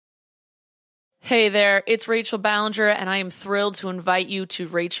Hey there, it's Rachel Ballinger, and I am thrilled to invite you to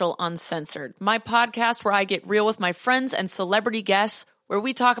Rachel Uncensored, my podcast where I get real with my friends and celebrity guests, where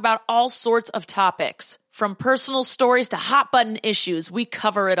we talk about all sorts of topics. From personal stories to hot button issues, we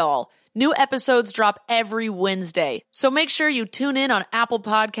cover it all. New episodes drop every Wednesday, so make sure you tune in on Apple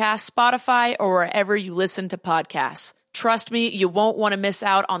Podcasts, Spotify, or wherever you listen to podcasts. Trust me, you won't want to miss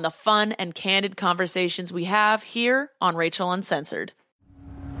out on the fun and candid conversations we have here on Rachel Uncensored.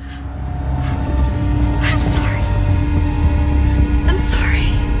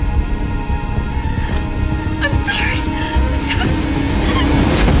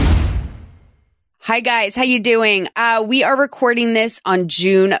 Hi guys, how you doing? We are recording this on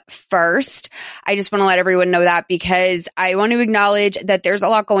June 1st. I just want to let everyone know that because I want to acknowledge that there's a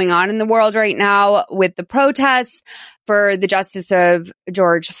lot going on in the world right now with the protests for the justice of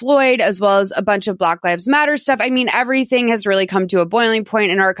George Floyd, as well as a bunch of Black Lives Matter stuff. I mean, everything has really come to a boiling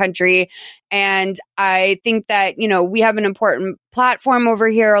point in our country. And I think that, we have an important platform over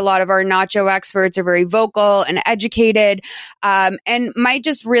here. A lot of our nacho experts are very vocal and educated, and might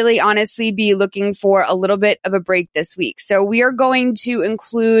just really honestly be looking for a little bit of a break this week. So we are going to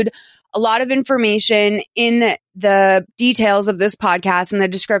include a lot of information in the details of this podcast and the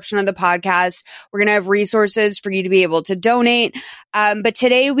description of the podcast. We're going to have resources for you to be able to donate. But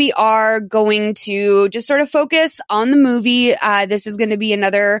today we are going to just sort of focus on the movie. This is going to be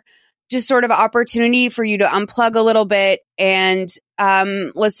another just sort of opportunity for you to unplug a little bit and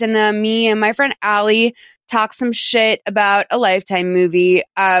listen to me and my friend Allie talk some shit about a Lifetime movie.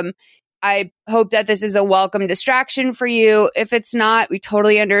 I hope that this is a welcome distraction for you. If it's not, we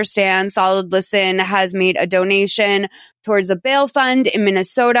totally understand. Solid Listen has made a donation towards a bail fund in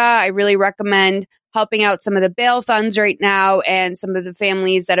Minnesota. I really recommend helping out some of the bail funds right now and some of the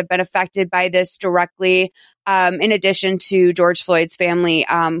families that have been affected by this directly. In addition to George Floyd's family,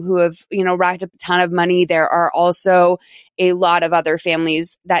 who have, racked up a ton of money. There are also a lot of other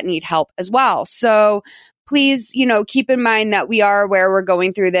families that need help as well. So please, keep in mind that we are aware we're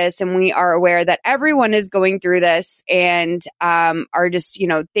going through this, and we are aware that everyone is going through this, and are just,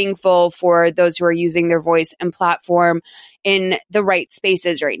 thankful for those who are using their voice and platform in the right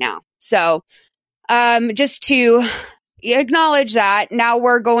spaces right now. So just to acknowledge that, now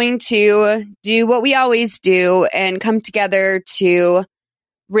we're going to do what we always do and come together to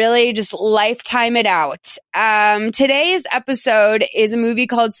really just lifetime it out. Today's episode is a movie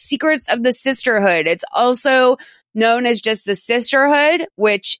called Secrets of the Sisterhood. It's also known as just The Sisterhood,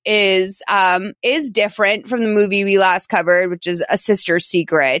 which is different from the movie we last covered, which is A Sister's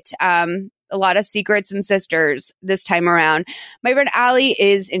Secret. A lot of secrets and sisters this time around. My friend Allie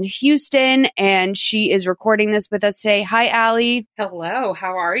is in Houston, and she is recording this with us today. Hi, Allie. Hello.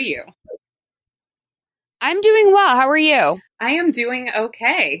 How are you? I'm doing well. How are you? I am doing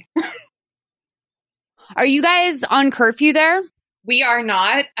okay. Are you guys on curfew there? We are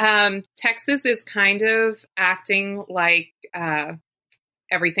not. Texas is kind of acting like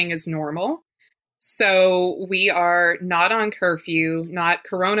everything is normal. So we are not on curfew, not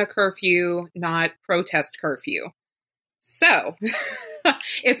Corona curfew, not protest curfew. So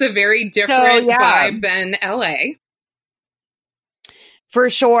it's a very different vibe than LA. For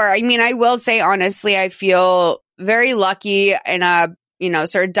sure. I mean, I will say, honestly, I feel very lucky in a,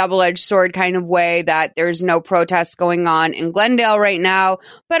 sort of double-edged sword kind of way that there's no protests going on in Glendale right now.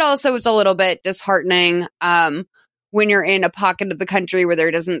 But also it's a little bit disheartening when you're in a pocket of the country where there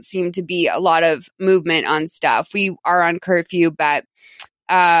doesn't seem to be a lot of movement on stuff. We are on curfew, but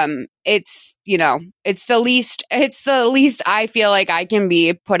it's the least I feel like I can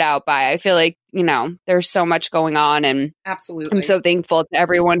be put out by. I feel like, there's so much going on, and absolutely, I'm so thankful to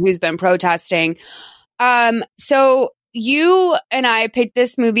everyone who's been protesting. So you and I picked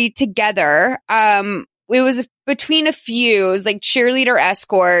this movie together. It was between a few. It was like Cheerleader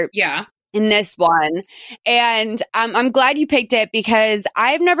Escort. Yeah. In this one. And I'm glad you picked it because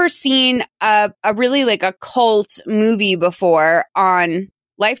I've never seen a really like a cult movie before on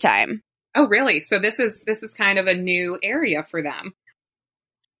Lifetime. Oh, really? So this is kind of a new area for them.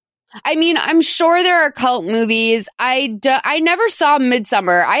 I mean, I'm sure there are cult movies. I never saw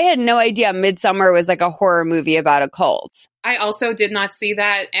Midsommar. I had no idea Midsommar was like a horror movie about a cult. I also did not see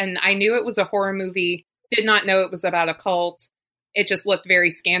that. And I knew it was a horror movie, did not know it was about a cult. It just looked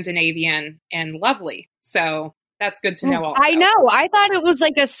very Scandinavian and lovely. So that's good to know also. I know. I thought it was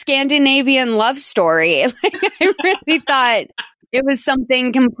like a Scandinavian love story. I really thought it was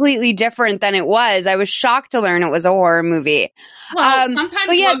something completely different than it was. I was shocked to learn it was a horror movie. Well,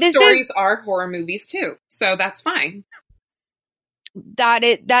 sometimes love stories are horror movies too. So that's fine.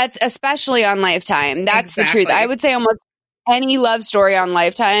 That's especially on Lifetime. That's exactly. The truth. I would say almost any love story on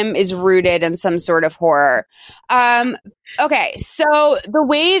Lifetime is rooted in some sort of horror. Okay, so the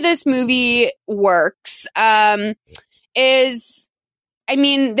way this movie works is, I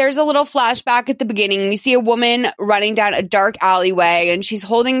mean, there's a little flashback at the beginning. We see a woman running down a dark alleyway, and she's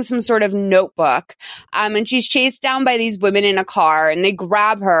holding some sort of notebook. And she's chased down by these women in a car, and they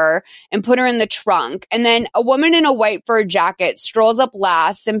grab her and put her in the trunk. And then a woman in a white fur jacket strolls up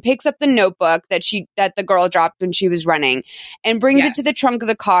last and picks up the notebook that the girl dropped when she was running, and brings it to the trunk of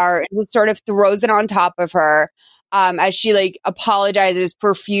the car and just sort of throws it on top of her as she like apologizes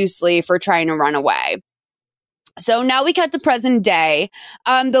profusely for trying to run away. So now we cut to present day.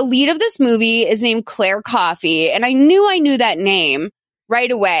 The lead of this movie is named Claire Coffey, and I knew that name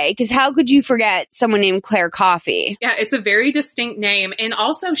right away, because how could you forget someone named Claire Coffey? Yeah, it's a very distinct name, and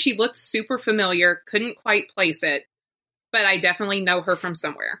also she looked super familiar, couldn't quite place it, but I definitely know her from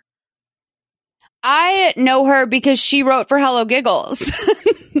somewhere. I know her because she wrote for Hello Giggles.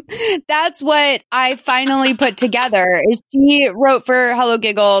 That's what I finally put together. She wrote for Hello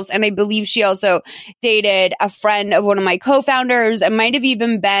Giggles, and I believe she also dated a friend of one of my co-founders and might have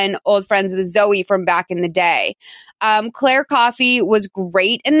even been old friends with Zoe from back in the day. Claire Coffey was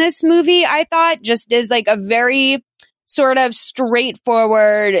great in this movie, I thought, just as like a very sort of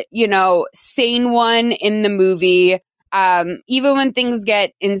straightforward, sane one in the movie. Even when things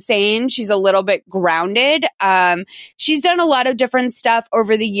get insane, she's a little bit grounded. She's done a lot of different stuff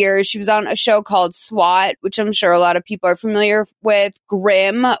over the years. She was on a show called SWAT, which I'm sure a lot of people are familiar with.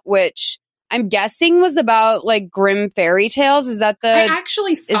 Grimm, which I'm guessing was about like Grimm fairy tales. Is that I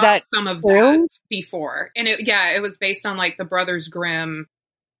actually saw some of that before. And it was based on like the Brothers Grimm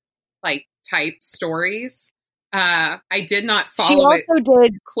like type stories. I did not follow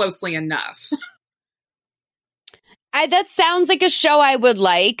it closely enough. That sounds like a show I would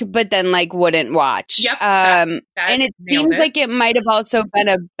like, but then like wouldn't watch. Yep. And it seems like it might have also been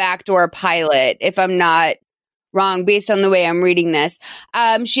a backdoor pilot, if I'm not wrong, based on the way I'm reading this.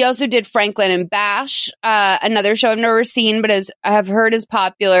 She also did Franklin and Bash, another show I've never seen, but I have heard is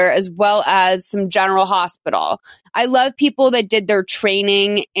popular, as well as some General Hospital. I love people that did their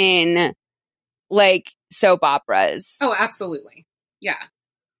training in like soap operas. Oh, absolutely. Yeah.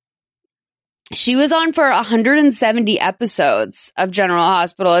 She was on for 170 episodes of General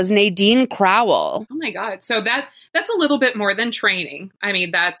Hospital as Nadine Crowell. Oh my God. So that's a little bit more than training. I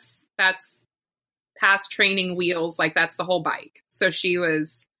mean, that's past training wheels. Like that's the whole bike. So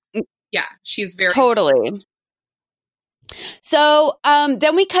she's very totally. So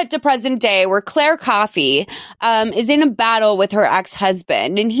then we cut to present day, where Claire Coffey is in a battle with her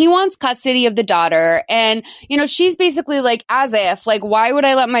ex-husband, and he wants custody of the daughter. And, she's basically like, as if, like, why would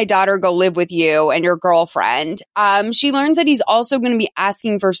I let my daughter go live with you and your girlfriend? She learns that he's also going to be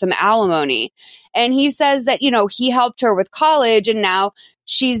asking for some alimony. And he says that, he helped her with college, and now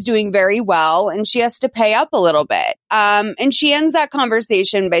she's doing very well and she has to pay up a little bit. And she ends that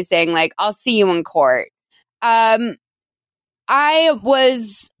conversation by saying, like, I'll see you in court. I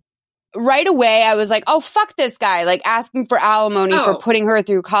was like, oh, fuck this guy, like asking for alimony for putting her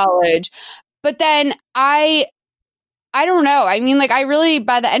through college. But then I don't know. I mean, like, I really,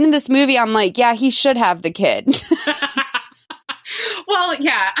 by the end of this movie, I'm like, yeah, he should have the kid. Well,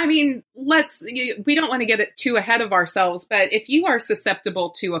 yeah, I mean, we don't want to get it too ahead of ourselves, but if you are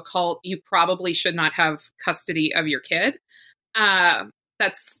susceptible to a cult, you probably should not have custody of your kid.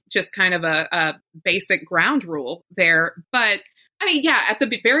 That's just kind of a basic ground rule there. But I mean, yeah, at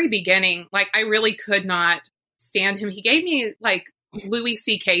the very beginning, like I really could not stand him. He gave me like Louis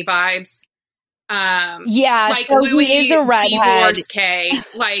C.K. vibes. Like so Louis he is a redhead. Divorce K.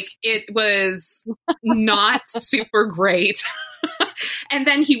 Like it was not super great. And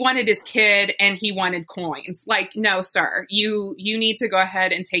then he wanted his kid and he wanted coins. Like, no, sir, you need to go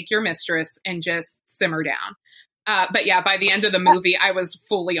ahead and take your mistress and just simmer down. But yeah, by the end of the movie, I was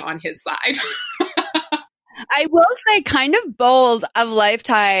fully on his side. I will say, kind of bold of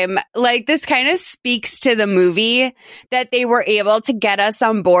Lifetime, like this kind of speaks to the movie that they were able to get us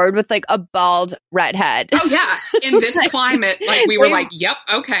on board with like a bald redhead. Oh yeah. In this climate, like we were like, yep,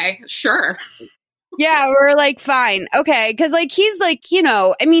 okay, sure. Yeah, we're like, fine, okay. Cause like, he's like,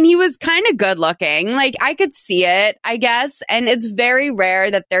 I mean, he was kind of good looking. Like I could see it, I guess. And it's very rare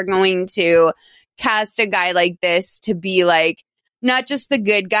that they're going to cast a guy like this to be like, not just the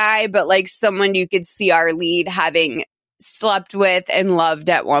good guy, but like someone you could see our lead having slept with and loved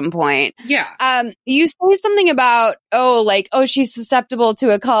at one point. Yeah. You say something about, she's susceptible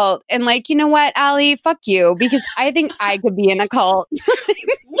to a cult. And like, you know what, Allie, fuck you, because I think I could be in a cult.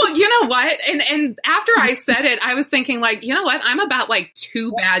 Well, Well, you know what? And after I said it, I was thinking like, you know what? I'm about like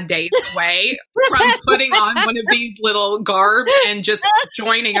 2 bad days away from putting on one of these little garbs and just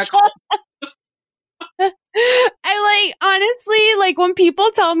joining a cult. I honestly, when people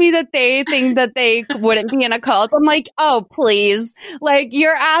tell me that they think that they wouldn't be in a cult, I'm like, oh, please.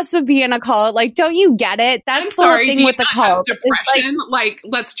 Your ass would be in a cult. Don't you get it? That's the whole thing with the cult. Depression?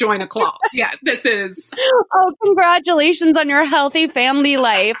 Let's join a cult. Yeah, this is. Oh, congratulations on your healthy family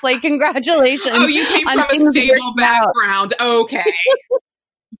life. Congratulations. Oh, you came from a stable background. Okay.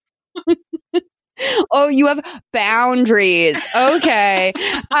 Oh, you have boundaries. Okay.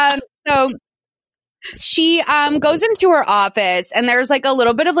 So she goes into her office and there's a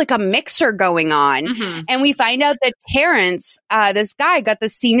little bit of a mixer going on. Mm-hmm. And we find out that Terrence, this guy, got the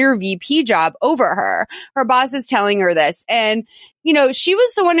senior VP job over her. Her boss is telling her this. And, she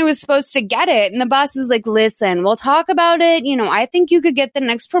was the one who was supposed to get it. And the boss is like, listen, we'll talk about it. I think you could get the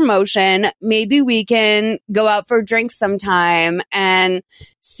next promotion. Maybe we can go out for drinks sometime and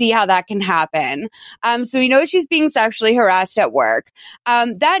see how that can happen. So we know she's being sexually harassed at work.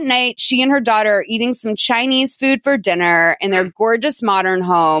 That night, she and her daughter are eating some Chinese food for dinner in their gorgeous modern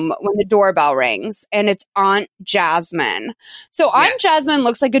home when the doorbell rings, and it's Aunt Jasmine. So Aunt Jasmine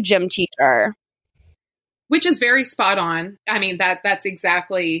looks like a gym teacher. Which is very spot on. I mean, that's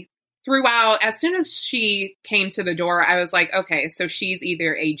exactly throughout. As soon as she came to the door, I was like, okay, so she's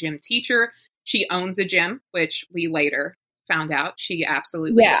either a gym teacher, she owns a gym, which we later found out she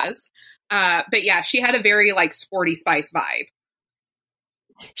absolutely does. But yeah, she had a very Sporty Spice vibe.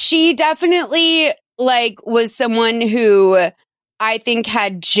 She definitely was someone who I think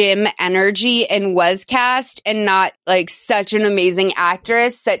had gym energy and was cast, and not such an amazing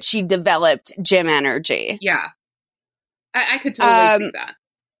actress that she developed gym energy. Yeah. I could totally see that.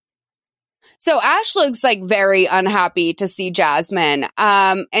 So Ash looks very unhappy to see Jasmine.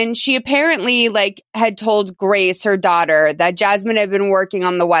 And she apparently had told Grace, her daughter, that Jasmine had been working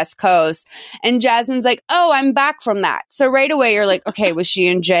on the West Coast. And Jasmine's like, oh, I'm back from that. So right away you're like, okay, was she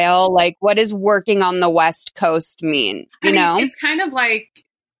in jail? What does working on the West Coast mean? You know? It's kind of like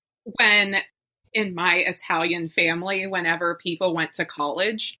when in my Italian family, whenever people went to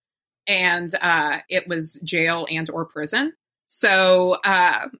college and it was jail and or prison. So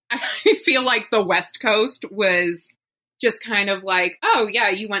I feel like the West Coast was just kind of oh, yeah,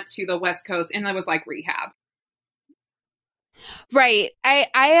 you went to the West Coast, and that was rehab. Right. I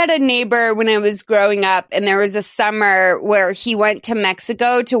had a neighbor when I was growing up, and there was a summer where he went to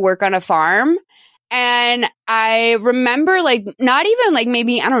Mexico to work on a farm. And I remember not even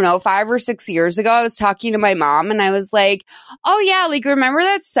maybe, I don't know, 5 or 6 years ago, I was talking to my mom and I was like, oh yeah, remember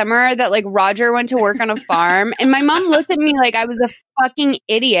that summer that Roger went to work on a farm? And my mom looked at me like I was a fucking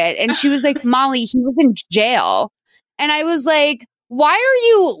idiot. And she was like, Molly, he was in jail. And I was like, why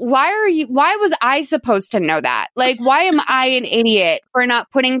was I supposed to know that? Why am I an idiot for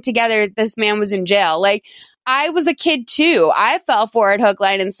not putting together this man was in jail? I was a kid too. I fell for it hook,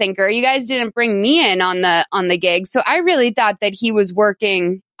 line, and sinker. You guys didn't bring me in on the gig. So I really thought that he was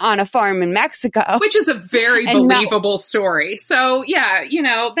working on a farm in Mexico. Which is a very believable story. So yeah,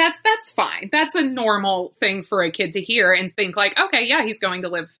 that's fine. That's a normal thing for a kid to hear and think okay, yeah, he's going to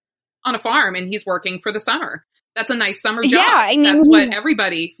live on a farm and he's working for the summer. That's a nice summer job. Yeah, I mean, that's what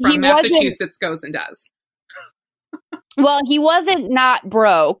everybody from Massachusetts goes and does. Well, he wasn't not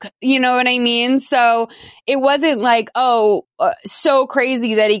broke, you know what I mean? So it wasn't so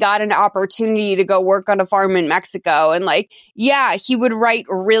crazy that he got an opportunity to go work on a farm in Mexico. And yeah, he would write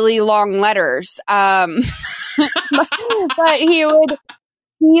really long letters. But he would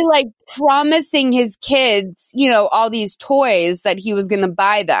be promising his kids, all these toys that he was going to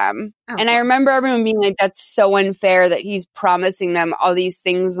buy them. Oh, and I remember everyone being like, that's so unfair that he's promising them all these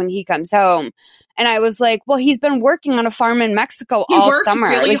things when he comes home. And I was like, well, he's been working on a farm in Mexico all summer.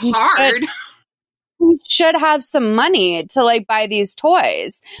 He worked really hard. He should have some money to buy these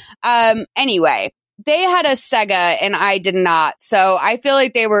toys. Anyway, they had a Sega and I did not. So I feel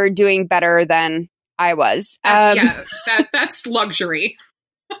like they were doing better than I was. Yeah, that's luxury.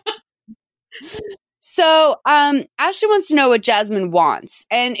 So, Ashley wants to know what Jasmine wants,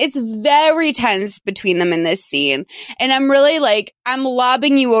 and it's very tense between them in this scene. And I'm really I'm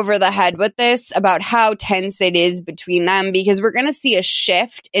lobbing you over the head with this about how tense it is between them, because we're going to see a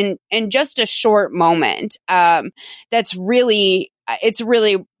shift in just a short moment. That's really, it's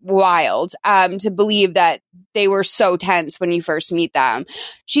really wild, to believe that they were so tense when you first meet them.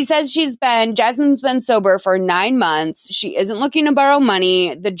 She says Jasmine's been sober for 9 months. She isn't looking to borrow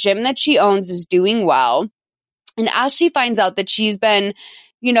money. The gym that she owns is doing well. And Ashley finds out that she's been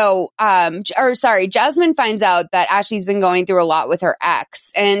Jasmine finds out that Ashley's been going through a lot with her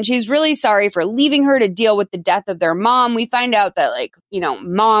ex, and she's really sorry for leaving her to deal with the death of their mom. We find out that,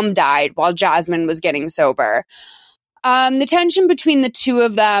 mom died while Jasmine was getting sober. The tension between the two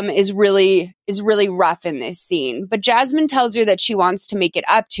of them is really rough in this scene, but Jasmine tells her that she wants to make it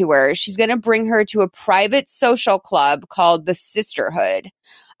up to her. She's going to bring her to a private social club called the Sisterhood.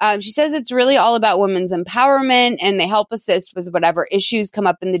 She says it's really all about women's empowerment, and they help assist with whatever issues come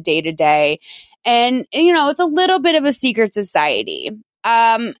up in the day-to-day. And, it's a little bit of a secret society.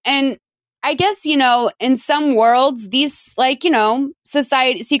 And I guess, in some worlds, these,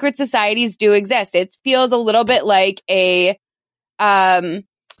 secret societies do exist. It feels a little bit like a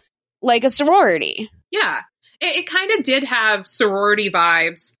sorority. Yeah. It kind of did have sorority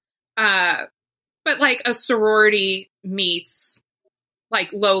vibes, but like a sorority meets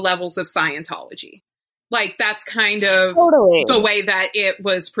low levels of Scientology. That's kind of totally the way that it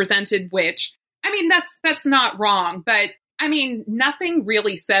was presented, which, that's not wrong, but nothing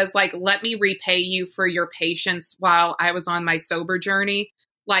really says let me repay you for your patience while I was on my sober journey,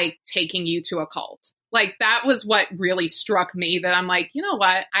 taking you to a cult. That was what really struck me, that I'm you know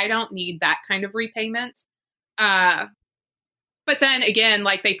what? I don't need that kind of repayment. But then again,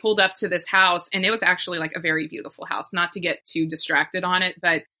 they pulled up to this house, and it was actually a very beautiful house, not to get too distracted on it.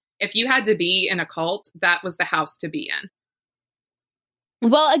 But if you had to be in a cult, that was the house to be in.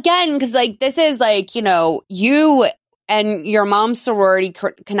 Well, again, because this is you and your mom's sorority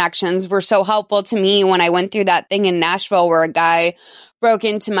connections were so helpful to me when I went through that thing in Nashville where a guy broke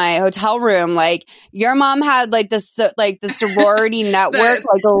into my hotel room. Your mom had the sorority network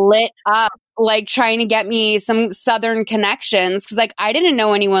lit up, trying to get me some Southern connections, because I didn't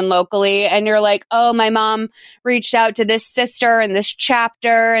know anyone locally, and you're oh, my mom reached out to this sister and this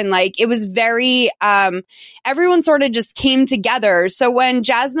chapter, and it was very everyone sort of just came together. So when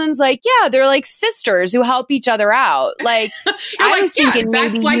Jasmine's yeah, they're sisters who help each other out, I was thinking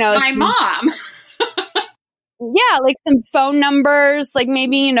that's maybe my mom. Yeah, some phone numbers,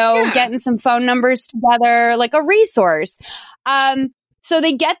 maybe, getting some phone numbers together, a resource. So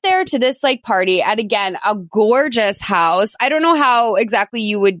they get there to this party at, again, a gorgeous house. I don't know how exactly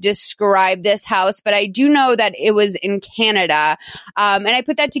you would describe this house, but I do know that it was in Canada. And I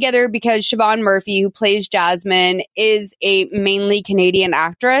put that together because Siobhan Murphy, who plays Jasmine, is a mainly Canadian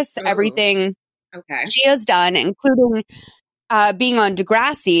actress. Ooh. Everything she has done, including being on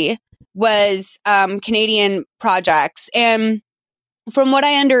Degrassi, was Canadian projects. And from what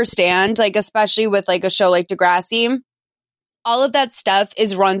I understand, especially with a show like Degrassi, all of that stuff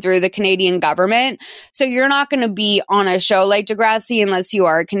is run through the Canadian government. So you're not going to be on a show like Degrassi unless you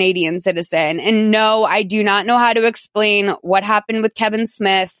are a Canadian citizen. And no, I do not know how to explain what happened with Kevin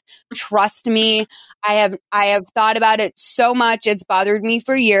Smith. Trust me, I have thought about it so much. It's bothered me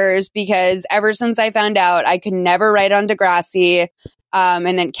for years, because ever since I found out I could never write on Degrassi, and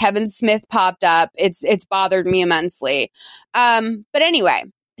then Kevin Smith popped up, it's bothered me immensely. But anyway,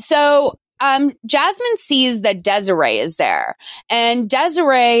 so Jasmine sees that Desiree is there, and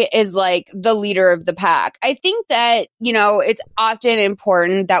Desiree is the leader of the pack. I think that, it's often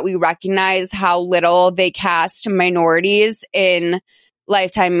important that we recognize how little they cast minorities in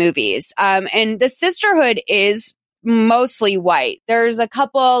Lifetime movies. And the Sisterhood is mostly white. There's a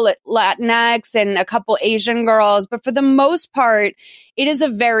couple Latinx and a couple Asian girls, but for the most part, it is a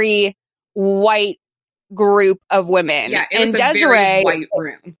very white group of women. Yeah, it was a very white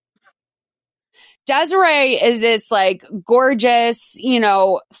room. Desiree is this gorgeous,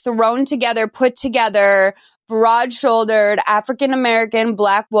 thrown together, put together, broad-shouldered African-American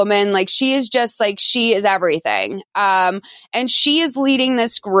Black woman. She is just she is everything. And she is leading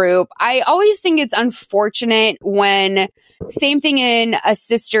this group. I always think it's unfortunate when, same thing in A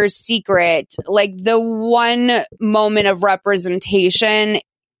Sister's Secret, the one moment of representation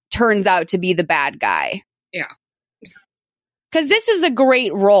turns out to be the bad guy. Yeah. Because this is a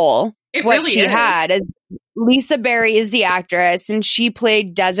great role. What really she had as Lisa Berry is the actress, and she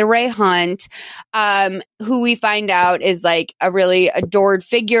played Desiree Hunt, who we find out is a really adored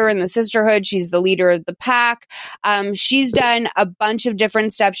figure in the Sisterhood. She's the leader of the pack. She's done a bunch of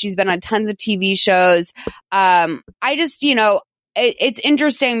different stuff. She's been on tons of TV shows. I just, it's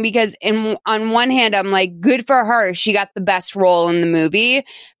interesting because on one hand, I'm good for her. She got the best role in the movie.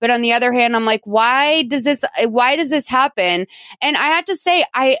 But on the other hand, I'm why does this happen? And I have to say,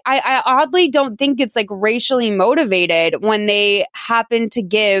 I oddly don't think it's racially motivated when they happen to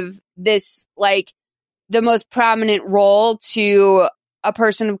give this the most prominent role to a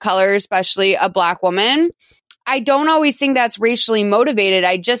person of color, especially a Black woman. I don't always think that's racially motivated.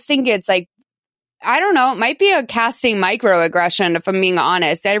 I just think it's I don't know. It might be a casting microaggression, if I'm being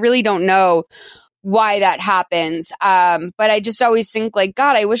honest. I really don't know why that happens. But I just always think like,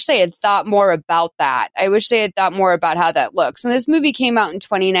 God, I wish they had thought more about that. I wish they had thought more about how that looks. And this movie came out in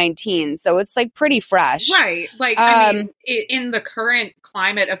 2019, so it's like pretty fresh. Right. Like, I mean, in the current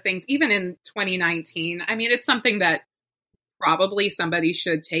climate of things, even in 2019, I mean, it's something that probably somebody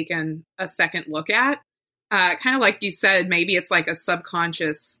should take a second look at. Kind of like you said, maybe it's like a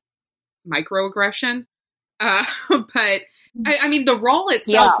subconscious microaggression. But I mean, the role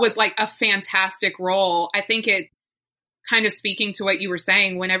itself was like a fantastic role. I think it kind of speaking to what you were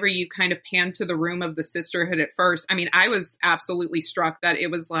saying, whenever you kind of pan to the room of the sisterhood at first, I mean, I was absolutely struck that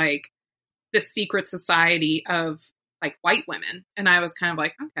it was like the secret society of like white women. And I was kind of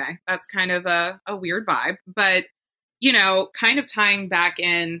like, okay, that's kind of a weird vibe. But, you know, kind of tying back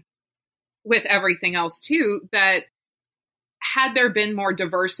in with everything else too, that had there been more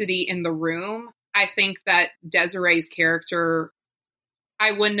diversity in the room, I think that Desiree's character,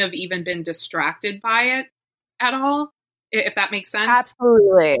 I wouldn't have even been distracted by it at all, if that makes sense.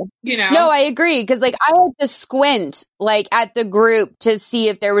 Absolutely. You know? No, I agree. Because like I had to squint like at the group to see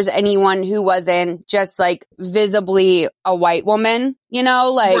if there was anyone who wasn't just like visibly a white woman, you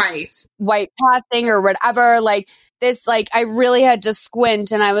know, like white passing or whatever. Like this, like I really had to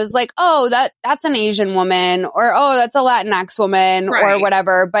squint, and I was like, oh, that's an Asian woman, or oh, that's a Latinx woman, or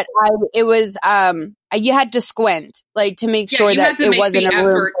whatever. But it was you had to squint like to make sure that it wasn't a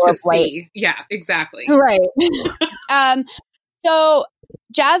room full of white. Yeah, exactly. Right. So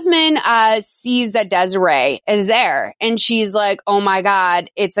Jasmine sees that Desiree is there, and she's like, oh my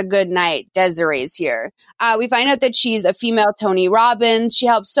God, it's a good night. Desiree's here. We find out that she's a female Tony Robbins. She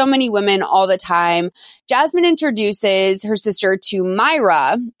helps so many women all the time. Jasmine introduces her sister to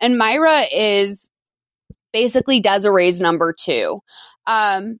Myra, and Myra is basically Desiree's number 2.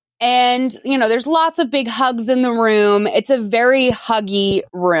 And, you know, there's lots of big hugs in the room. It's a very huggy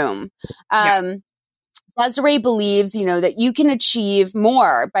room. Desiree believes, you know, that you can achieve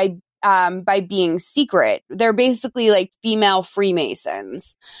more by being secret. They're basically like female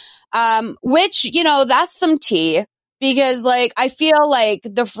Freemasons, which, you know, that's some tea, because like I feel like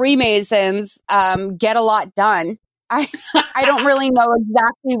the Freemasons get a lot done. I don't really know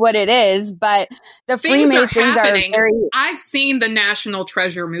exactly what it is, but the Freemasons are very... I've seen the National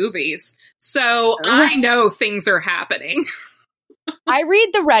Treasure movies, so I know things are happening. I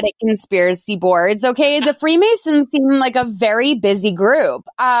read the Reddit conspiracy boards, okay? The Freemasons seem like a very busy group.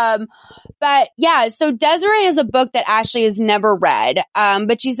 But yeah, so Desiree has a book that Ashley has never read.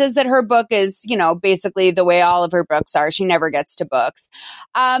 But she says that her book is, you know, basically the way all of her books are. She never gets to books.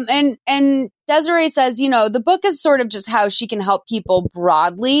 And Desiree says, you know, the book is sort of just how she can help people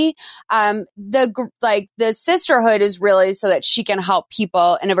broadly. The sisterhood is really so that she can help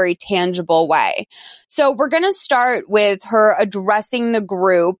people in a very tangible way. So we're going to start with her addressing the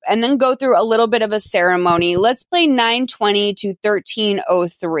group and then go through a little bit of a ceremony. Let's play 920 to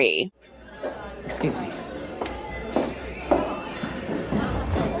 1303. Excuse me.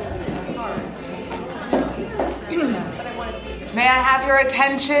 May I have your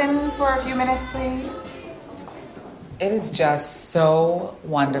attention for a few minutes, please? It is just so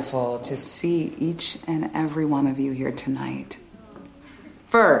wonderful to see each and every one of you here tonight.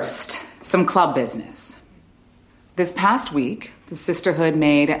 First, some club business. This past week, the Sisterhood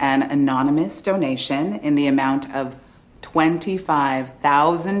made an anonymous donation in the amount of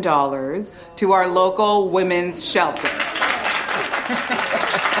 $25,000 to our local women's shelter.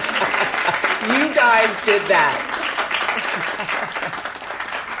 You guys did that.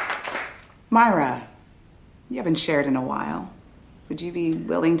 Myra, you haven't shared in a while. Would you be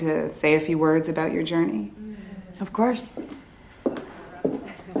willing to say a few words about your journey? Of course.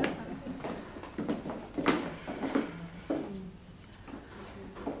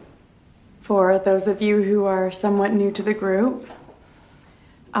 For those of you who are somewhat new to the group,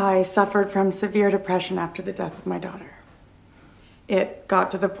 I suffered from severe depression after the death of my daughter. It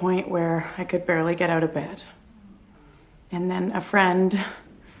got to the point where I could barely get out of bed. And then a friend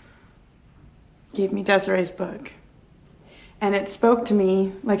gave me Desiree's book. And it spoke to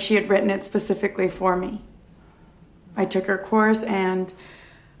me like she had written it specifically for me. I took her course and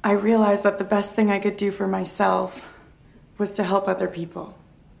I realized that the best thing I could do for myself was to help other people.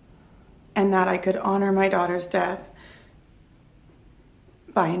 And that I could honor my daughter's death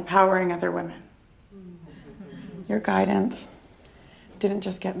by empowering other women. Your guidance didn't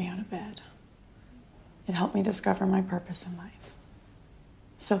just get me out of bed. It helped me discover my purpose in life.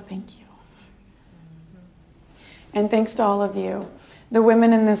 So thank you. And thanks to all of you, the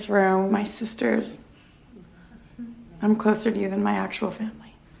women in this room, my sisters. I'm closer to you than my actual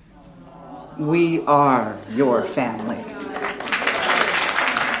family. We are your family.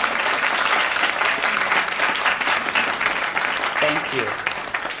 Thank you.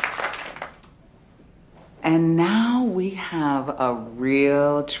 And now we have a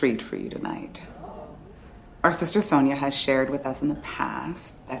real treat for you tonight. Our sister Sonia has shared with us in the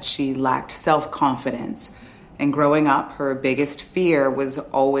past that she lacked self-confidence, and growing up, her biggest fear was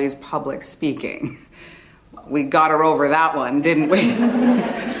always public speaking. We got her over that one, didn't we?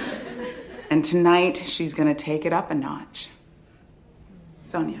 And tonight, she's gonna take it up a notch.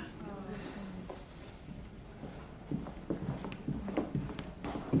 Sonia.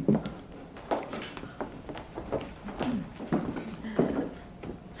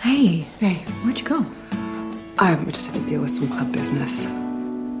 Hey, where'd you go? We just had to deal with some club business.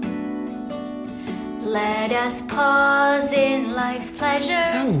 Let us pause in life's pleasures.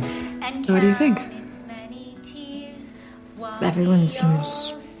 So, and what do you think? count its many tears while Everyone we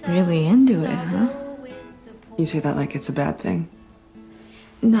seems all really into it, huh? You say that like it's a bad thing.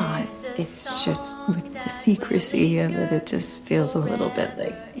 No, it's just with the secrecy of it, it just feels a little bit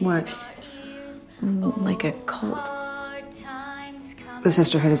like a cult. The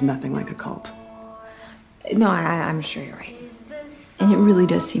sisterhood is nothing like a cult. No, I'm sure you're right. And it really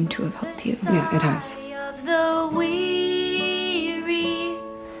does seem to have helped you. Yeah, it has. of the weary.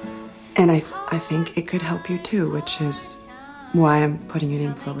 And I think it could help you too, which is why I'm putting your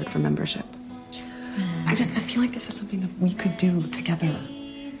name forward for membership. I feel like this is something that we could do together.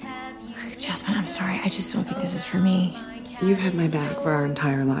 Jasmine, I'm sorry. I just don't think this is for me. You've had my back for our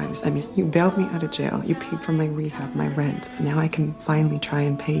entire lives. I mean, you bailed me out of jail. You paid for my rehab, my rent. Now I can finally try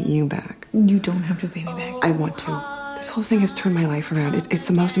and pay you back. You don't have to pay me back. I want to. This whole thing has turned my life around. It's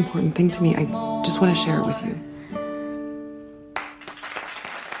the most important thing to me. I just want to share it with you.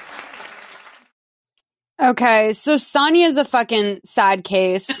 Okay, so Sonia's a fucking sad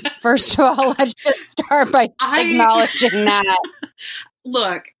case. First of all, let's just start by acknowledging that.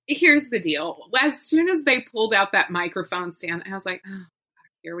 Look, here's the deal. As soon as they pulled out that microphone stand, I was like, oh,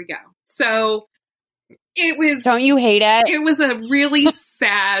 here we go. So it was... Don't you hate it? It was a really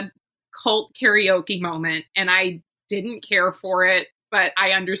sad cult karaoke moment, and I didn't care for it, but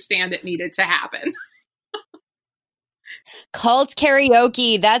I understand it needed to happen. Cult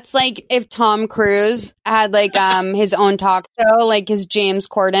karaoke. That's like if Tom Cruise had like his own talk show, like his James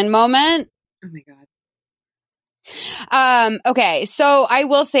Corden moment. Oh my God. Okay, so I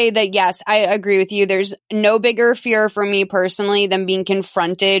will say that yes, I agree with you. There's no bigger fear for me personally than being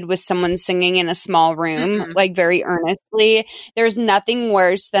confronted with someone singing in a small room, like very earnestly. There's nothing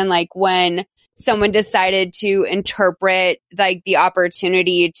worse than like when someone decided to interpret like the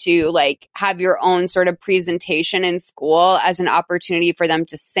opportunity to like have your own sort of presentation in school as an opportunity for them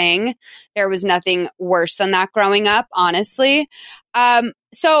to sing. There was nothing worse than that growing up, honestly.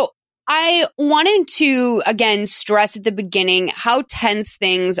 So I wanted to, again, stress at the beginning how tense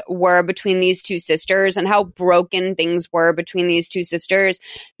things were between these two sisters and how broken things were between these two sisters.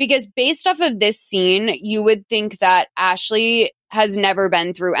 Because based off of this scene, you would think that Ashley has never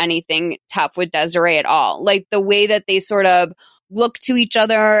been through anything tough with Desiree at all. Like the way that they sort of look to each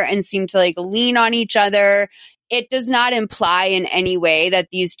other and seem to like lean on each other. It does not imply in any way that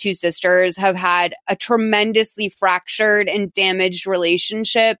these two sisters have had a tremendously fractured and damaged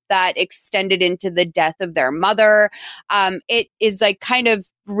relationship that extended into the death of their mother. It is like kind of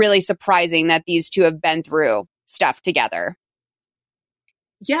really surprising that these two have been through stuff together.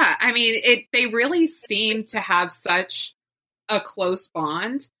 Yeah, I mean, they really seem to have such a close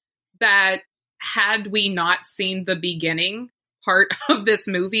bond that had we not seen the beginning part of this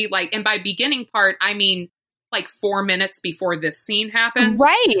movie, like, and by beginning part, I mean, like 4 minutes before this scene happened.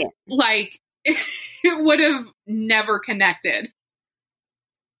 Right. Like, it would have never connected.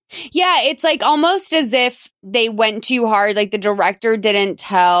 Yeah, it's like almost as if they went too hard. Like the director didn't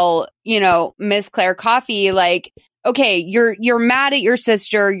tell, Miss Claire Coffey, like, okay, you're mad at your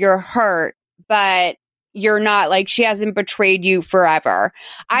sister, you're hurt, but you're not, like, she hasn't betrayed you forever.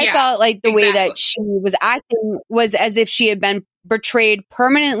 I felt like the way that she was acting was as if she had been betrayed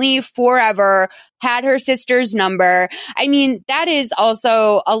permanently forever, had her sister's number. I mean, that is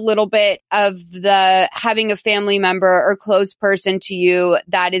also a little bit of the having a family member or close person to you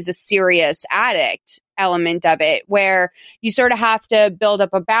that is a serious addict element of it, where you sort of have to build up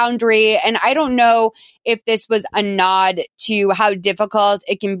a boundary. And I don't know if this was a nod to how difficult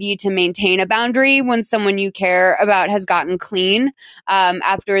it can be to maintain a boundary when someone you care about has gotten clean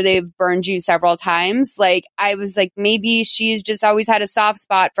after they've burned you several times. Like, I was like, maybe she's just always had a soft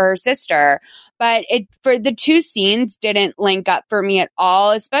spot for her sister. But for the two scenes didn't link up for me at all,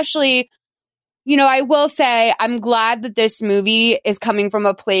 especially You know, I will say I'm glad that this movie is coming from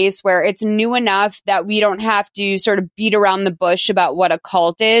a place where it's new enough that we don't have to sort of beat around the bush about what a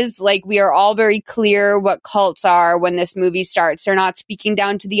cult is. Like, we are all very clear what cults are when this movie starts. They're not speaking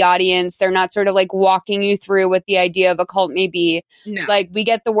down to the audience. They're not sort of like walking you through what the idea of a cult may be. No. Like, we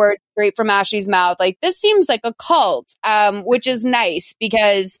get the word straight from Ashley's mouth. Like, this seems like a cult, which is nice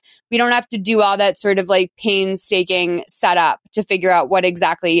because we don't have to do all that sort of like painstaking setup to figure out what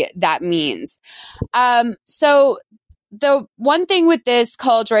exactly that means. So the one thing with this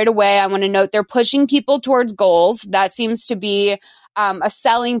cult right away, I want to note they're pushing people towards goals. That seems to be a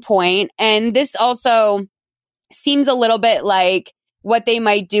selling point. And this also seems a little bit like what they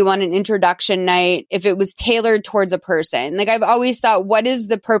might do on an introduction night if it was tailored towards a person. Like, I've always thought, what is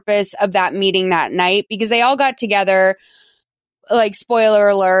the purpose of that meeting that night? Because they all got together, like, spoiler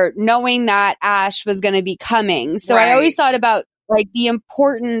alert, knowing that Ash was going to be coming. So I always thought about like the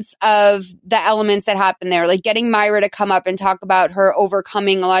importance of the elements that happen there, like getting Myra to come up and talk about her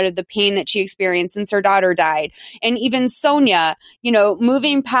overcoming a lot of the pain that she experienced since her daughter died. And even Sonia, you know,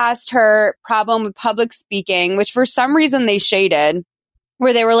 moving past her problem with public speaking, which for some reason they shaded,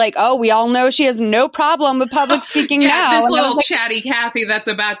 where they were like, oh, we all know she has no problem with public speaking now. This And little like, chatty Cathy that's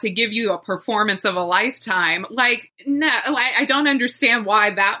about to give you a performance of a lifetime. Like, no, I don't understand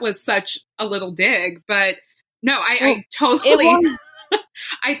why that was such a little dig, but no, I totally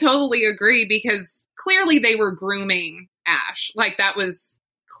agree, because clearly they were grooming Ash. Like, that was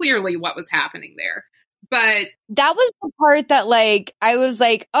clearly what was happening there. But that was the part that, like, I was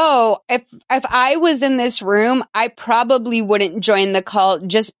like, oh, if I was in this room, I probably wouldn't join the cult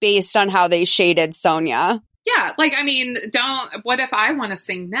just based on how they shaded Sonia. yeah, like, I mean, what if I want to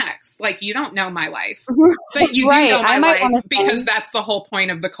sing next? Like, you don't know my life, but you do know my life, because that's the whole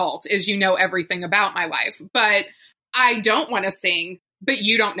point of the cult, is you know everything about my life. But I don't want to sing, but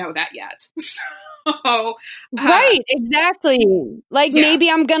you don't know that yet. So, right, exactly. Like,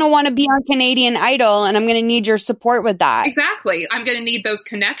 maybe I'm going to want to be on Canadian Idol, and I'm going to need your support with that. Exactly. I'm going to need those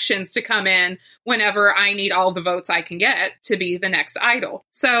connections to come in whenever I need all the votes I can get to be the next idol.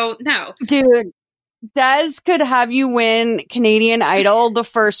 So, no. Dude, Des could have you win Canadian Idol the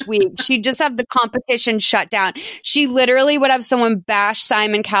first week. She'd just have the competition shut down. She literally would have someone bash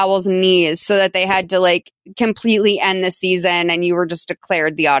Simon Cowell's knees so that they had to, like, completely end the season, and you were just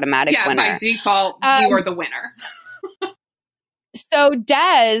declared the automatic winner. Yeah, by default, you are the winner. So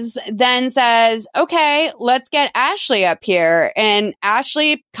Des then says, okay, let's get Ashley up here. And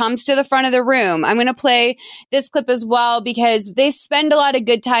Ashley comes to the front of the room. I'm going to play this clip as well because they spend a lot of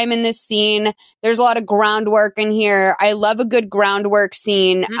good time in this scene. There's a lot of groundwork in here. I love a good groundwork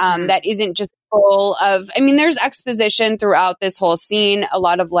scene that isn't just full of, I mean, there's exposition throughout this whole scene, a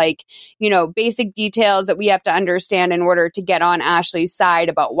lot of, like, you know, basic details that we have to understand in order to get on Ashley's side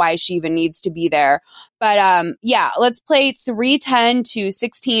about why she even needs to be there. But yeah, let's play 3:10 to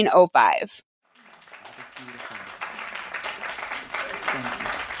 16:05.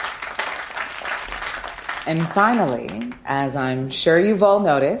 And finally, as I'm sure you've all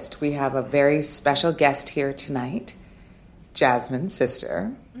noticed, we have a very special guest here tonight, Jasmine's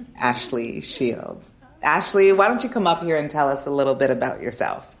sister, Ashley Shields. Ashley, why don't you come up here and tell us a little bit about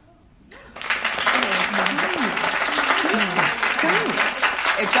yourself?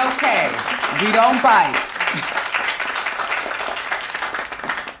 It's okay. We don't bite.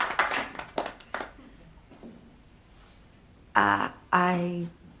 I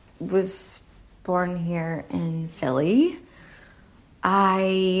was born here in Philly.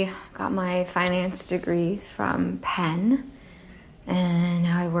 I got my finance degree from Penn, and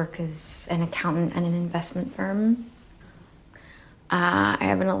now I work as an accountant at an investment firm. I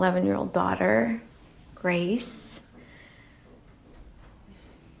have an 11-year-old daughter, Grace.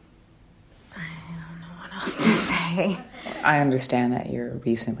 I don't know what else to say. I understand that you're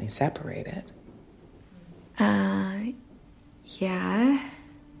recently separated. Yeah.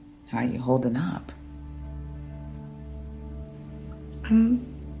 How are you holding up? I'm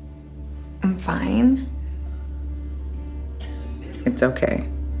fine. It's okay.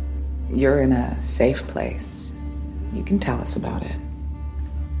 You're in a safe place. You can tell us about it.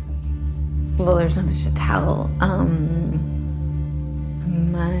 Well, there's not much to tell.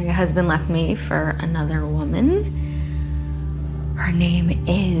 My husband left me for another woman. Her name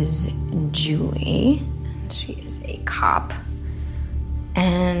is Julie. She is a cop.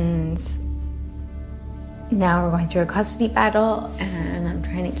 And now we're going through a custody battle, and I'm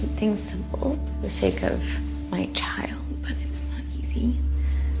trying to keep things simple for the sake of my child, but it's not easy.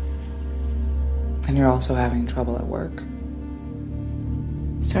 And you're also having trouble at work.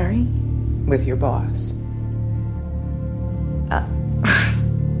 Sorry? With your boss.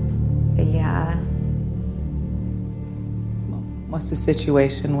 Yeah. Yeah. What's the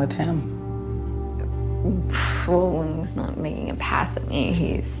situation with him? Well, when he's not making a pass at me,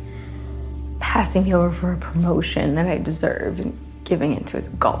 he's passing me over for a promotion that I deserve and giving it to his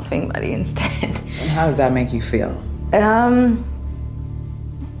golfing buddy instead. And how does that make you feel?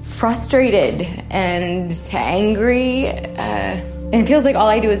 Frustrated and angry. And it feels like all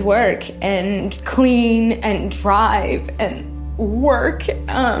I do is work and clean and drive and work.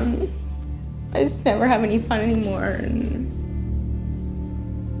 I just never have any fun anymore. And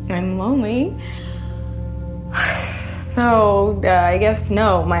I'm lonely. So, I guess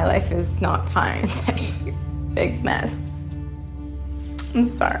no, my life is not fine. It's actually a big mess. I'm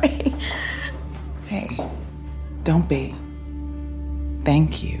sorry. Hey, don't be.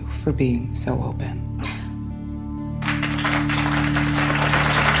 Thank you for being so open.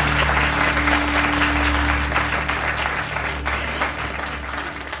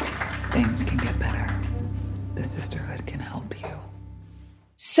 Things can get better. The sisterhood can help you.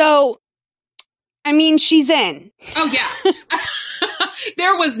 So, I mean, she's in. Oh, yeah.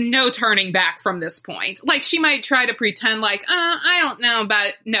 There was no turning back from this point. Like, she might try to pretend like, I don't know about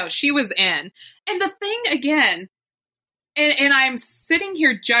it. No, she was in. And the thing, again, and I'm sitting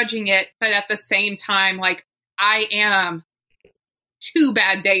here judging it, but at the same time, like, I am 2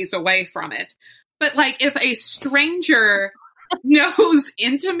 bad days away from it. But, like, if a stranger knows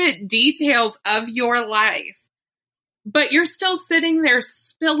intimate details of your life, but you're still sitting there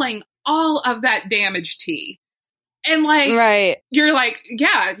spilling all of that damaged tea. And like, right. You're like,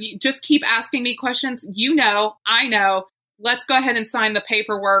 yeah, you just keep asking me questions. You know, I know. Let's go ahead and sign the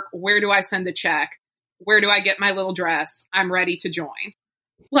paperwork. Where do I send a check? Where do I get my little dress? I'm ready to join.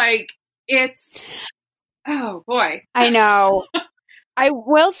 Like, it's, oh boy. I know. I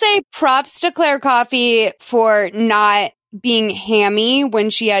will say props to Claire Coffey for not being hammy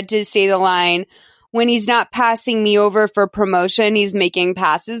when she had to say the line, when he's not passing me over for promotion, he's making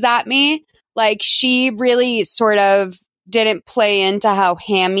passes at me. Like, she really sort of didn't play into how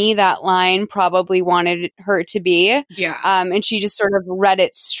hammy that line probably wanted her to be. Yeah. And she just sort of read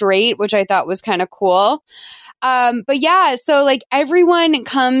it straight, which I thought was kind of cool. But yeah, so like everyone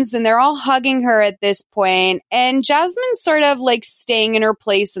comes and they're all hugging her at this point, and Jasmine's sort of like staying in her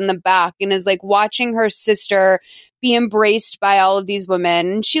place in the back and is like watching her sister be embraced by all of these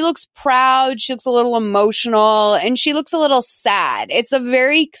women. And she looks proud, she looks a little emotional, and she looks a little sad. It's a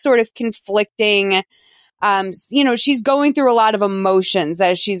very sort of conflicting, she's going through a lot of emotions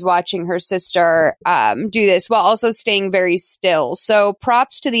as she's watching her sister do this while also staying very still. So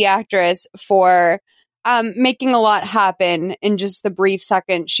props to the actress for making a lot happen in just the brief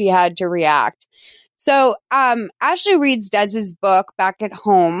second she had to react. So Ashley reads Dez's book Back at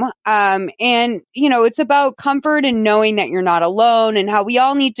Home. And, it's about comfort and knowing that you're not alone and how we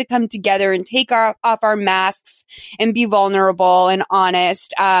all need to come together and take off our masks and be vulnerable and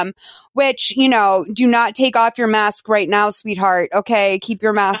honest. Which, do not take off your mask right now, sweetheart. Okay, keep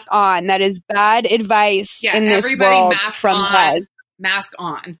your mask on. That is bad advice in this world from Dez. Mask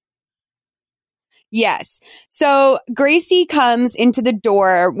on. Yes. So Gracie comes into the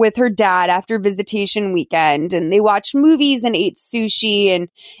door with her dad after visitation weekend, and they watched movies and ate sushi. And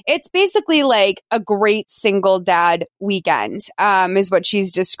it's basically like a great single dad weekend, is what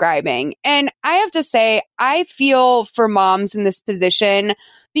she's describing. And I have to say, I feel for moms in this position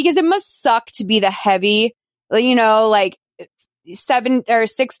because it must suck to be the heavy, like 7 or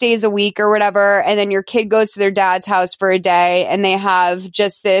 6 days a week or whatever. And then your kid goes to their dad's house for a day and they have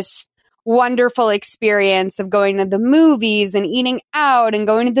just this wonderful experience of going to the movies and eating out and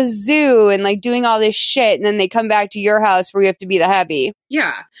going to the zoo and like doing all this shit. And then they come back to your house where you have to be the heavy.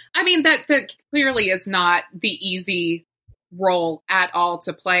 Yeah. I mean, that clearly is not the easy role at all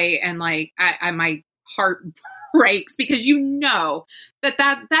to play. And like, my heart breaks because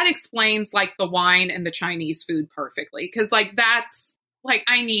that explains like the wine and the Chinese food perfectly. Cause like, that's like,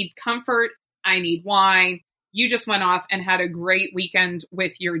 I need comfort. I need wine. You just went off and had a great weekend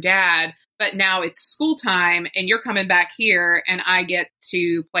with your dad, but now it's school time and you're coming back here and I get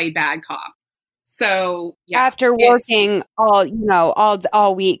to play bad cop. So yeah, after working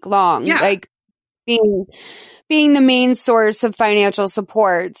all week long, like being the main source of financial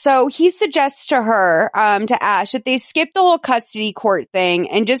support. So he suggests to her, to Ash, that they skip the whole custody court thing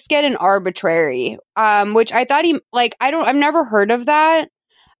and just get an arbitrary, which I thought I've never heard of that.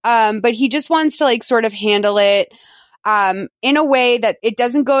 But he just wants to like sort of handle it in a way that it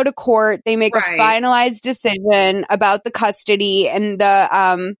doesn't go to court. They make a finalized decision about the custody and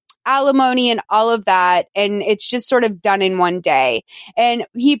the alimony and all of that. And it's just sort of done in one day. And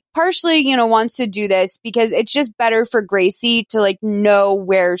he partially, wants to do this because it's just better for Gracie to like know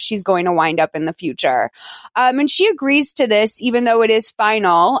where she's going to wind up in the future. And she agrees to this, even though it is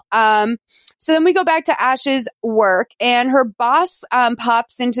final. So then we go back to Ash's work, and her boss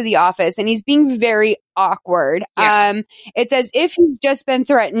pops into the office, and he's being very awkward. Yeah. It's as if he's just been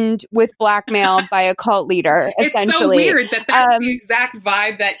threatened with blackmail by a cult leader, essentially. It's so weird that that's the exact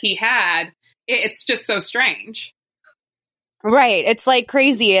vibe that he had. It's just so strange. Right. It's like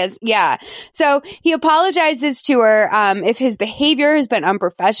crazy yeah. So he apologizes to her if his behavior has been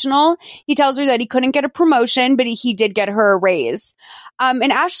unprofessional. He tells her that he couldn't get a promotion, but he did get her a raise.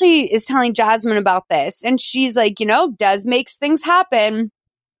 And Ashley is telling Jasmine about this. And she's like, Des makes things happen,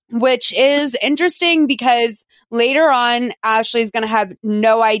 which is interesting because later on, Ashley's going to have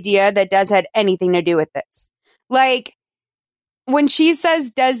no idea that Des had anything to do with this. Like, when she says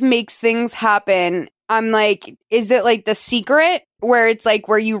Des makes things happen, I'm like, is it like The Secret where it's like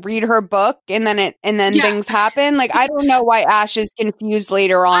where you read her book and then things happen? Like, I don't know why Ash is confused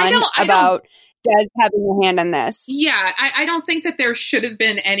later on about Des having a hand in this. Yeah, I don't think that there should have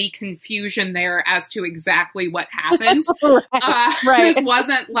been any confusion there as to exactly what happened. Right. This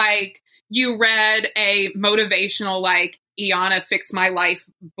wasn't like you read a motivational like Iyanna Fix My Life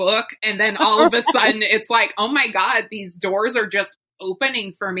book and then all of a sudden it's like, oh my God, these doors are just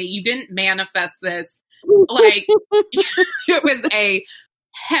opening for me. You didn't manifest this. Like, it was a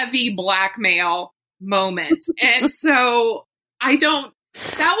heavy blackmail moment. And so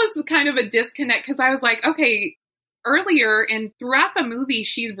that was the kind of a disconnect because I was like, okay, earlier and throughout the movie,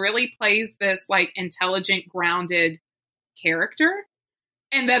 she really plays this like intelligent, grounded character.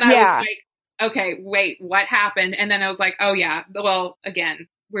 And then I was like, okay, wait, what happened? And then I was like, oh yeah, well, again,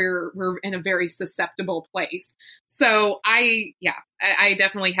 we're in a very susceptible place. So I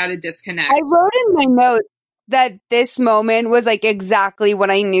definitely had a disconnect. I wrote in my notes that this moment was like exactly what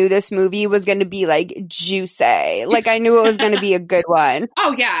I knew this movie was going to be like juicy. Like I knew it was going to be a good one.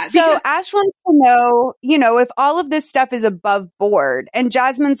 Oh yeah. So Ash wants to know, if all of this stuff is above board, and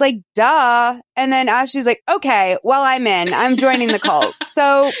Jasmine's like, duh. And then Ashley's like, okay, well, I'm in. I'm joining the cult.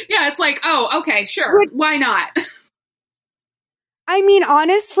 So yeah, it's like, oh, okay, sure. Why not? I mean,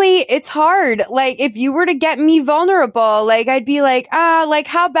 honestly, it's hard. Like, if you were to get me vulnerable, like, I'd be like, like,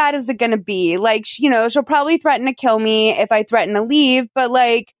 how bad is it going to be? Like, she'll probably threaten to kill me if I threaten to leave, but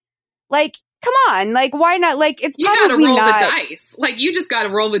like, come on, like, why not? Like, it's probably you gotta roll not. the dice. Like, you just gotta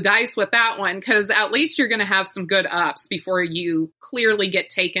roll the dice with that one, because at least you're gonna have some good ups before you clearly get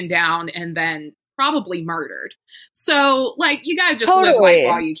taken down and then probably murdered. So, like, you gotta just live life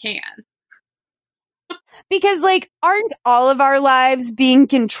while you can. Because, like, aren't all of our lives being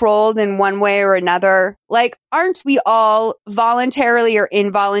controlled in one way or another? Like, aren't we all voluntarily or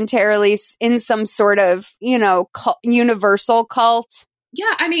involuntarily in some sort of, universal cult?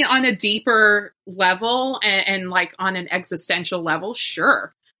 Yeah, I mean, on a deeper level and like on an existential level,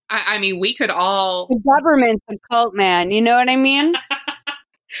 sure. I mean, we could all... The government's a cult, man. You know what I mean?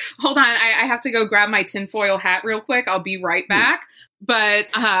 Hold on, I have to go grab my tinfoil hat real quick. I'll be right back. But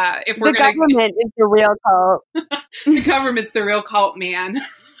if we're the government is the real cult. The government's the real cult, man.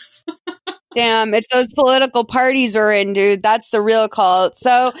 Damn, it's those political parties we're in, dude. That's the real cult.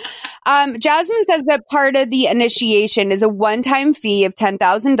 So, Jasmine says that part of the initiation is a one-time fee of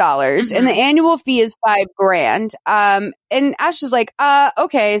 $10,000, and the annual fee is $5,000. And Ash is like,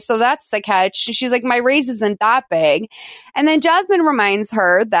 okay, so that's the catch. She's like, my raise isn't that big. And then Jasmine reminds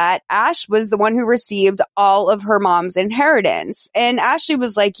her that Ash was the one who received all of her mom's inheritance. And Ashley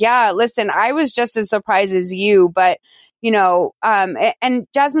was like, yeah, listen, I was just as surprised as you, but and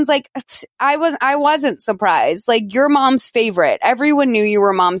Jasmine's like, I wasn't surprised. Like, you're mom's favorite. Everyone knew you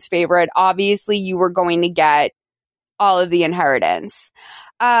were mom's favorite. Obviously, you were going to get all of the inheritance.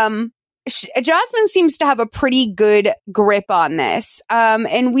 Jasmine seems to have a pretty good grip on this.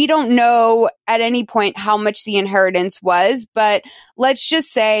 And we don't know at any point how much the inheritance was, but let's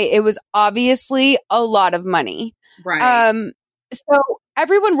just say it was obviously a lot of money. Right. So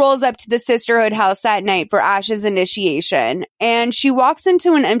everyone rolls up to the sisterhood house that night for Ash's initiation, and she walks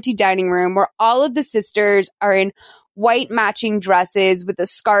into an empty dining room where all of the sisters are in white matching dresses with a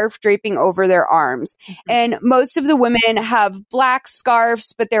scarf draping over their arms. And most of the women have black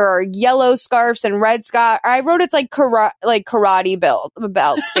scarves, but there are yellow scarves and red scarves. I wrote it's like karate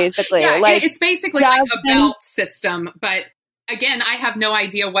belts, basically. Yeah, like it's basically like a belt system, but again, I have no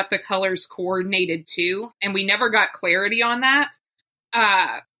idea what the colors coordinated to, and we never got clarity on that.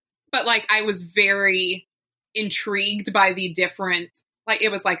 But like, I was very intrigued by the different, like,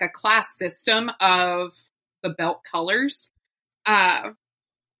 it was like a class system of the belt colors.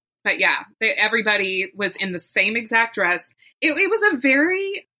 But yeah, everybody was in the same exact dress. It was a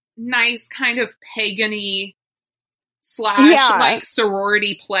very nice kind of pagan-y / like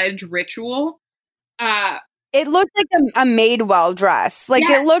sorority pledge ritual. It looked like a Madewell dress. Like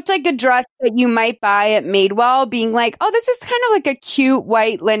Yes. it looked like a dress that you might buy at Madewell, being like, oh, this is kind of like a cute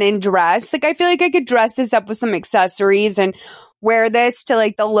white linen dress. Like I feel like I could dress this up with some accessories and wear this to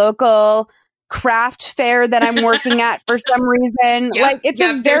like the local craft fair that I'm working at for some reason. Yep, Like it's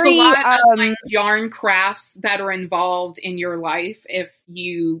a there's very a lot of like, yarn crafts that are involved in your life if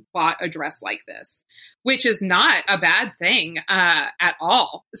you bought a dress like this, which is not a bad thing at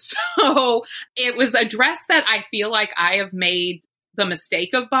all. So it was a dress that I feel like I have made the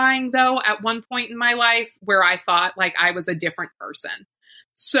mistake of buying, though, at one point in my life where I thought like I was a different person.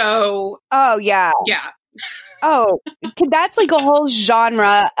 So oh yeah. Oh, that's like a whole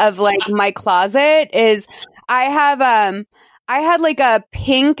genre of like my closet is I had like a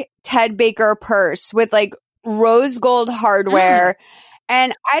pink Ted Baker purse with like rose gold hardware.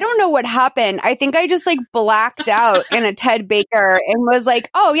 And I don't know what happened. I think I just like blacked out in a Ted Baker and was like,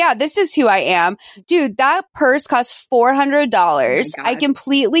 oh yeah, this is who I am. Dude, that purse cost $400. Oh I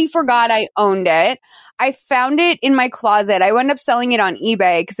completely forgot I owned it. I found it in my closet. I wound up selling it on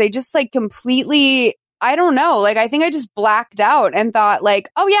eBay because they just like completely, I don't know. Like, I think I just blacked out and thought like,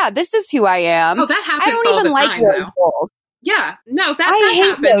 oh yeah, this is who I am. Oh, that happens I don't all even the like time, rose though. gold. Yeah, no, I that hate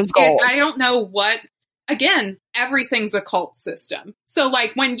happens. rose gold. I don't know what, again, everything's a cult system. So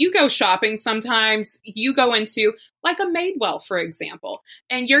like when you go shopping, sometimes you go into like a Madewell, for example,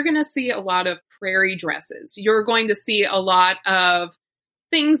 and you're going to see a lot of prairie dresses. You're going to see a lot of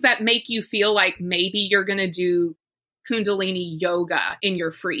things that make you feel like maybe you're going to do Kundalini yoga in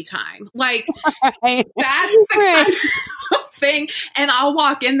your free time. Like Right. that's the kind of thing. And I'll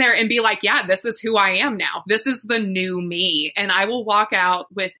walk in there and be like, yeah, this is who I am now. This is the new me. And I will walk out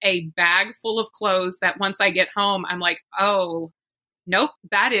with a bag full of clothes that once I get home, I'm like, oh, nope,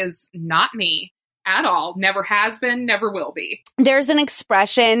 that is not me at all. Never has been, never will be. There's an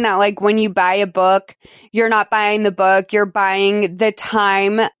expression that like when you buy a book, you're not buying the book, you're buying the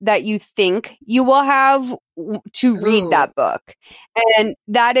time that you think you will have to read that book. And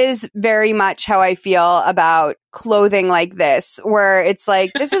that is very much how I feel about clothing like this, where it's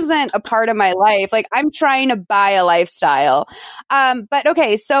like, this isn't a part of my life. Like I'm trying to buy a lifestyle. But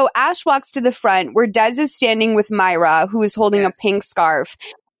okay, so Ash walks to the front where Des is standing with Myra, who is holding a pink scarf.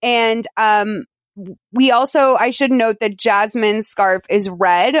 And, I should note that Jasmine's scarf is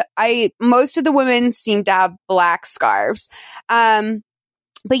red. Most of the women seem to have black scarves.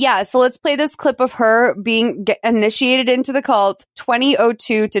 But yeah, so let's play this clip of her being initiated into the cult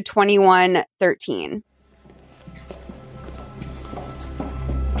 2002 to 2113.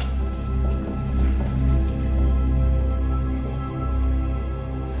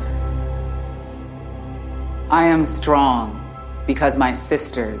 I am strong because my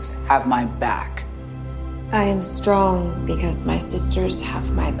sisters have my back. I am strong because my sisters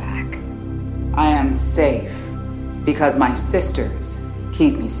have my back. I am safe because my sisters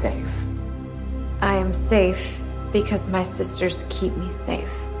keep me safe. I am safe because my sisters keep me safe.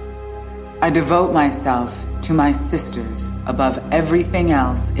 I devote myself to my sisters above everything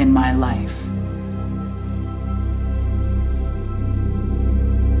else in my life.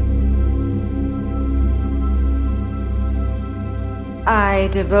 I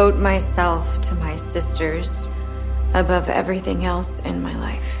devote myself to my sisters above everything else in my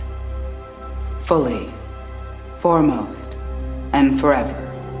life. Fully, foremost, and forever.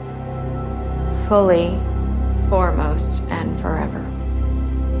 Fully, foremost, and forever.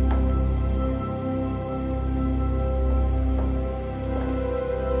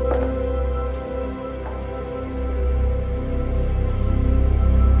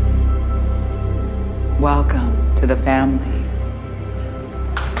 Welcome to the family.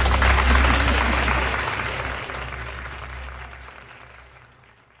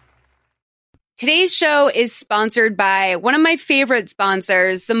 Today's show is sponsored by one of my favorite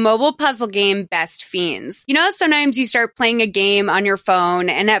sponsors, the mobile puzzle game Best Fiends. You know, sometimes you start playing a game on your phone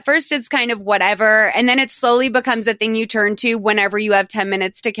and at first it's kind of whatever, and then it slowly becomes a thing you turn to whenever you have 10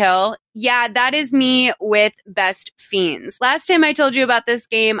 minutes to kill. Yeah, that is me with Best Fiends. Last time I told you about this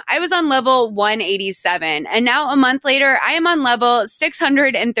game, I was on level 187, and now a month later, I am on level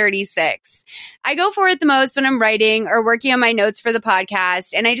 636. I go for it the most when I'm writing or working on my notes for the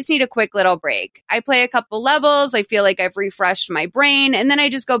podcast, and I just need a quick little break. I play a couple levels, I feel like I've refreshed my brain, and then I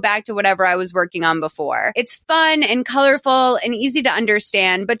just go back to whatever I was working on before. It's fun and colorful and easy to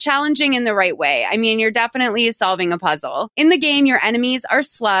understand, but challenging in the right way. I mean, you're definitely solving a puzzle. In the game, your enemies are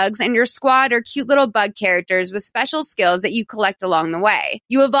slugs, and your your squad are cute little bug characters with special skills that you collect along the way.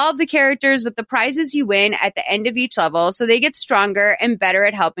 You evolve the characters with the prizes you win at the end of each level, so they get stronger and better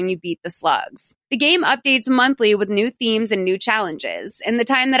at helping you beat the slugs. The game updates monthly with new themes and new challenges. In the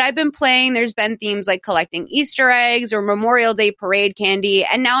time that I've been playing, there's been themes like collecting Easter eggs or Memorial Day parade candy,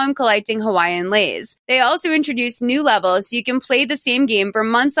 and now I'm collecting Hawaiian leis. They also introduced new levels so you can play the same game for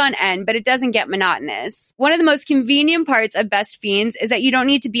months on end, but it doesn't get monotonous. One of the most convenient parts of Best Fiends is that you don't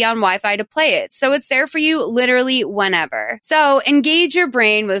need to be on Wi-Fi to play it, so it's there for you literally whenever. So engage your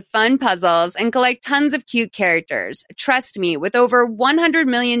brain with fun puzzles and collect tons of cute characters. Trust me, with over 100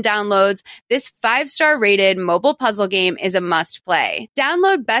 million downloads, this 5-star rated mobile puzzle game is a must play.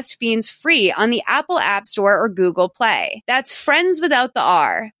 Download Best Fiends free on the Apple App Store or Google Play. That's friends without the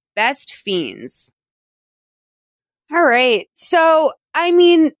R. Best Fiends. All right. So, I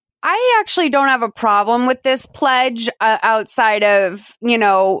mean, I actually don't have a problem with this pledge outside of,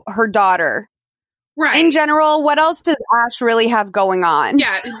 her daughter. Right. In general, what else does Ash really have going on?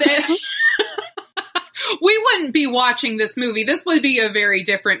 Yeah. We wouldn't be watching this movie. This would be a very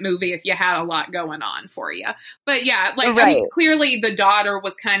different movie if you had a lot going on for you. But yeah, Right. I mean, clearly the daughter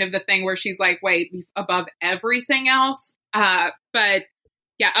was kind of the thing where she's like, wait, above everything else. But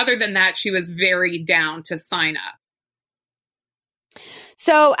yeah, other than that, she was very down to sign up.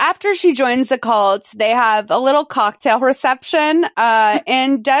 So after she joins the cult, they have a little cocktail reception.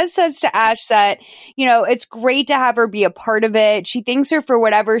 And Des says to Ash that, it's great to have her be a part of it. She thanks her for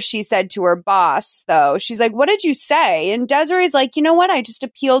whatever she said to her boss, though. She's like, what did you say? And Desiree's like, you know what? I just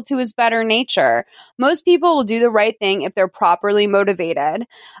appealed to his better nature. Most people will do the right thing if they're properly motivated.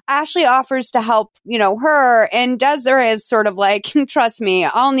 Ashley offers to help, her. And Desiree is sort of like, trust me,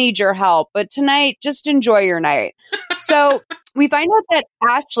 I'll need your help. But tonight, just enjoy your night. So we find out that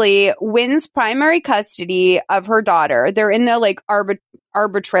Ashley wins primary custody of her daughter. They're in the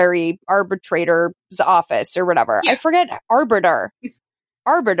arbitrator's office or whatever. Yeah. I forget arbiter,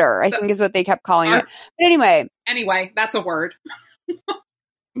 I think is what they kept calling it. But anyway, that's a word.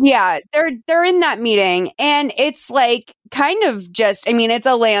 Yeah, they're in that meeting, and it's like kind of just, it's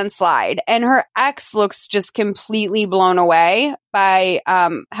a landslide, and her ex looks just completely blown away by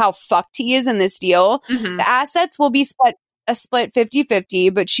how fucked he is in this deal. Mm-hmm. The assets will be split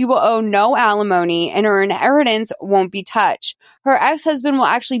 50-50, but she will owe no alimony, and her inheritance won't be touched. Her ex-husband will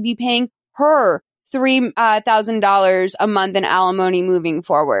actually be paying her $3,000 a month in alimony moving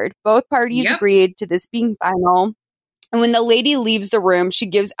forward. Both parties agreed to this being final. And when the lady leaves the room, she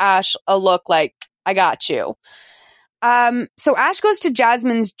gives Ash a look like, I got you. So Ash goes to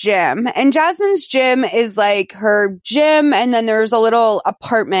Jasmine's gym, and Jasmine's gym is like her gym, and then there's a little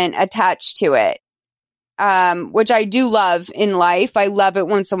apartment attached to it, which I do love in life. I love it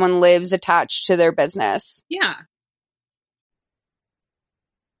when someone lives attached to their business. Yeah.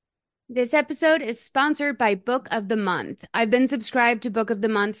 This episode is sponsored by Book of the Month. I've been subscribed to Book of the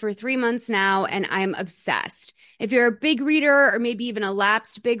Month for 3 months now, and I'm obsessed. If you're a big reader or maybe even a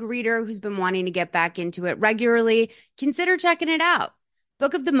lapsed big reader who's been wanting to get back into it regularly, consider checking it out.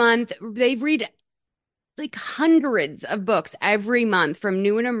 Book of the Month, they read like hundreds of books every month from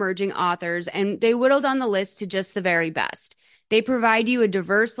new and emerging authors, and they whittled down the list to just the very best. They provide you a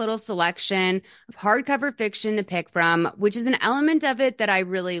diverse little selection of hardcover fiction to pick from, which is an element of it that I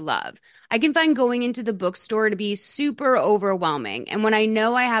really love. I can find going into the bookstore to be super overwhelming, and when I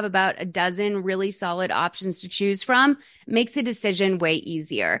know I have about a dozen really solid options to choose from, it makes the decision way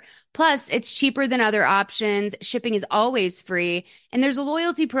easier. Plus, it's cheaper than other options, shipping is always free, and there's a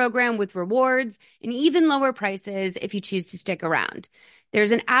loyalty program with rewards and even lower prices if you choose to stick around.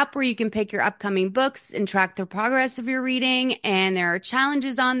 There's an app where you can pick your upcoming books and track the progress of your reading, and there are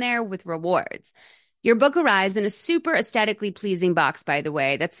challenges on there with rewards. Your book arrives in a super aesthetically pleasing box, by the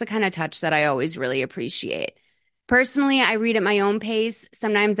way. That's the kind of touch that I always really appreciate. Personally, I read at my own pace.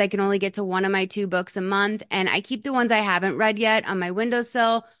 Sometimes I can only get to 1 of my 2 books a month, and I keep the ones I haven't read yet on my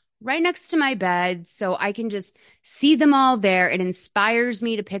windowsill right next to my bed so I can just see them all there. It inspires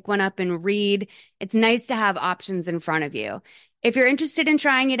me to pick one up and read. It's nice to have options in front of you. If you're interested in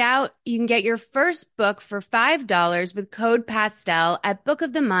trying it out, you can get your first book for $5 with code PASTEL at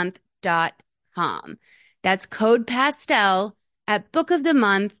bookofthemonth.com. That's code PASTEL at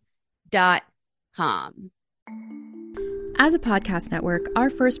bookofthemonth.com. As a podcast network,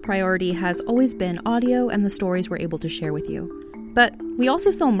 our first priority has always been audio and the stories we're able to share with you. But we also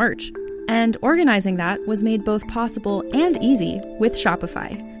sell merch, and organizing that was made both possible and easy with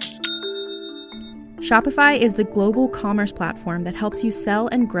Shopify. Shopify is the global commerce platform that helps you sell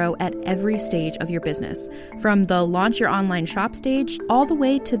and grow at every stage of your business, from the launch your online shop stage all the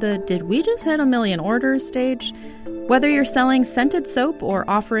way to the did we just hit 1 million orders stage? Whether you're selling scented soap or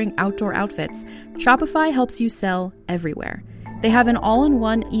offering outdoor outfits, Shopify helps you sell everywhere. They have an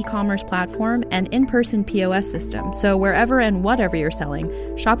all-in-one e-commerce platform and in-person POS system, so wherever and whatever you're selling,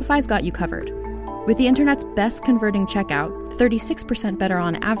 Shopify's got you covered. With the internet's best converting checkout, 36% better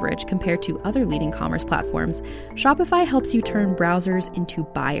on average compared to other leading commerce platforms, Shopify helps you turn browsers into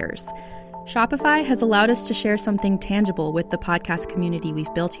buyers. Shopify has allowed us to share something tangible with the podcast community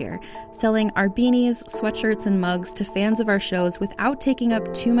we've built here, selling our beanies, sweatshirts, and mugs to fans of our shows without taking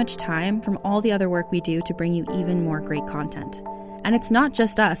up too much time from all the other work we do to bring you even more great content. And it's not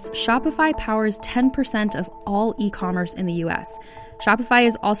just us. Shopify powers 10% of all e-commerce in the US. Shopify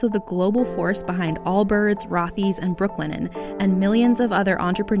is also the global force behind Allbirds, Rothy's, and Brooklinen, and millions of other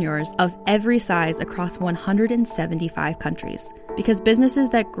entrepreneurs of every size across 175 countries. Because businesses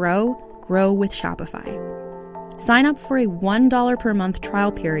that grow with Shopify. Sign up for a $1 per month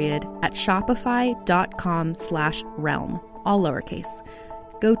trial period at shopify.com/realm, all lowercase.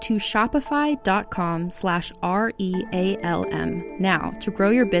 Go to shopify.com/REALM now to grow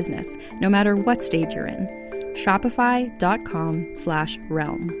your business, no matter what stage you're in.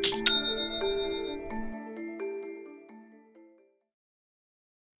 Shopify.com/realm.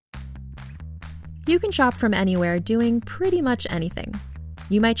 You can shop from anywhere doing pretty much anything.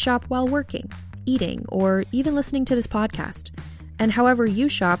 You might shop while working, eating, or even listening to this podcast. And however you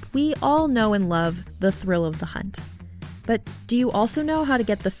shop, we all know and love the thrill of the hunt. But do you also know how to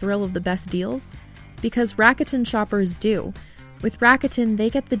get the thrill of the best deals? Because Rakuten shoppers do. With Rakuten, they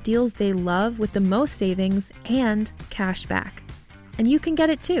get the deals they love with the most savings and cash back. And you can get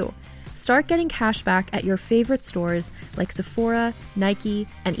it too. Start getting cash back at your favorite stores like Sephora, Nike,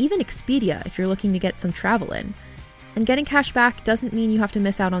 and even Expedia if you're looking to get some travel in. And getting cash back doesn't mean you have to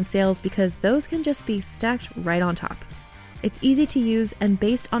miss out on sales because those can just be stacked right on top. It's easy to use and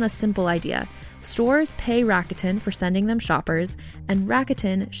based on a simple idea. Stores pay Rakuten for sending them shoppers, and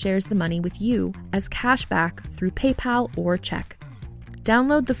Rakuten shares the money with you as cash back through PayPal or check.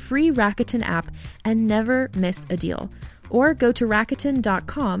 Download the free Rakuten app and never miss a deal. Or go to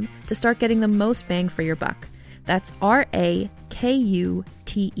Rakuten.com to start getting the most bang for your buck. That's RAKUTEN.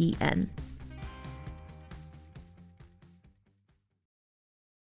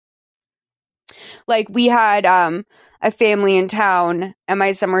 Like, we had a family in town, at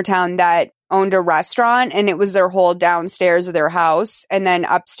my summer town, that owned a restaurant, and it was their whole downstairs of their house, and then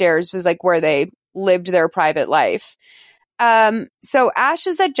upstairs was like where they lived their private life. So Ash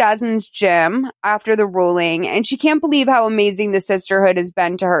is at Jasmine's gym after the ruling, and she can't believe how amazing the sisterhood has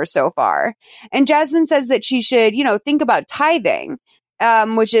been to her so far. And Jasmine says that she should, think about tithing,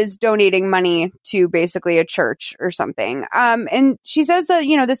 which is donating money to basically a church or something. And she says that,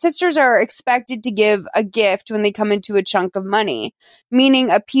 the sisters are expected to give a gift when they come into a chunk of money,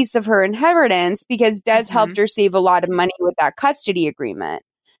 meaning a piece of her inheritance, because Des helped her save a lot of money with that custody agreement.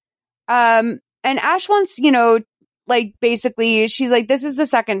 And Ash wants, basically, she's like, this is the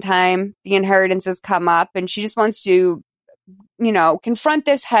second time the inheritance has come up, and she just wants to, confront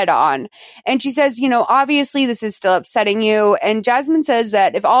this head on. And she says, obviously this is still upsetting you. And Jasmine says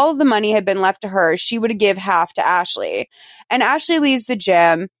that if all of the money had been left to her, she would give half to Ashley. And Ashley leaves the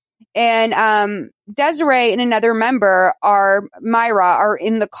gym, and Desiree and another member, Myra, are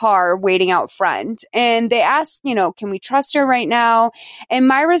in the car waiting out front. And they ask, can we trust her right now? And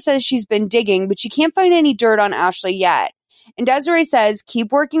Myra says she's been digging, but she can't find any dirt on Ashley yet. And Desiree says,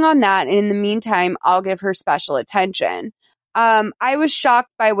 keep working on that. And in the meantime, I'll give her special attention. I was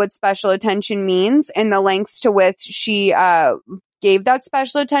shocked by what special attention means and the lengths to which she gave that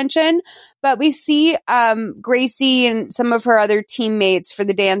special attention. But we see Gracie and some of her other teammates for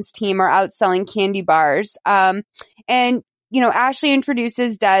the dance team are out selling candy bars. And Ashley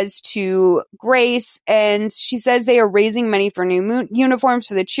introduces Des to Grace, and she says they are raising money for new uniforms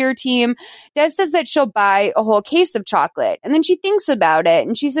for the cheer team. Des says that she'll buy a whole case of chocolate, and then she thinks about it,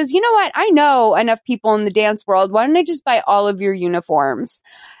 and she says, you know what? I know enough people in the dance world. Why don't I just buy all of your uniforms?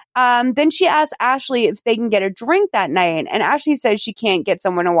 Then she asks Ashley if they can get a drink that night, and Ashley says she can't get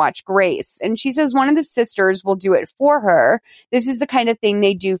someone to watch Grace. And she says one of the sisters will do it for her. This is the kind of thing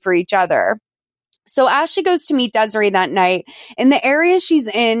they do for each other. So Ashley goes to meet Desiree that night, and the area she's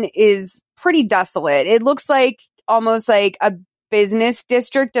in is pretty desolate. It looks like almost like a business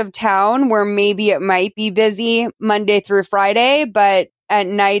district of town where maybe it might be busy Monday through Friday, but at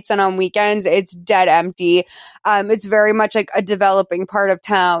nights and on weekends, it's dead empty. It's very much like a developing part of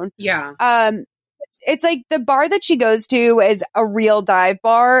town. Yeah. It's like the bar that she goes to is a real dive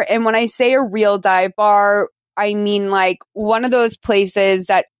bar. And when I say a real dive bar, I mean like one of those places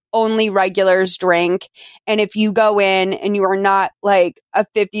that only regulars drink. And if you go in and you are not like a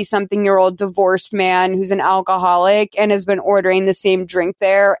 50-something-year-old divorced man who's an alcoholic and has been ordering the same drink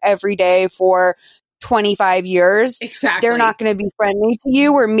there every day for 25 years, exactly, they're not going to be friendly to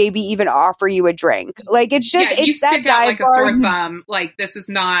you or maybe even offer you a drink. Like, it's just, you it's that stick out dive like a bar. sore thumb. Like, this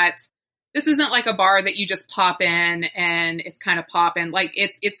isn't like a bar that you just pop in and it's kind of popping. Like,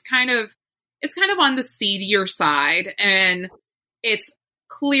 it's kind of on the seedier side, and it's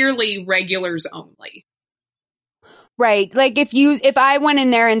clearly regulars only. Right. Like if I went in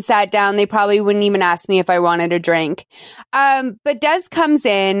there and sat down, they probably wouldn't even ask me if I wanted a drink. But Des comes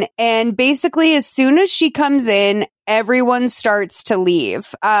in, and basically as soon as she comes in, everyone starts to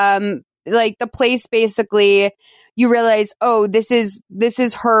leave. Like the place, basically, you realize, oh, this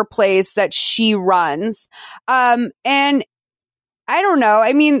is her place that she runs. And I don't know.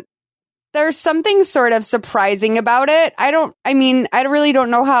 I mean, there's something sort of surprising about it. I really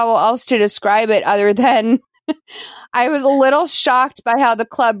don't know how else to describe it other than I was a little shocked by how the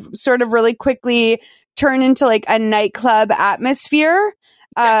club sort of really quickly turned into like a nightclub atmosphere.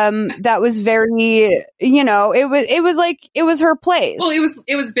 That was very, it was her place. Well,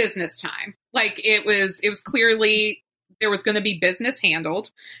 it was business time. Like it was clearly there was going to be business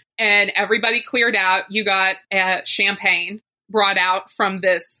handled, and everybody cleared out. You got champagne brought out from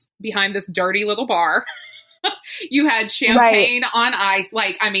behind this dirty little bar. You had champagne on ice.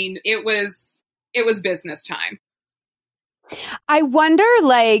 Like, I mean, it was business time. I wonder,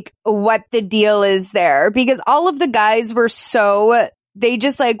 like, what the deal is there, because all of the guys were they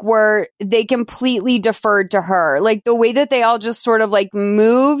just like they completely deferred to her. Like the way that they all just sort of like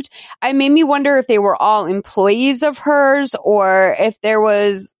moved, I made me wonder if they were all employees of hers or if there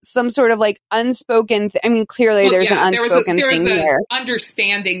was some sort of like unspoken, clearly there's an unspoken thing there.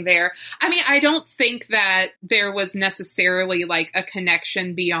 Understanding there. I mean, I don't think that there was necessarily like a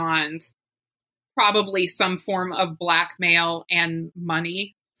connection beyond probably some form of blackmail and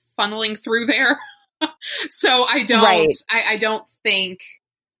money funneling through there. So I don't think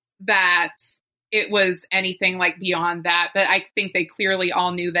that it was anything like beyond that, but I think they clearly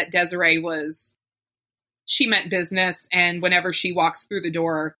all knew that Desiree she meant business, and whenever she walks through the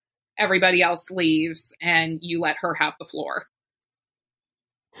door, everybody else leaves and you let her have the floor.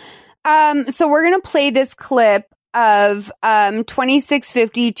 So we're going to play this clip of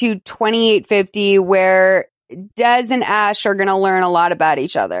 2650 to 2850 where Des and Ash are going to learn a lot about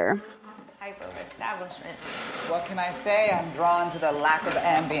each other. Type of establishment. What can I say? I'm drawn to the lack of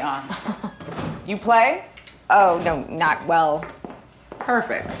ambiance. You play? Oh, no, not well.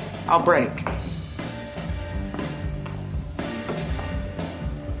 Perfect. I'll break.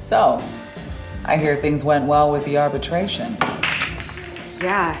 So, I hear things went well with the arbitration.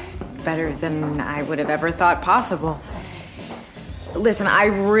 Yeah, better than I would have ever thought possible. Listen, I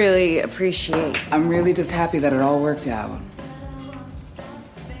really appreciate... I'm really just happy that it all worked out.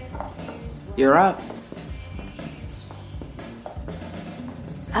 You're up.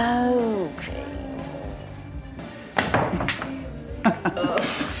 Okay.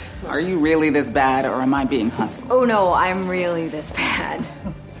 Are you really this bad, or am I being hustled? Oh, no, I'm really this bad.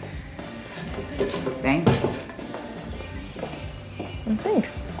 Thank you. Well,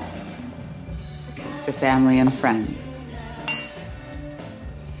 thanks. To family and friends.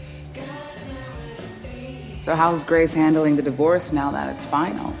 So how's Grace handling the divorce now that it's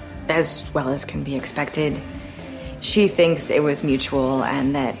final? As well as can be expected. She thinks it was mutual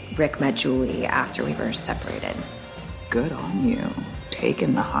and that Rick met Julie after we were separated. Good on you.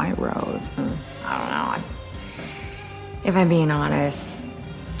 Taking the high road. I don't know. If I'm being honest,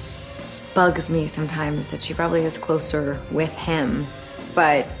 it bugs me sometimes that she probably is closer with him.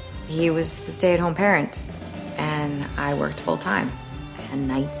 But he was the stay-at-home parent, and I worked full-time. And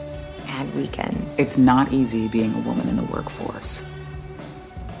nights and weekends. It's not easy being a woman in the workforce.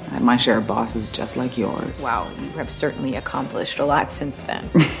 I had my share of bosses just like yours. Wow, you have certainly accomplished a lot since then.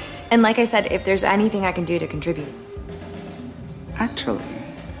 And like I said, if there's anything I can do to contribute. Actually,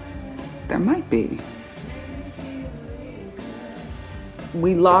 there might be.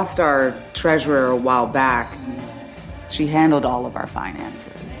 We lost our treasurer a while back. She handled all of our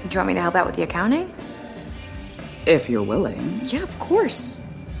finances. Do you want me to help out with the accounting? If you're willing. Yeah, of course.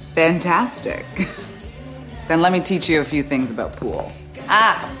 Fantastic. Then let me teach you a few things about pool.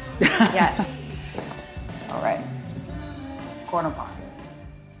 Ah, yes. All right. Corner pocket.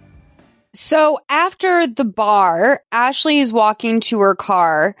 So after the bar, Ashley is walking to her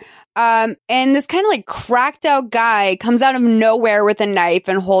car And this kind of like cracked out guy comes out of nowhere with a knife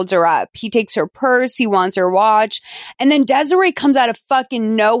and holds her up. He takes her purse. He wants her watch. And then Desiree comes out of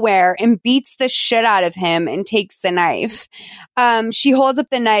fucking nowhere and beats the shit out of him and takes the knife. She holds up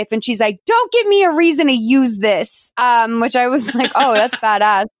the knife and she's like, don't give me a reason to use this. Which I was like, oh, that's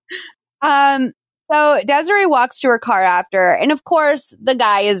badass. So Desiree walks to her car after, and of course, the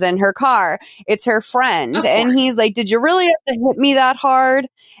guy is in her car. It's her friend. And he's like, did you really have to hit me that hard?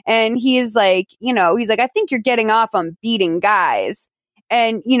 And he's like, I think you're getting off on beating guys.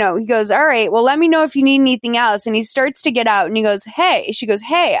 And, he goes, all right, well, let me know if you need anything else. And he starts to get out and he goes, hey, she goes,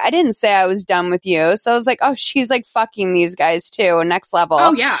 hey, I didn't say I was done with you. So I was like, oh, she's like fucking these guys too. Next level.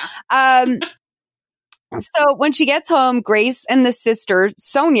 Oh, yeah. So when she gets home, Grace and the sister,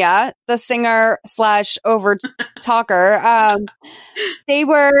 Sonia, the singer / over talker, they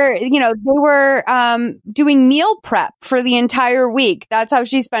were doing meal prep for the entire week. That's how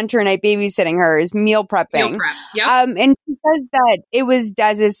she spent her night babysitting her, is meal prepping. Meal prep. Yep. And she says that it was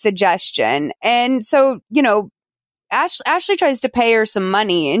Dez's suggestion. And so, Ashley tries to pay her some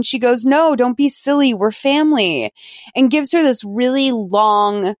money and she goes, no, don't be silly. We're family. And gives her this really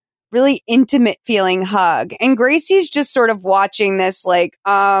long, really intimate feeling hug. And Gracie's just sort of watching this like,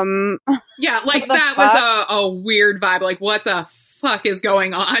 yeah, like that was a weird vibe. Like, what the fuck is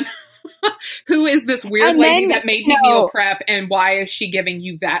going on? Who is this weird lady that made me meal prep and why is she giving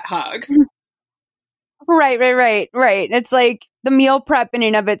you that hug? Right. It's like the meal prep in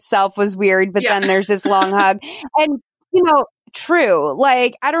and of itself was weird, but then there's this long hug. And, true.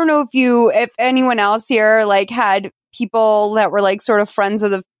 Like, I don't know if anyone else here like had people that were like sort of friends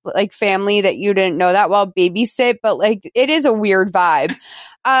of the like family that you didn't know that well babysit, but like it is a weird vibe.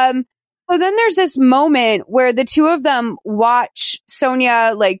 So then there's this moment where the two of them watch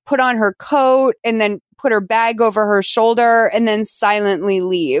Sonia like put on her coat and then put her bag over her shoulder and then silently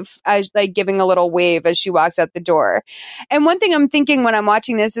leave, as like giving a little wave as she walks out the door. And one thing I'm thinking when I'm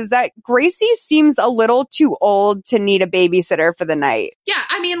watching this is that Gracie seems a little too old to need a babysitter for the night. Yeah,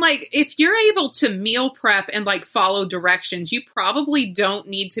 I mean, like, if you're able to meal prep and like follow directions, you probably don't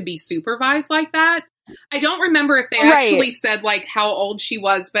need to be supervised like that. I don't remember if they actually said like how old she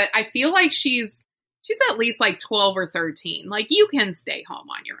was, but I feel like she's at least like 12 or 13. Like, you can stay home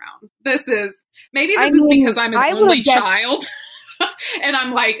on your own. This is because I'm an only child. And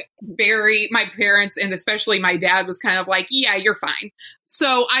I'm like my parents and especially my dad was kind of like, yeah, you're fine.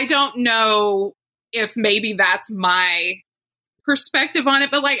 So I don't know if maybe that's my perspective on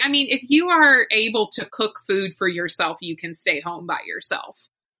it. But like, I mean, if you are able to cook food for yourself, you can stay home by yourself.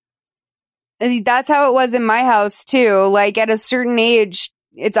 That's how it was in my house too. Like at a certain age,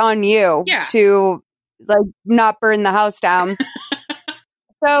 it's on you to like not burn the house down.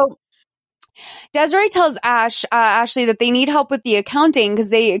 So Desiree tells Ashley that they need help with the accounting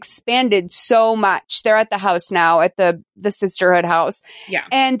because they expanded so much. They're at the house now, at the sisterhood house. Yeah.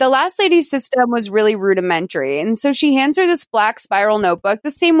 And the last lady's system was really rudimentary. And so she hands her this black spiral notebook,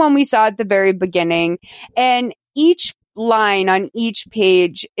 the same one we saw at the very beginning. And each line on each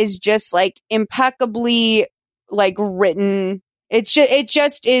page is just like impeccably like written.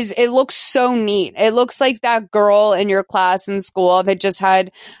 It looks so neat. It looks like that girl in your class in school that just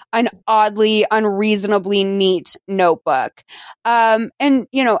had an oddly, unreasonably neat notebook. And,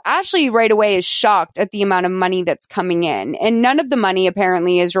 Ashley right away is shocked at the amount of money that's coming in. And none of the money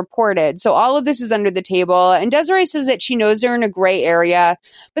apparently is reported. So all of this is under the table. And Desiree says that she knows they're in a gray area,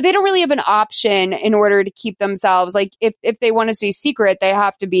 but they don't really have an option in order to keep themselves. Like, if they want to stay secret, they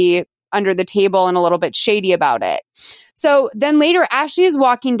have to be under the table and a little bit shady about it. So then later, Ashley is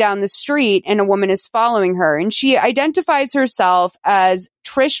walking down the street and a woman is following her and she identifies herself as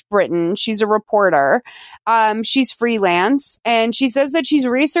Trish Britton. She's a reporter. She's freelance and she says that she's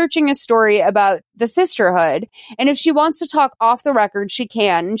researching a story about the sisterhood. And if she wants to talk off the record, she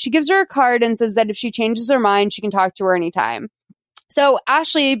can. And she gives her a card and says that if she changes her mind, she can talk to her anytime. So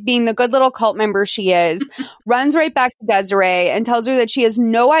Ashley, being the good little cult member she is, runs right back to Desiree and tells her that she has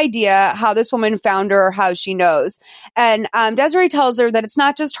no idea how this woman found her or how she knows. And Desiree tells her that it's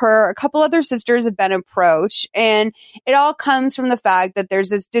not just her. A couple other sisters have been approached. And it all comes from the fact that there's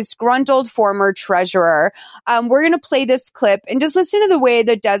this disgruntled former treasurer. We're going to play this clip and just listen to the way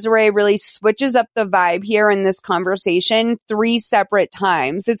that Desiree really switches up the vibe here in this conversation 3 separate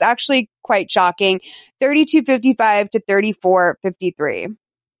times. It's actually quite shocking. 3255 to 3453.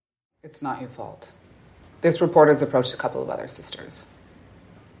 It's not your fault. This reporter's approached a couple of other sisters.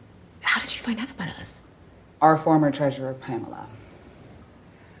 How did she find out about us? Our former treasurer, Pamela.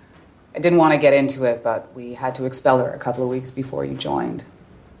 I didn't want to get into it, but we had to expel her a couple of weeks before you joined.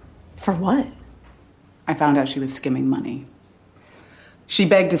 For what? I found out she was skimming money. She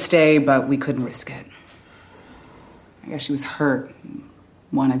begged to stay, but we couldn't risk it. I guess she was hurt and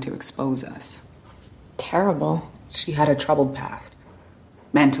wanted to expose us. It's terrible. She had a troubled past.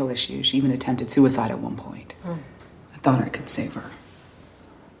 Mental issues. She even attempted suicide at one point. I thought I could save her.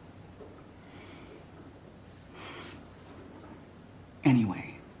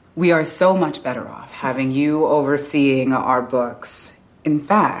 Anyway, we are so much better off having you overseeing our books. In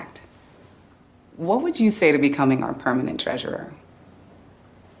fact, what would you say to becoming our permanent treasurer?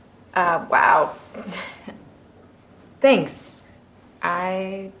 Wow. Thanks.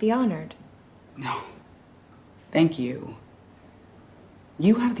 I'd be honored. No. Thank you.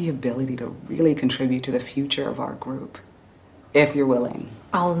 You have the ability to really contribute to the future of our group, if you're willing.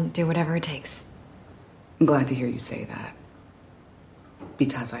 I'll do whatever it takes. I'm glad to hear you say that.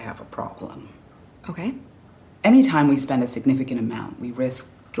 Because I have a problem. Okay. Anytime we spend a significant amount, we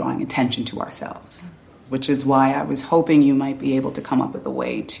risk drawing attention to ourselves. Which is why I was hoping you might be able to come up with a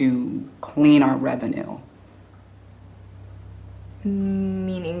way to clean our revenue.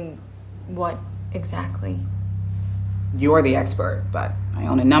 Meaning what exactly? You're the expert, but I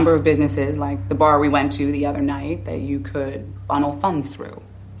own a number of businesses, like the bar we went to the other night, that you could funnel funds through.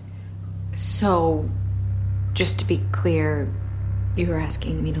 So, just to be clear, you were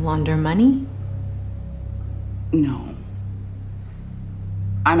asking me to launder money? No.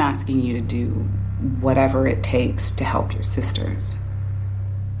 I'm asking you to do whatever it takes to help your sisters.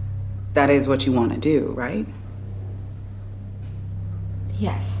 That is what you want to do, right?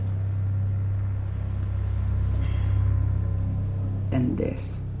 Yes. Then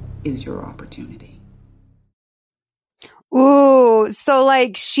this is your opportunity. Ooh, so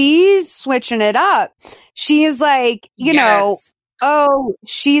like she's switching it up. She's like, you know, oh,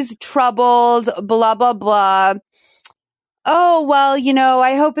 she's troubled, blah, blah, blah. Oh, well, you know,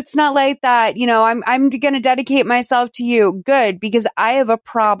 I hope it's not like that. You know, I'm going to dedicate myself to you. Good, because I have a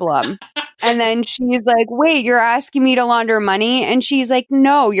problem. And then she's like, wait, you're asking me to launder money? And she's like,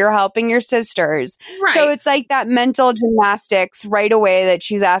 no, you're helping your sisters. Right. So it's like that mental gymnastics right away that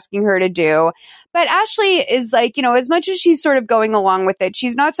she's asking her to do. But Ashley is like, you know, as much as she's sort of going along with it,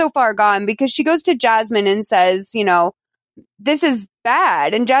 she's not so far gone because she goes to Jasmine and says, you know, this is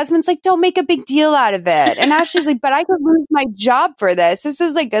bad. And Jasmine's like, don't make a big deal out of it. And Ashley's like, but I could lose my job for this. This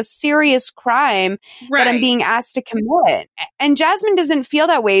is like a serious crime that I'm being asked to commit. And Jasmine doesn't feel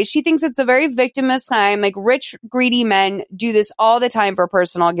that way. She thinks it's a very victimless crime. Like rich, greedy men do this all the time for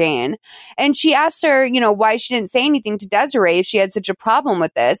personal gain. And she asked her, you know, why she didn't say anything to Desiree if she had such a problem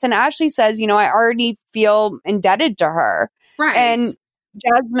with this. And Ashley says, you know, I already feel indebted to her. Right. And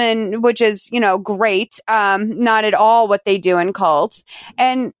Jasmine, which is, you know, great, not at all what they do in cults.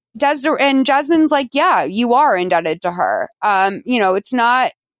 And Jasmine's like, yeah, you are indebted to her. You know, it's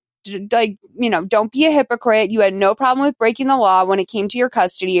not like, you know, don't be a hypocrite. You had no problem with breaking the law when it came to your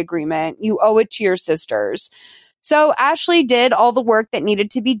custody agreement. You owe it to your sisters. So Ashley did all the work that needed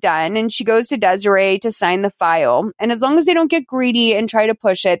to be done, and she goes to Desiree to sign the file. And as long as they don't get greedy and try to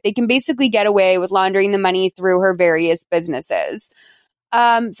push it, they can basically get away with laundering the money through her various businesses.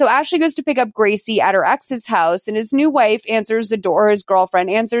 So Ashley goes to pick up Gracie at her ex's house, and his new wife answers the door, his girlfriend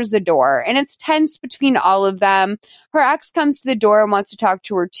answers the door, and it's tense between all of them. Her ex comes to the door and wants to talk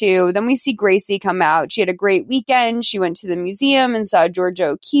to her too. Then we see Gracie come out. She had a great weekend. She went to the museum and saw a Georgia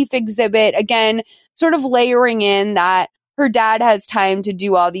O'Keeffe exhibit. Again, sort of layering in that her dad has time to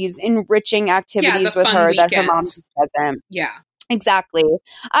do all these enriching activities with her that her mom just doesn't. Yeah. Exactly.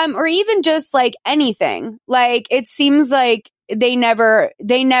 Or even just like anything. Like it seems like they never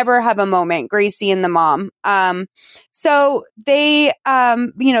have a moment, Gracie and the mom. So they, you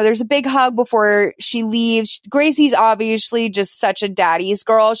know, there's a big hug before she leaves. Gracie's obviously just such a daddy's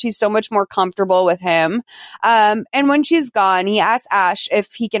girl. She's so much more comfortable with him. And when she's gone, he asks Ash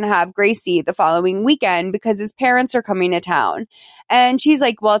if he can have Gracie the following weekend because his parents are coming to town. And she's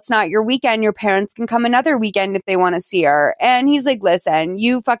like, well, it's not your weekend. Your parents can come another weekend if they want to see her. And he's like, listen,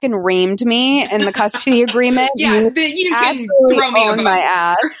 you fucking reamed me in the custody agreement. Yeah, you can throw me on my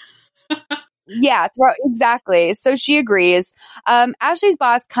ass. Yeah, exactly. So she agrees. Ashley's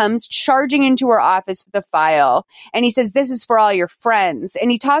boss comes charging into her office with a file, and he says, this is for all your friends.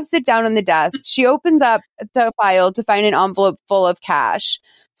 And he tosses it down on the desk. She opens up the file to find an envelope full of cash.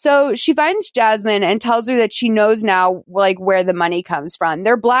 So she finds Jasmine and tells her that she knows now, like, where the money comes from.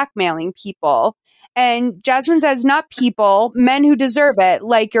 They're blackmailing people. And Jasmine says, not people, men who deserve it,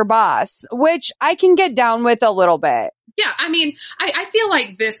 like your boss, which I can get down with a little bit. Yeah, I mean, I feel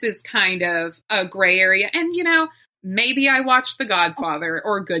like this is kind of a gray area. And, you know, maybe I watched The Godfather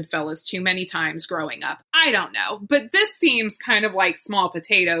or Goodfellas too many times growing up. I don't know. But this seems kind of like small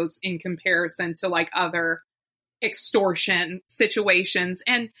potatoes in comparison to like other extortion situations.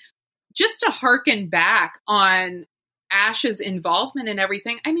 And just to harken back on Ash's involvement in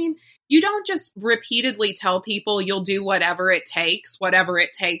everything, I mean, you don't just repeatedly tell people you'll do whatever it takes, whatever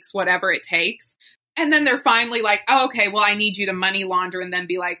it takes, whatever it takes. And then they're finally like, oh, okay, well, I need you to money launder, and then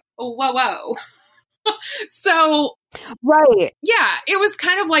be like, oh, whoa. So, right. Yeah, it was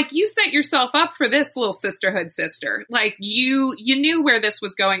kind of like you set yourself up for this, little sisterhood sister. Like you knew where this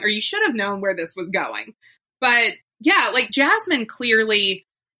was going, or you should have known where this was going. But yeah, like Jasmine clearly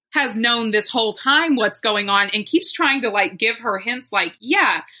has known this whole time what's going on and keeps trying to like give her hints like,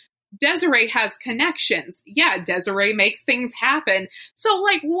 yeah, Desiree has connections. Yeah, Desiree makes things happen. So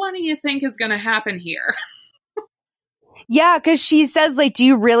like, what do you think is going to happen here? Yeah, because she says, like, do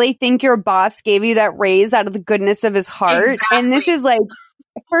you really think your boss gave you that raise out of the goodness of his heart? Exactly. And this is like,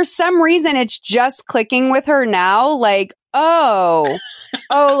 for some reason, it's just clicking with her now. Like,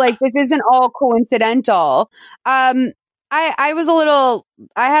 like this isn't all coincidental. I was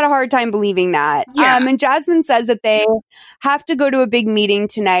I had a hard time believing that. Yeah. And Jasmine says that they have to go to a big meeting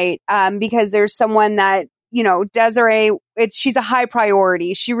tonight because there's someone that, you know, Desiree, she's a high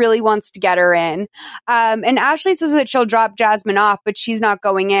priority. She really wants to get her in. And Ashley says that she'll drop Jasmine off, but she's not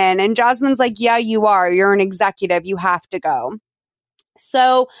going in. And Jasmine's like, yeah, you are. You're an executive. You have to go.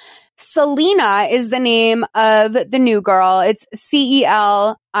 So Selena is the name of the new girl. It's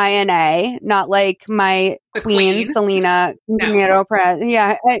Celina, not like my queen, Selena. No.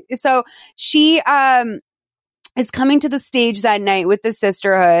 Yeah. So she is coming to the stage that night with the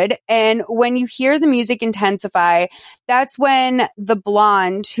sisterhood. And when you hear the music intensify, that's when the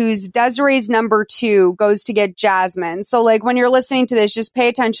blonde, who's Desiree's number 2, goes to get Jasmine. So like when you're listening to this, just pay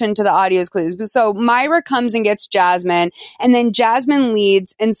attention to the audio clues. So Myra comes and gets Jasmine, and then Jasmine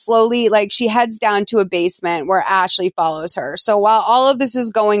leads, and slowly like she heads down to a basement where Ashley follows her. So while all of this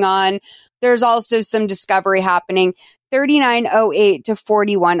is going on, there's also some discovery happening. 3908 to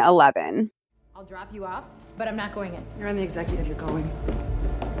 4111. I'll drop you off, but I'm not going in. You're on the executive, you're going.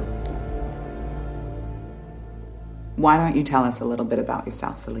 Why don't you tell us a little bit about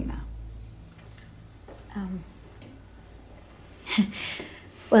yourself, Selena? I'm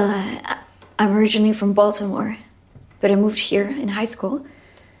originally from Baltimore, but I moved here in high school.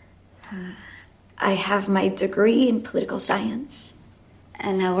 I have my degree in political science.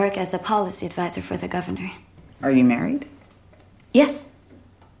 And I work as a policy advisor for the governor. Are you married? Yes.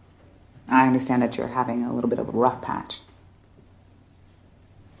 I understand that you're having a little bit of a rough patch.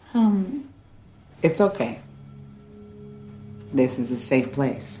 It's okay. This is a safe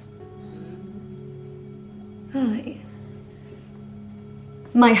place.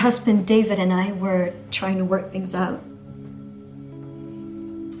 My husband David and I were trying to work things out.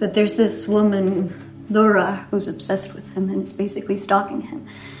 But there's this woman, Laura, who's obsessed with him and is basically stalking him.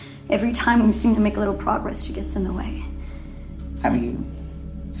 Every time we seem to make a little progress, she gets in the way. Have you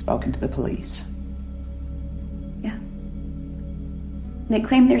spoken to the police? Yeah. They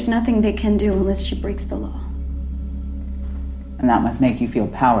claim there's nothing they can do unless she breaks the law. And that must make you feel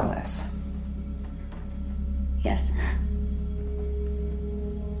powerless. Yes.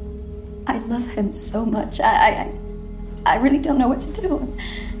 I love him so much. I really don't know what to do.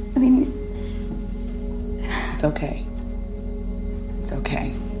 I mean... It's okay. It's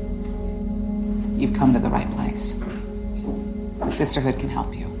okay. You've come to the right place. The sisterhood can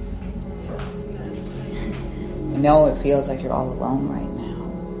help you. I know it feels like you're all alone right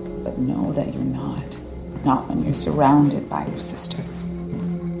now, but know that you're not. Not when you're surrounded by your sisters,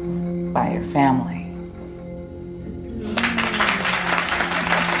 by your family.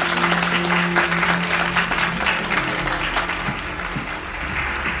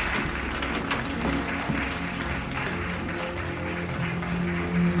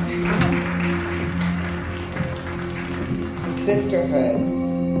 Sisterhood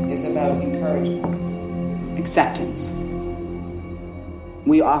is about encouragement, acceptance.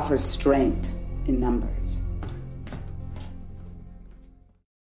 We offer strength in numbers.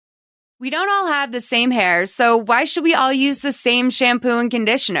 We don't all have the same hair, so why should we all use the same shampoo and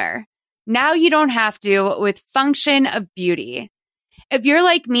conditioner? Now you don't have to with Function of Beauty. If you're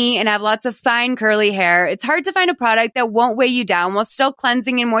like me and have lots of fine curly hair, it's hard to find a product that won't weigh you down while still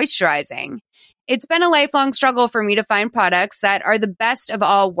cleansing and moisturizing. It's been a lifelong struggle for me to find products that are the best of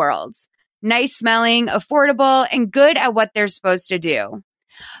all worlds. Nice smelling, affordable, and good at what they're supposed to do.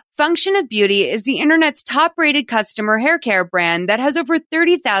 Function of Beauty is the internet's top-rated customer hair care brand that has over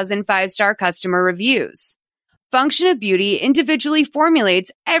 30,000 five-star customer reviews. Function of Beauty individually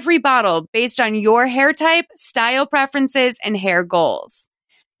formulates every bottle based on your hair type, style preferences, and hair goals.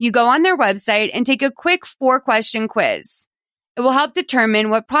 You go on their website and take a quick 4-question quiz. It will help determine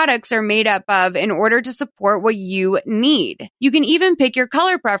what products are made up of in order to support what you need. You can even pick your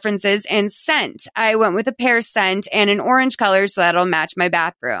color preferences and scent. I went with a pear scent and an orange color so that'll match my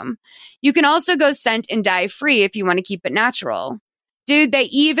bathroom. You can also go scent and dye free if you want to keep it natural. Dude, they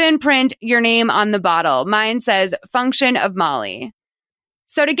even print your name on the bottle. Mine says Function of Molly.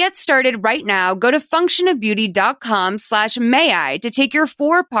 So to get started right now, go to functionofbeauty.com/mayi to take your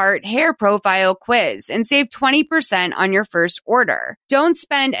 4-part hair profile quiz and save 20% on your first order. Don't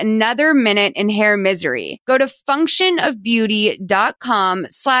spend another minute in hair misery. Go to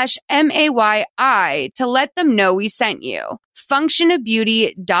functionofbeauty.com/mayi to let them know we sent you.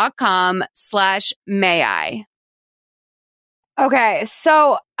 functionofbeauty.com/mayi. Okay,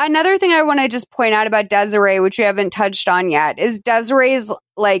 so another thing I want to just point out about Desiree, which we haven't touched on yet, is Desiree's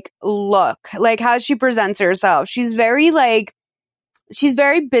look, how she presents herself. She's very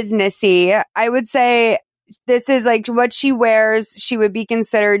businessy. I would say this is what she wears. She would be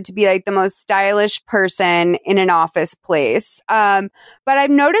considered to be the most stylish person in an office place. But I've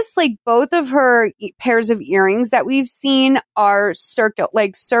noticed both of her pairs of earrings that we've seen are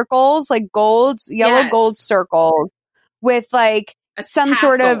circles, gold, yellow gold circles, with some tassel.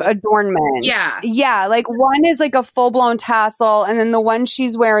 sort of adornment. Yeah. One is a full-blown tassel, and then the one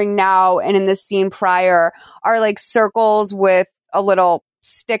she's wearing now and in the scene prior are circles with a little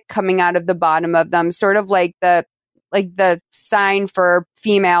stick coming out of the bottom of them, sort of the sign for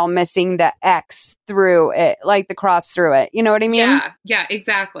female missing the X through it, the cross through it. You know what I mean? Yeah,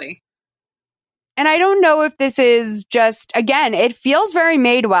 exactly. And I don't know if this is just, again, it feels very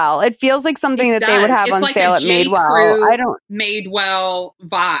Madewell. It feels like something that they would have on sale at Madewell. I don't Madewell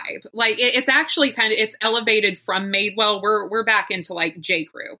vibe. It's actually it's elevated from Madewell. We're back into J.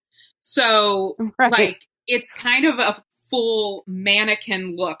 Crew. So it's kind of a full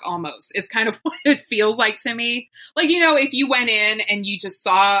mannequin look almost. It's kind of what it feels like to me. If you went in and you just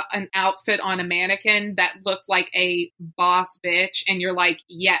saw an outfit on a mannequin that looked like a boss bitch and you're like,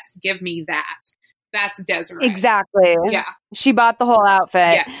 yes, give me that. That's Desiree. Exactly. Yeah. She bought the whole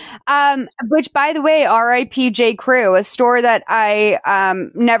outfit. Yes. Which, by the way, R.I.P. J. Crew, a store that I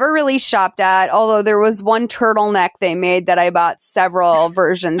never really shopped at, although there was one turtleneck they made that I bought several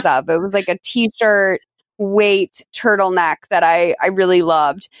versions of. It was a t-shirt weight turtleneck that I really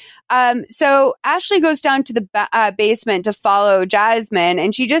loved. So Ashley goes down to the basement to follow Jasmine,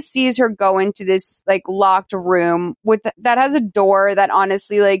 and she just sees her go into this locked room that has a door that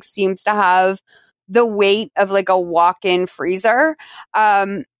honestly seems to have the weight of a walk-in freezer.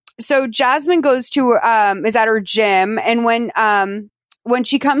 So Jasmine goes to is at her gym, and when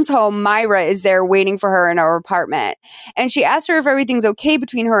she comes home, Myra is there waiting for her in her apartment. And she asks her if everything's okay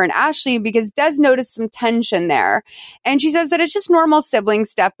between her and Ashley because Des noticed some tension there. And she says that it's just normal sibling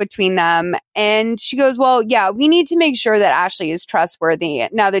stuff between them. And she goes, well, yeah, we need to make sure that Ashley is trustworthy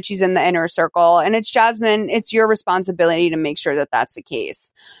now that she's in the inner circle. And it's Jasmine, it's your responsibility to make sure that that's the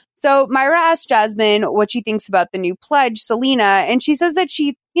case. So Myra asks Jasmine what she thinks about the new pledge, Selena, and she says that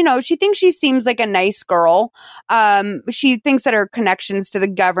she thinks she seems like a nice girl. She thinks that her connections to the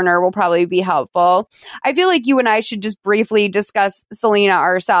governor will probably be helpful. I feel like you and I should just briefly discuss Selena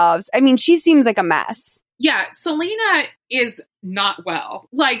ourselves. I mean, she seems like a mess. Yeah, Selena is not well.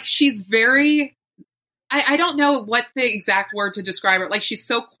 She's very, I don't know what the exact word to describe her. She's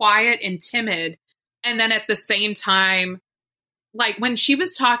so quiet and timid. And then at the same time, when she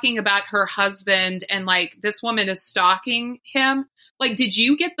was talking about her husband and this woman is stalking him, did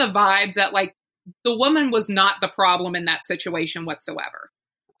you get the vibe that the woman was not the problem in that situation whatsoever?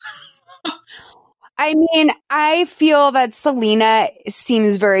 I mean, I feel that Selena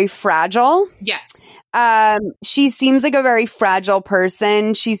seems very fragile. Yes. She seems like a very fragile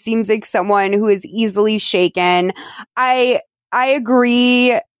person. She seems like someone who is easily shaken. I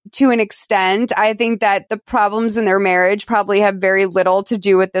agree to an extent. I think that the problems in their marriage probably have very little to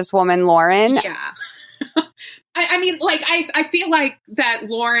do with this woman, Lauren. Yeah. I mean, I feel like that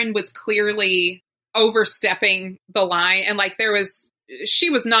Lauren was clearly overstepping the line and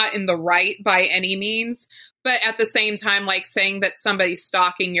she was not in the right by any means. But at the same time, saying that somebody's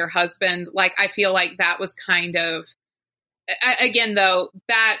stalking your husband, I feel like that was kind of, again, though,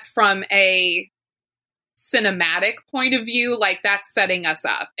 that from a cinematic point of view, that's setting us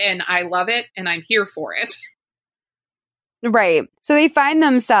up, and I love it and I'm here for it. Right. So they find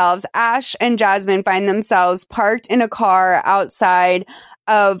themselves, Ash and Jasmine find themselves parked in a car outside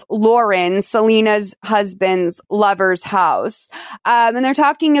of Lauren, Selena's husband's lover's house. And they're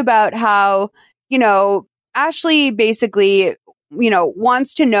talking about how, Ashley basically,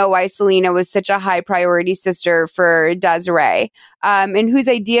 wants to know why Selena was such a high priority sister for Desiree. and whose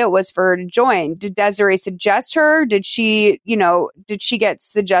idea it was for her to join. Did Desiree suggest her? Did she get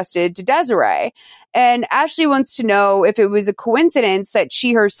suggested to Desiree? And Ashley wants to know if it was a coincidence that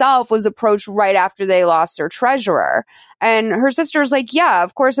she herself was approached right after they lost their treasurer. And her sister's like, yeah,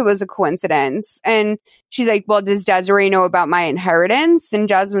 of course it was a coincidence. And she's like, well, does Desiree know about my inheritance? And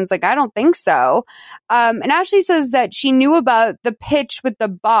Jasmine's like, I don't think so. And Ashley says that she knew about the pitch with the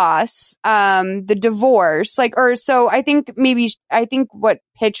boss, the divorce, I think what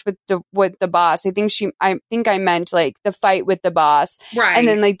pitch with the boss, I think I meant like the fight with the boss. Right. And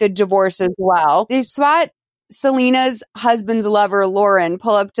then like the divorce as well. They spot Selena's husband's lover, Lauren,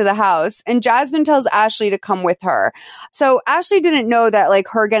 pull up to the house, and Jasmine tells Ashley to come with her. So Ashley didn't know that like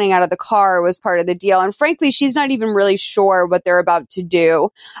her getting out of the car was part of the deal. And frankly, she's not even really sure what they're about to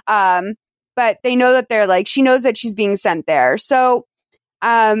do. But they know that she knows that she's being sent there. So,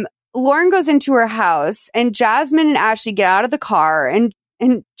 Lauren goes into her house, and Jasmine and Ashley get out of the car, and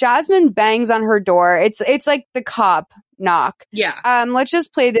Jasmine bangs on her door. It's like the cop knock. Yeah. Let's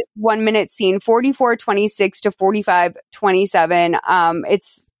just play this 1 minute scene, 44:26 to 45:27.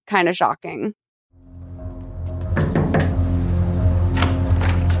 It's kind of shocking.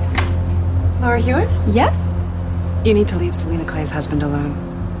 Laura Hewitt? Yes? You need to leave Selena Clay's husband alone.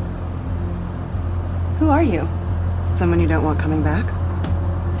 Who are you? Someone you don't want coming back?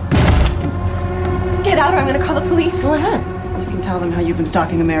 Get out or I'm gonna call the police. Go ahead. You can tell them how you've been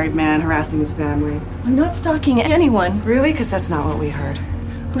stalking a married man, harassing his family. I'm not stalking anyone. Really? Because that's not what we heard.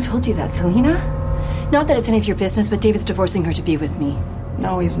 Who told you that, Selena? Not that it's any of your business, but David's divorcing her to be with me.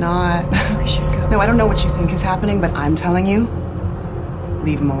 No, he's not. We should go. No, I don't know what you think is happening, but I'm telling you,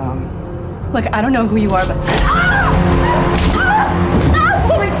 leave him alone. Look, I don't know who you are, but...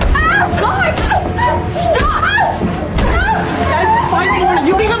 God! Stop! Guys, fighting for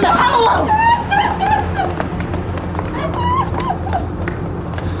you. Leave him the hell alone!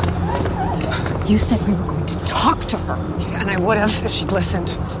 You said we were going to talk to her. Yeah, and I would have if she'd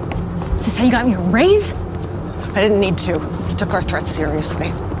listened. Is this how you got me a raise? I didn't need to. He took our threats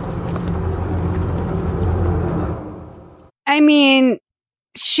seriously. I mean,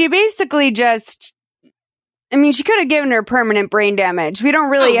 she basically she could have given her permanent brain damage. We don't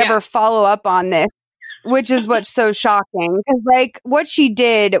really ever follow up on this, which is what's so shocking. Because, like, what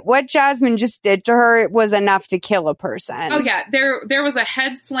Jasmine just did to her was enough to kill a person. Oh, yeah. There was a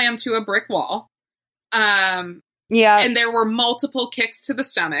head slam to a brick wall. Yeah. And there were multiple kicks to the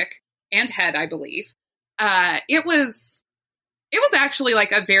stomach and head, I believe. It was actually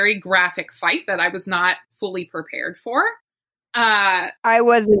like a very graphic fight that I was not fully prepared for. I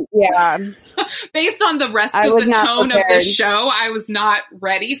wasn't, yeah. Based on the rest of the tone of the show, I was not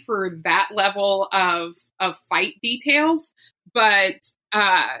ready for that level of fight details. But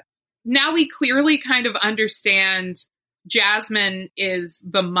now we clearly kind of understand Jasmine is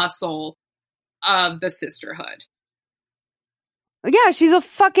the muscle of the sisterhood. Yeah, she's a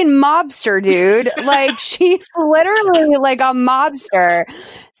fucking mobster, dude. Like, she's literally like a mobster.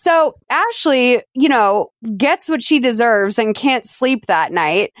 So Ashley, gets what she deserves and can't sleep that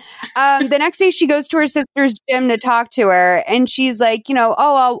night. The next day she goes to her sister's gym to talk to her. And she's like,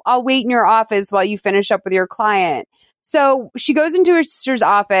 I'll wait in your office while you finish up with your client. So she goes into her sister's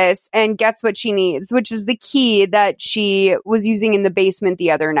office and gets what she needs, which is the key that she was using in the basement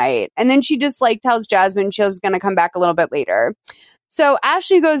the other night. And then she just tells Jasmine she's going to come back a little bit later. So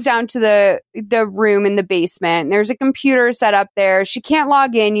Ashley goes down to the room in the basement. There's a computer set up there. She can't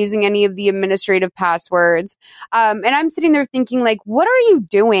log in using any of the administrative passwords. And I'm sitting there thinking, what are you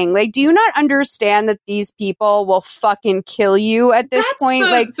doing? Do you not understand that these people will fucking kill you at this point?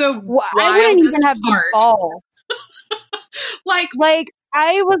 I wouldn't even have the balls.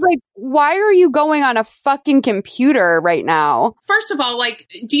 I was like, why are you going on a fucking computer right now? First of all,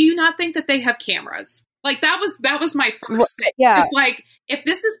 do you not think that they have cameras? That was my first thing. Yeah. It's if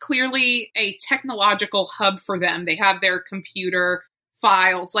this is clearly a technological hub for them, they have their computer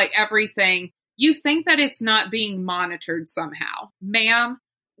files, everything. You think that it's not being monitored somehow. Ma'am,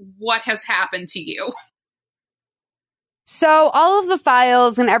 what has happened to you? So all of the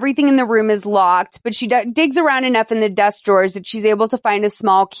files and everything in the room is locked, but she digs around enough in the desk drawers that she's able to find a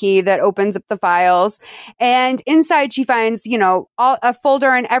small key that opens up the files. And inside she finds, a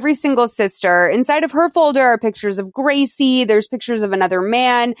folder on every single sister. Inside of her folder are pictures of Gracie. There's pictures of another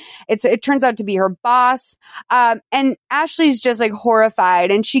man. It turns out to be her boss. And Ashley's just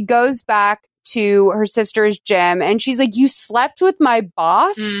horrified, and she goes back to her sister's gym and she's like, you slept with my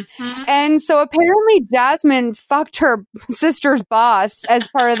boss? Mm-hmm. And so apparently Jasmine fucked her sister's boss as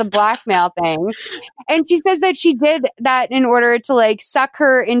part of the blackmail thing. And she says that she did that in order to suck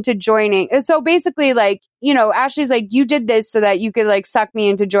her into joining. So basically you know, Ashley's like, you did this so that you could like suck me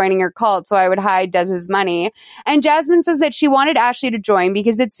into joining your cult so I would hide Dez's money. And Jasmine says that she wanted Ashley to join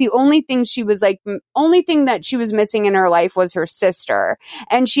because it's the only thing that she was missing in her life was her sister.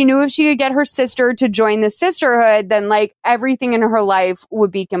 And she knew if she could get her sister to join the sisterhood, then like everything in her life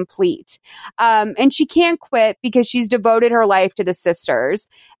would be complete. And she can't quit because she's devoted her life to the sisters.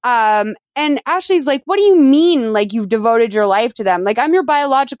 And Ashley's like, what do you mean? Like, you've devoted your life to them? Like, I'm your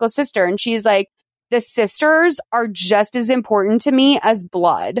biological sister. And she's like, the sisters are just as important to me as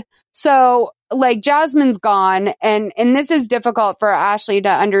blood. So like Jasmine's gone. And this is difficult for Ashley to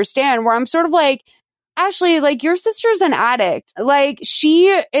understand, where I'm sort of like, Ashley, like, your sister's an addict. Like, she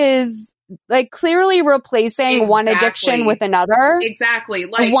is like clearly replacing one addiction with another. Exactly.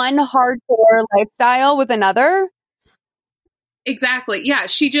 Like one hardcore lifestyle with another. Exactly. Yeah.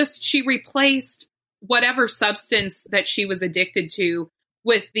 She replaced whatever substance that she was addicted to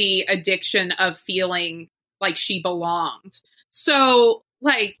with the addiction of feeling like she belonged. So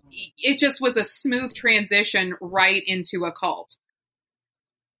like, it just was a smooth transition right into a cult.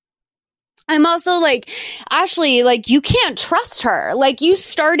 I'm also like, Ashley, like, you can't trust her. Like, you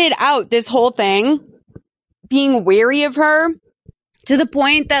started out this whole thing being wary of her to the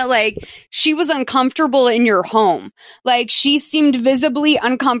point that like she was uncomfortable in your home. Like, she seemed visibly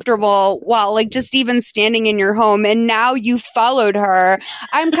uncomfortable while like just even standing in your home. And now you followed her.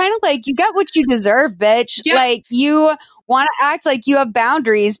 I'm kind of like, you get what you deserve, bitch. Yep. Like, you want to act like you have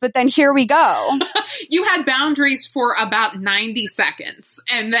boundaries, but then here we go. You had boundaries for about 90 seconds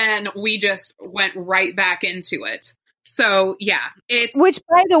and then we just went right back into it. So yeah, which,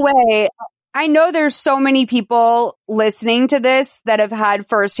 by the way, I know there's so many people listening to this that have had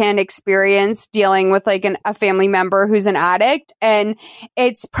firsthand experience dealing with like a family member who's an addict. And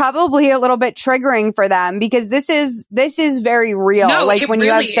it's probably a little bit triggering for them because this is very real. No, like when really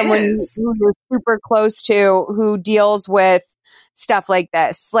you have someone who you're super close to who deals with stuff like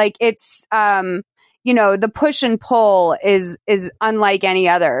this, like it's, you know, the push and pull is unlike any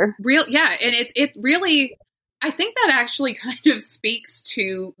other. Yeah. And it really, I think that actually kind of speaks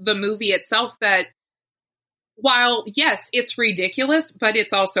to the movie itself, that while, yes, it's ridiculous, but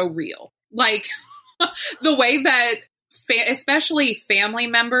it's also real. Like the way that especially family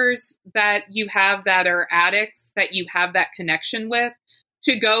members that you have that are addicts, that you have that connection with,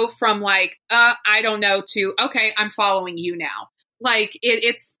 to go from like, I don't know, to, okay, I'm following you now. Like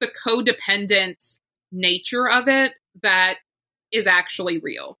it's the codependent nature of it that is actually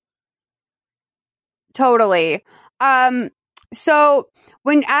real. Totally. So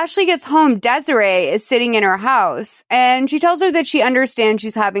when Ashley gets home, Desiree is sitting in her house and she tells her that she understands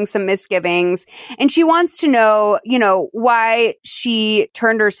she's having some misgivings and she wants to know, you know, why she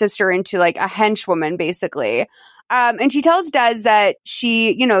turned her sister into like a henchwoman, basically. And she tells Des that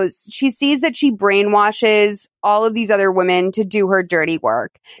she sees that she brainwashes all of these other women to do her dirty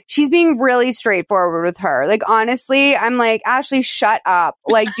work. She's being really straightforward with her. Like, honestly, I'm like, Ashley, shut up.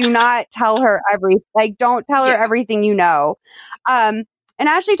 Like, do not tell her don't tell her everything you know. And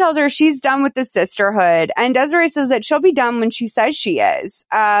Ashley tells her she's done with the sisterhood. And Desiree says that she'll be done when she says she is.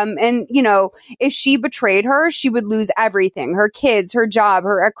 And, you know, if she betrayed her, she would lose everything. Her kids, her job,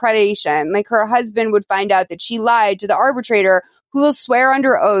 her accreditation. Like, her husband would find out that she lied to the arbitrator, who will swear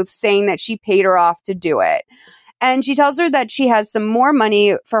under oath saying that she paid her off to do it. And she tells her that she has some more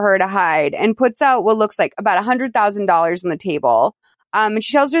money for her to hide and puts out what looks like about $100,000 on the table. And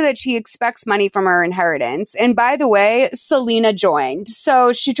she tells her that she expects money from her inheritance. And by the way, Selena joined.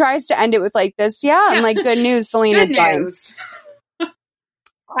 So she tries to end it with like this. Yeah. And like, good news, Selena joined.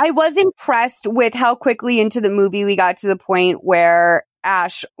 I was impressed with how quickly into the movie we got to the point where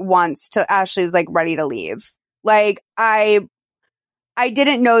Ashley's like ready to leave. Like, I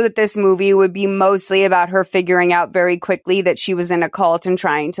didn't know that this movie would be mostly about her figuring out very quickly that she was in a cult and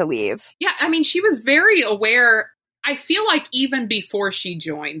trying to leave. Yeah. I mean, she was very aware. I feel like even before she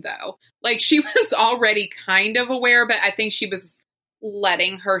joined, though, like she was already kind of aware, but I think she was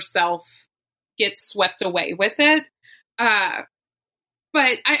letting herself get swept away with it. But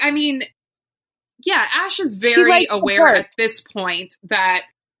I mean, yeah, Ash is very aware at this point that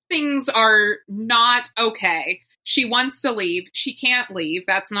things are not okay. She wants to leave. She can't leave.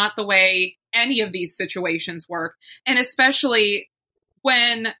 That's not the way any of these situations work. And especially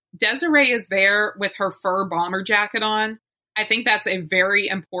when Desiree is there with her fur bomber jacket on, I think that's a very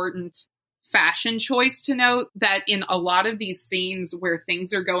important fashion choice to note, that in a lot of these scenes where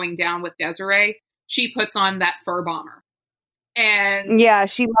things are going down with Desiree, she puts on that fur bomber. And yeah,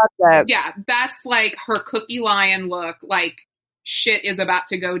 she loves it. Yeah, that's like her Cookie Lion look, like shit is about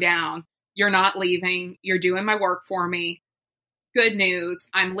to go down. You're not leaving. You're doing my work for me. good news,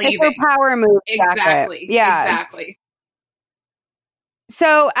 I'm leaving. It's her power move. Exactly. Yeah. Exactly.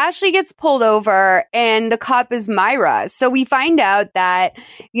 So Ashley gets pulled over and the cop is Myra. So we find out that,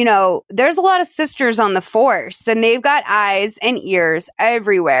 you know, there's a lot of sisters on the force and they've got eyes and ears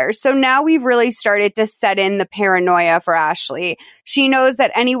everywhere. So now we've really started to set in the paranoia for Ashley. She knows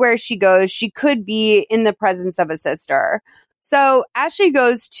that anywhere she goes, she could be in the presence of a sister. So Ashley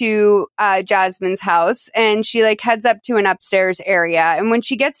goes to Jasmine's house and she like heads up to an upstairs area. And when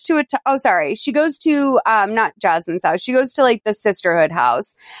she gets to she goes to not Jasmine's house. She goes to like the sisterhood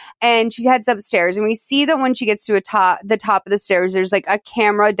house and she heads upstairs. And we see that when she gets to the top of the stairs, there's like a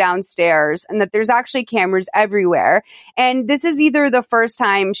camera downstairs and that there's actually cameras everywhere. And this is either the first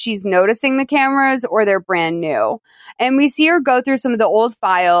time she's noticing the cameras or they're brand new. And we see her go through some of the old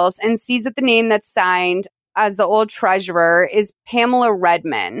files and sees that the name that's signed as the old treasurer is Pamela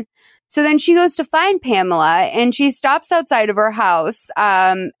Redman. So then she goes to find Pamela and she stops outside of her house,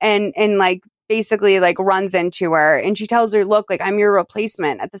 and like basically like runs into her and she tells her, look, like I'm your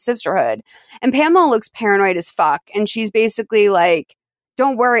replacement at the sisterhood. And Pamela looks paranoid as fuck. And she's basically like,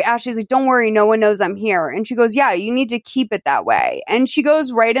 don't worry. Ashley's like, don't worry. No one knows I'm here. And she goes, yeah, you need to keep it that way. And she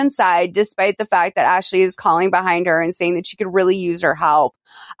goes right inside, despite the fact that Ashley is calling behind her and saying that she could really use her help.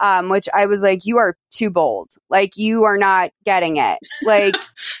 Which I was like, you are too bold. Like, you are not getting it. Like,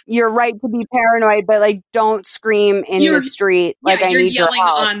 you're right to be paranoid, but like, don't scream in the street. Like, I need your help. You're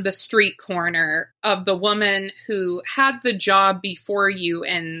yelling on the street corner of the woman who had the job before you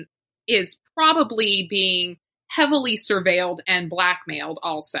and is probably being heavily surveilled and blackmailed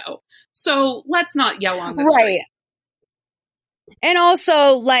also. So let's not yell on the street. And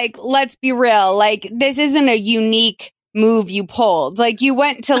also, like, let's be real. Like, this isn't a unique move you pulled. Like, you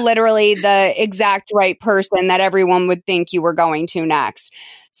went to literally the exact right person that everyone would think you were going to next.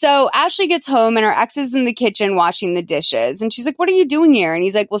 So Ashley gets home and her ex is in the kitchen washing the dishes. And she's like, what are you doing here? And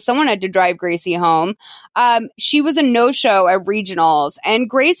he's like, well, someone had to drive Gracie home. She was a no-show at regionals. And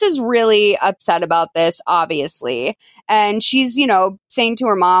Grace is really upset about this, obviously. And she's, you know, saying to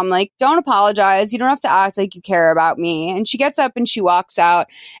her mom, like, don't apologize. You don't have to act like you care about me. And she gets up and she walks out.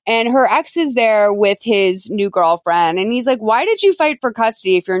 And her ex is there with his new girlfriend. And he's like, why did you fight for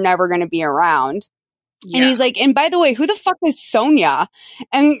custody if you're never going to be around? Yeah. And he's like, and by the way, who the fuck is Sonia?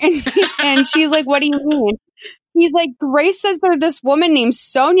 And she's like, what do you mean? He's like, Grace says there's this woman named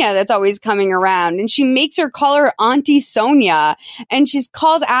Sonia that's always coming around. And she makes her call her Auntie Sonia. And she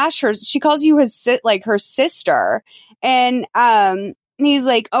calls she calls you her sister. And he's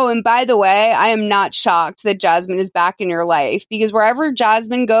like, oh, and by the way, I am not shocked that Jasmine is back in your life because wherever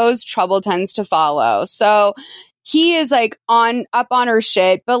Jasmine goes, trouble tends to follow. So he is like up on her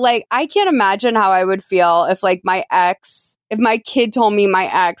shit, but like, I can't imagine how I would feel if like if my kid told me my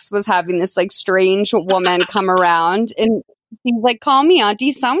ex was having this like strange woman come around and he's like, call me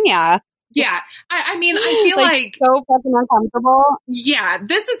Auntie Sonia. Yeah. I mean, I feel like so fucking uncomfortable. Yeah.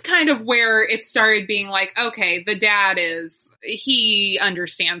 This is kind of where it started being like, okay, the dad he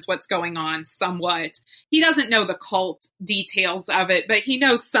understands what's going on somewhat. He doesn't know the cult details of it, but he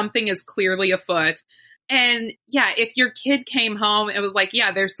knows something is clearly afoot. And yeah, if your kid came home, it was like,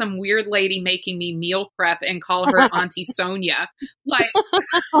 yeah, there's some weird lady making me meal prep and call her Auntie Sonia. Like,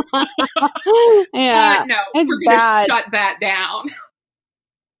 yeah, no, we're going to shut that down.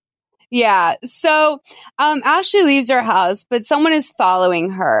 Yeah. So, Ashley leaves her house, but someone is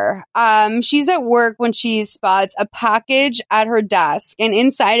following her. She's at work when she spots a package at her desk and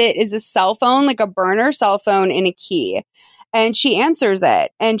inside it is a cell phone, like a burner cell phone and a key. And she answers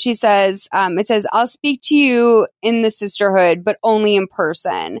it and she says, it says, I'll speak to you in the sisterhood, but only in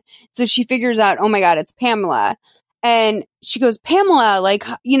person. So she figures out, oh my God, it's Pamela. And she goes, Pamela, like,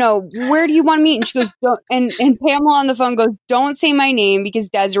 you know, where do you want to meet? And she goes, don't, and Pamela on the phone goes, don't say my name because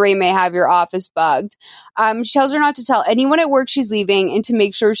Desiree may have your office bugged. She tells her not to tell anyone at work she's leaving and to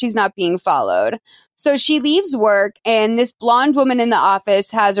make sure she's not being followed. So she leaves work and this blonde woman in the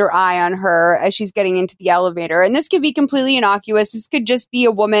office has her eye on her as she's getting into the elevator. And this could be completely innocuous. This could just be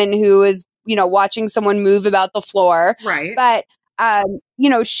a woman who is, you know, watching someone move about the floor. Right. But you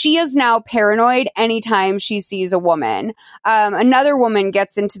know, she is now paranoid anytime she sees a woman. Another woman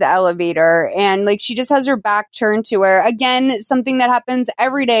gets into the elevator and like she just has her back turned to her. Again, something that happens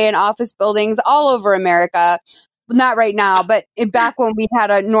every day in office buildings all over America. Not right now, but back when we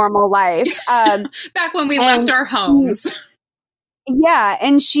had a normal life. Back when we left our homes. Yeah,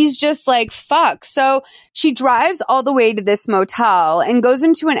 and she's just like, fuck. So she drives all the way to this motel and goes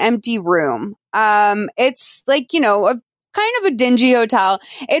into an empty room. It's like, you know, kind of a dingy hotel.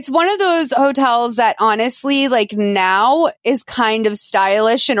 It's one of those hotels that honestly, like now is kind of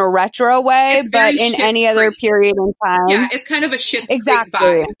stylish in a retro way, but in any other period in time. Yeah, it's kind of a Schitt's Creek exactly.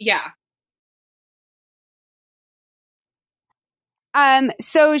 vibe. Yeah.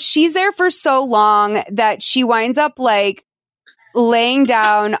 So she's there for so long that she winds up like laying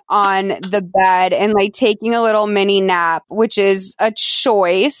down on the bed and like taking a little mini nap, which is a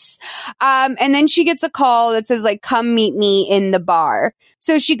choice. And then she gets a call that says like, come meet me in the bar.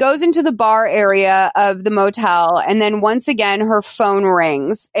 So she goes into the bar area of the motel. And then once again, her phone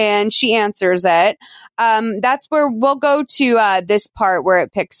rings and she answers it. That's where we'll go to this part where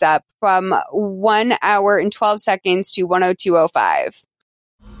it picks up from 1 hour and 12 seconds to 1:02:05.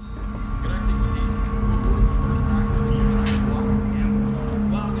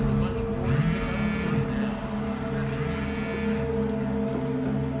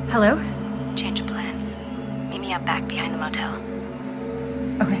 Hello? Change of plans. Meet me out back behind the motel.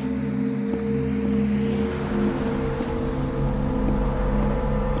 Okay.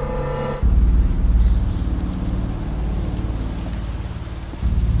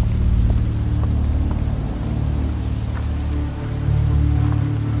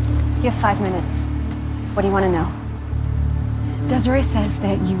 You have 5 minutes. What do you want to know? Desiree says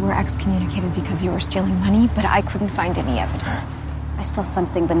that you were excommunicated because you were stealing money, but I couldn't find any evidence. I stole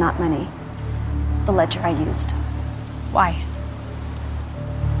something, but not money. The ledger I used. Why?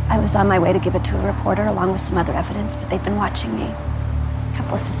 I was on my way to give it to a reporter along with some other evidence, but they've been watching me. A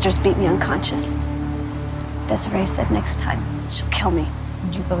couple of sisters beat me unconscious. Desiree said next time she'll kill me.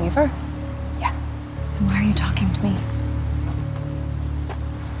 Do you believe her? Yes. Then why are you talking to me?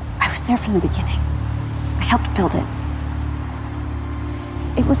 I was there from the beginning. I helped build it.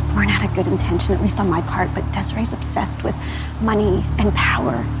 It was born out of good intention, at least on my part, but Desiree's obsessed with money and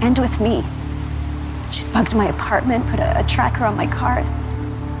power, and with me. She's bugged my apartment, put a tracker on my car.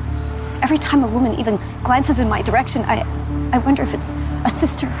 Every time a woman even glances in my direction, I wonder if it's a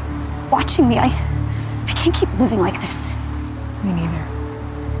sister watching me. I can't keep living like this. Me neither.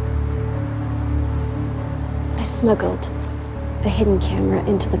 I smuggled a hidden camera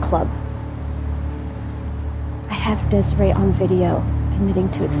into the club. I have Desiree on video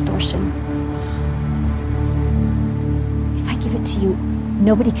admitting to extortion. If I give it to you,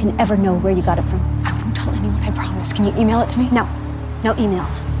 nobody can ever know where you got it from. I won't tell anyone, I promise. Can you email it to me? No. No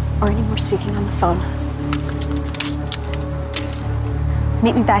emails. Or any more speaking on the phone.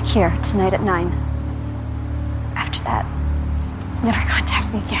 Meet me back here tonight at 9. After that, never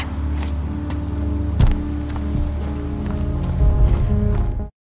contact me again.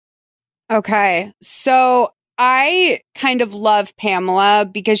 Okay, so I kind of love Pamela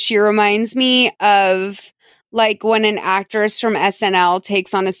because she reminds me of like when an actress from SNL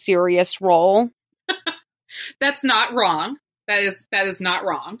takes on a serious role. That's not wrong. That is not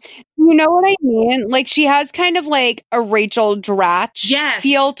wrong. You know what I mean? Like she has kind of like a Rachel Dratch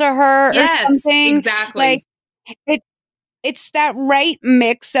feel to her or something. Exactly. Like it's that right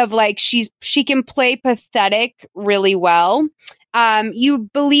mix of like she can play pathetic really well. You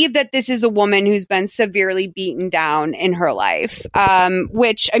believe that this is a woman who's been severely beaten down in her life,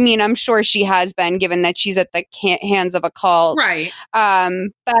 which, I mean, I'm sure she has been given that she's at the hands of a cult. Right.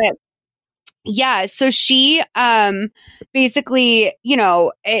 But yeah, so she, basically, you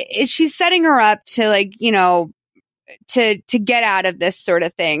know, she's setting her up to like, you know, to get out of this sort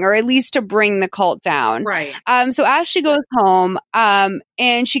of thing, or at least to bring the cult down. Right. So as she goes home,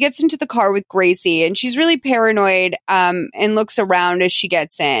 and she gets into the car with Gracie, and she's really paranoid, and looks around as she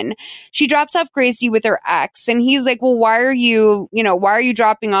gets in. She drops off Gracie with her ex, and he's like, well, why are you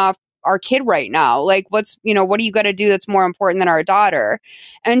dropping off our kid right now? Like, what do you got to do that's more important than our daughter?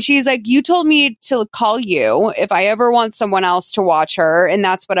 And she's like, you told me to call you if I ever want someone else to watch her, and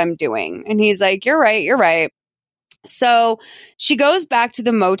that's what I'm doing. And he's like, you're right. So she goes back to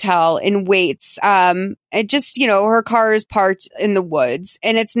the motel and waits. It just, you know, her car is parked in the woods,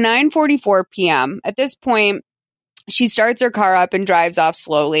 and it's 9:44 p.m. At this point, she starts her car up and drives off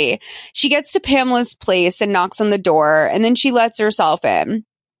slowly. She gets to Pamela's place and knocks on the door, and then she lets herself in.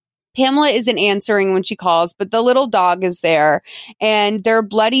 Pamela isn't answering when she calls, but the little dog is there, and there are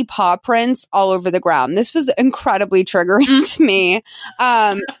bloody paw prints all over the ground. This was incredibly triggering to me.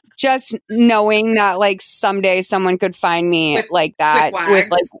 Just knowing that like someday someone could find me like that with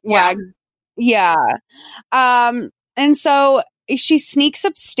like wags. Yeah. And so she sneaks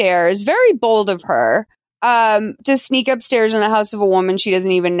upstairs, very bold of her, to sneak upstairs in the house of a woman she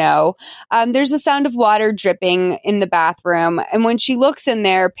doesn't even know. There's a sound of water dripping in the bathroom. And when she looks in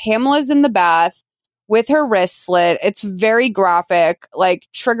there, Pamela's in the bath with her wrist slit. It's very graphic, like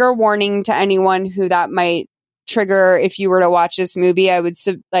trigger warning to anyone who that might trigger if you were to watch this movie. I would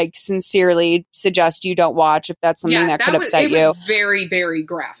sincerely suggest you don't watch if that's something that could upset you. It was very, very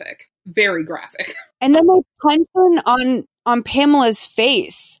graphic. Very graphic. And then they punch on Pamela's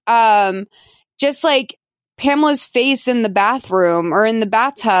face. Just like Pamela's face in the bathroom or in the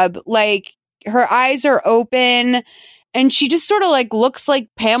bathtub, like her eyes are open and she just sort of like looks like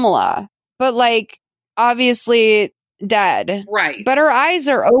Pamela, but like obviously dead. Right. But her eyes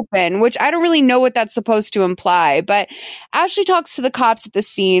are open, which I don't really know what that's supposed to imply. But Ashley talks to the cops at the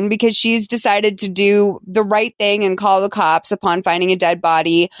scene because she's decided to do the right thing and call the cops upon finding a dead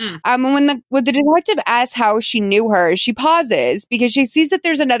body. And when the detective asks how she knew her, she pauses because she sees that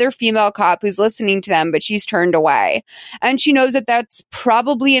there's another female cop who's listening to them, but she's turned away. And she knows that that's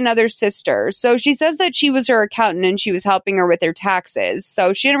probably another sister. So she says that she was her accountant and she was helping her with her taxes.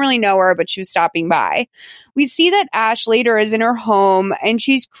 So she didn't really know her, but she was stopping by. We see that Ash later is in her home and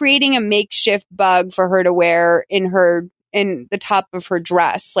she's creating a makeshift bug for her to wear in the top of her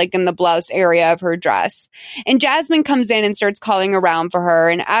dress, like in the blouse area of her dress. And Jasmine comes in and starts calling around for her.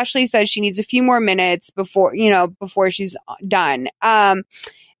 And Ashley says she needs a few more minutes before she's done. And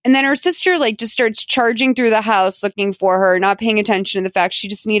then her sister just starts charging through the house looking for her, not paying attention to the fact she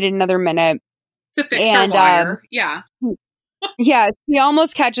just needed another minute to fix her wire. Yeah. Yeah. She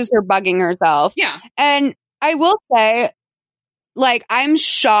almost catches her bugging herself. Yeah. And I will say, I'm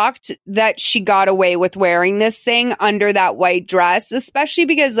shocked that she got away with wearing this thing under that white dress, especially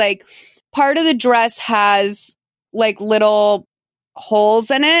because, part of the dress has, little holes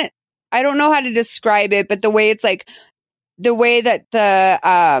in it. I don't know how to describe it, but the way it's, the way that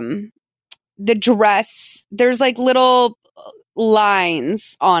the dress, there's, little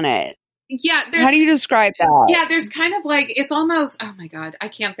lines on it. Yeah. How do you describe that? Yeah, there's kind of it's almost, oh my God, I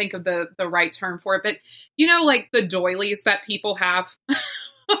can't think of the right term for it, but the doilies that people have,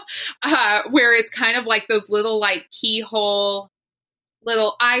 where it's kind of those little keyhole,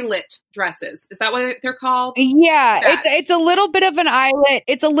 little eyelet dresses. Is that what they're called? Yeah, it's a little bit of an eyelet.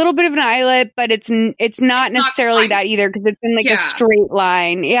 It's a little bit of an eyelet, but it's not necessarily that either because it's in a straight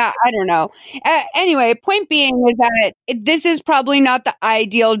line. Yeah, I don't know. Anyway, point being is that this is probably not the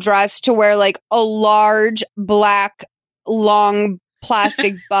ideal dress to wear a large black long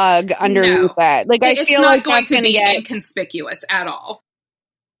plastic bug underneath that. I feel not going that's to be get inconspicuous at all.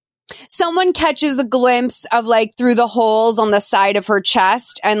 Someone catches a glimpse of through the holes on the side of her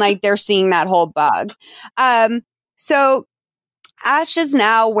chest and they're seeing that whole bug. So Ash is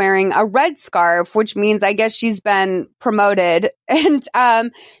now wearing a red scarf, which means I guess she's been promoted, and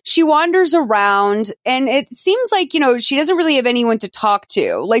she wanders around and it seems she doesn't really have anyone to talk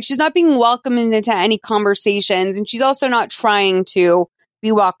to. She's not being welcomed into any conversations and she's also not trying to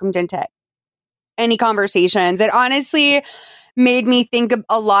be welcomed into any conversations. It honestly made me think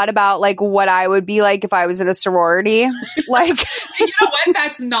a lot about what I would be if I was in a sorority. You know what?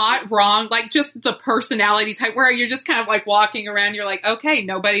 That's not wrong. Just the personality type where you're just kind of walking around. You're okay,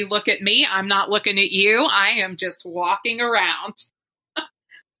 nobody look at me. I'm not looking at you. I am just walking around.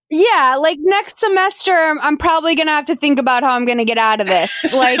 Yeah, next semester, I'm probably going to have to think about how I'm going to get out of this.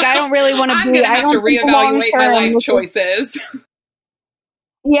 I don't really want to I'm going to have to reevaluate my life choices.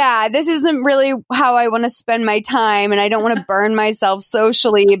 Yeah, this isn't really how I want to spend my time, and I don't want to burn myself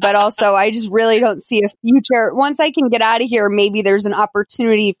socially, but also I just really don't see a future. Once I can get out of here, maybe there's an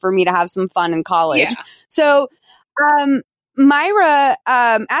opportunity for me to have some fun in college. Yeah. So, Myra,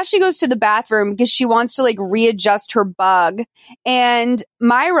 Ashley goes to the bathroom because she wants to readjust her bug, and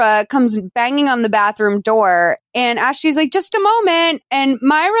Myra comes banging on the bathroom door, and Ashley's just a moment, and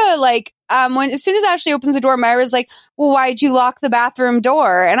Myra as soon as Ashley opens the door, Myra's well, why'd you lock the bathroom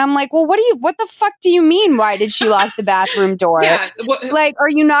door? And I'm well, what the fuck do you mean? Why did she lock the bathroom door? Yeah, are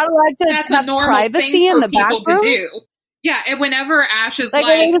you not allowed to have privacy in the bathroom? To do. Yeah, and whenever Ash is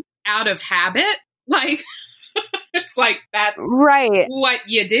out of habit, it's that's right. What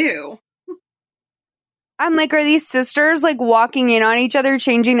you do. I'm are these sisters walking in on each other,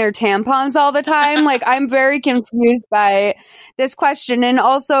 changing their tampons all the time? I'm very confused by this question. And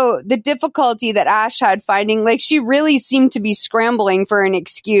also the difficulty that Ash had finding, she really seemed to be scrambling for an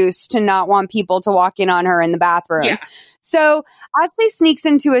excuse to not want people to walk in on her in the bathroom. Yeah. So Ashley sneaks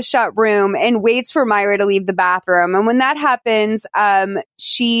into a shut room and waits for Myra to leave the bathroom. And when that happens,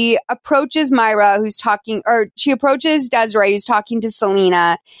 she approaches Myra, she approaches Desiree, who's talking to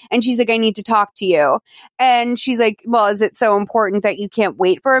Selena. And she's I need to talk to you. And she's well, is it so important that you can't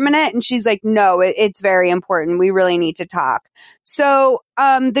wait for a minute? And she's no, it's very important. We really need to talk. So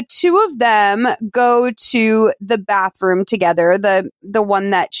the two of them go to the bathroom together, the one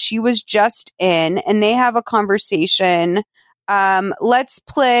that she was just in, and they have a conversation. Let's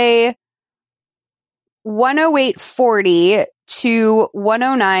play 108.40 to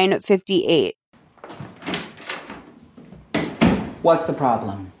 109.58. What's the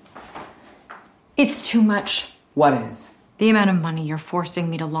problem? It's too much. What is? The amount of money you're forcing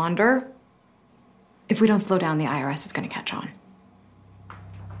me to launder. If we don't slow down, the IRS is going to catch on.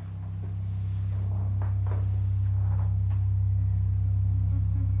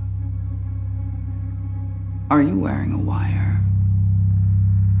 Are you wearing a wire?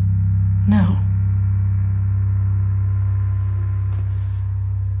 No.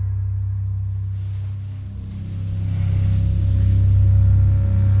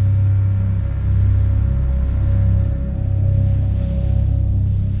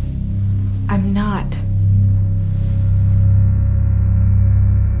 I'm not.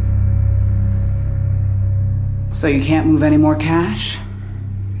 So you can't move any more cash?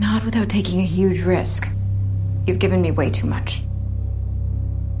 Not without taking a huge risk. You've given me way too much.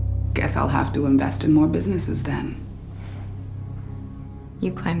 Guess I'll have to invest in more businesses then.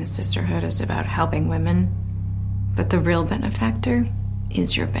 You claim the sisterhood is about helping women, but the real benefactor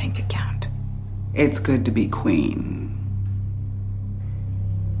is your bank account. It's good to be queen.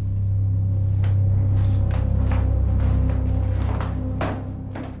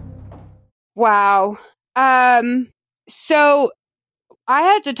 Wow. So I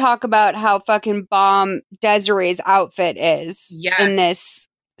had to talk about how fucking bomb Desiree's outfit is in this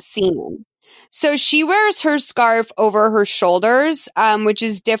scene. So she wears her scarf over her shoulders, which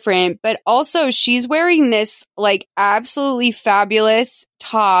is different, but also she's wearing this like absolutely fabulous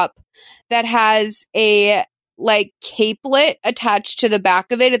top that has a like capelet attached to the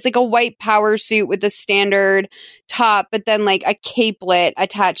back of it. It's like a white power suit with a standard top, but then like a capelet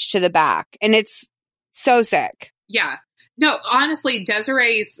attached to the back. And it's so sick. Yeah. No, honestly,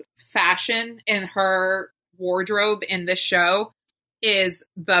 Desiree's fashion and her wardrobe in this show is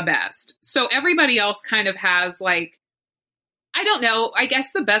the best. So everybody else kind of has like, I don't know, I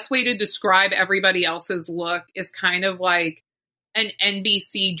guess the best way to describe everybody else's look is kind of like an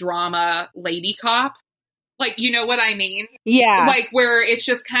NBC drama lady cop. Like, you know what I mean? Yeah. Like where it's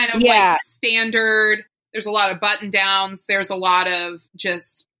just kind of like standard. There's a lot of button downs. There's a lot of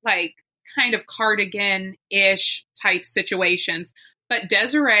just like kind of cardigan-ish type situations. But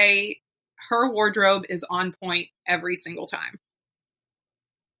Desiree, her wardrobe is on point every single time.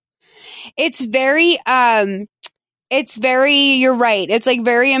 It's very, you're right. It's like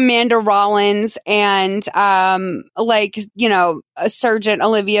very Amanda Rollins and, like, you know, Sergeant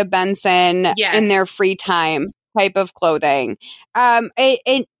Olivia Benson in their free time type of clothing.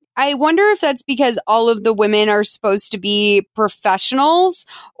 I wonder if that's because all of the women are supposed to be professionals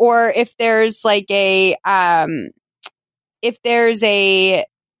or if there's like I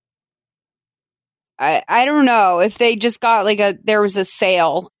don't know if they just got like there was a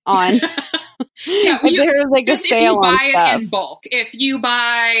sale on. Yeah, there's like a sale on if you buy stuff. it in bulk. If you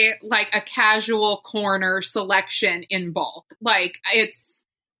buy like a casual corner selection in bulk, like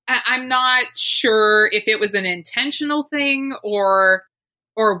I'm not sure if it was an intentional thing or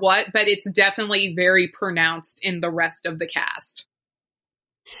what, but it's definitely very pronounced in the rest of the cast.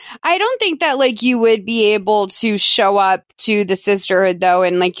 I don't think that like you would be able to show up to the sisterhood though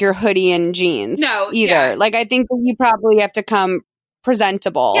in like your hoodie and jeans. No, either. yeah. Like I think that you probably have to come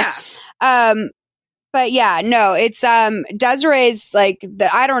presentable. Yeah. But yeah, no, it's Desiree's like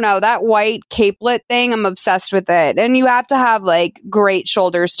I don't know, that white capelet thing, I'm obsessed with it. And you have to have like great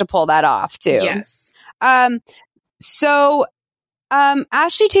shoulders to pull that off too. Yes. So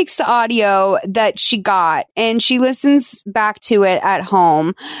Ashley takes the audio that she got and she listens back to it at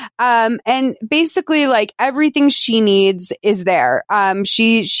home. And basically like everything she needs is there.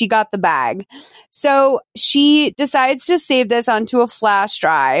 She got the bag. So she decides to save this onto a flash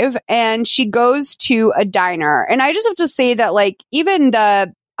drive and she goes to a diner. And I just have to say that like even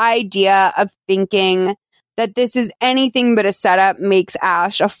the idea of thinking that this is anything but a setup makes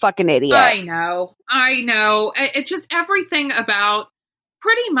Ash a fucking idiot. I know. It's just everything about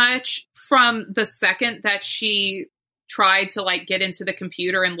pretty much from the second that she tried to like get into the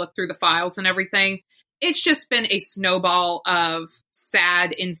computer and look through the files and everything. It's just been a snowball of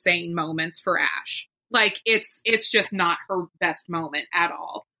sad, insane moments for Ash. Like it's just not her best moment at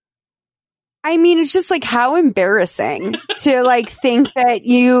all. I mean, it's just like how embarrassing to like think that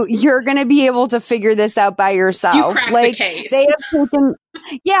you're going to be able to figure this out by yourself. You cracked like the case. they have taken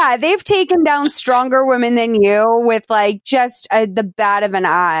Yeah, they've taken down stronger women than you with like just the bat of an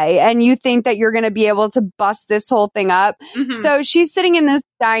eye. And you think that you're going to be able to bust this whole thing up. Mhm. So she's sitting in this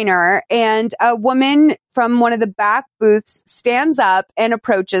diner and a woman from one of the back booths stands up and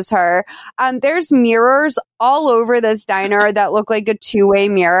approaches her. There's mirrors all over this diner that look like a two-way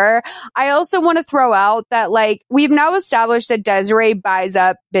mirror. I also want to throw out that like we've now established that Desiree buys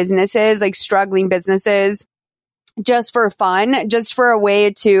up businesses, like struggling businesses, just for fun, just for a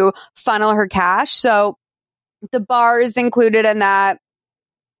way to funnel her cash. So the bar is included in that.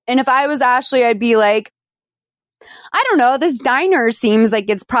 And if I was Ashley, I'd be like, I don't know, this diner seems like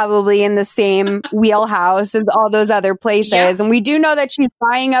it's probably in the same wheelhouse as all those other places. Yeah. And we do know that she's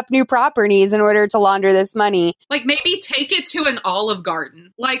buying up new properties in order to launder this money. Like, maybe take it to an Olive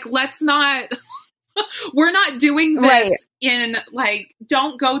Garden. Like, let's not... We're not doing this Right. in, like,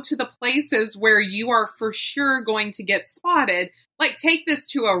 don't go to the places where you are for sure going to get spotted. Like, take this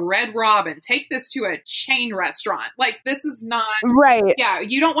to a Red Robin. Take this to a chain restaurant. Like, this is not... Right. Yeah,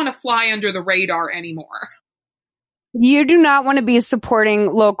 you don't want to fly under the radar anymore. You do not want to be supporting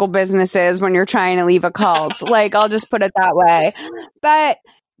local businesses when you're trying to leave a cult. Like, I'll just put it that way. But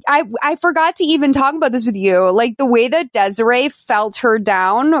I forgot to even talk about this with you. Like, the way that Desiree felt her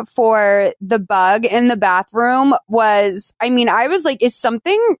down for the bug in the bathroom was, I mean, I was like, is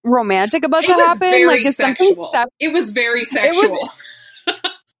something romantic about to happen? Very Like, is sexual. something It was very sexual.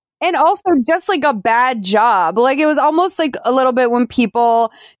 And also just like a bad job. Like, it was almost like a little bit when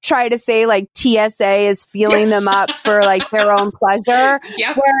people try to say like TSA is feeling them up for like their own pleasure.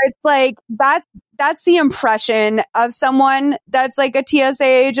 Yep. Where it's like, that's the impression of someone that's like a TSA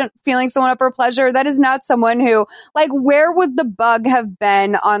agent feeling someone up for pleasure. That is not someone who, like, where would the bug have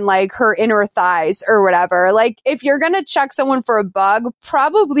been on like her inner thighs or whatever? Like, if you're going to check someone for a bug,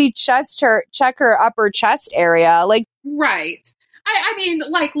 probably check her upper chest area. Like, Right. I mean,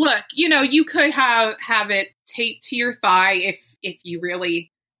 like, look, you know, you could have it taped to your thigh if you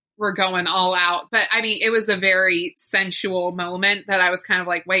really were going all out. But I mean, it was a very sensual moment that I was kind of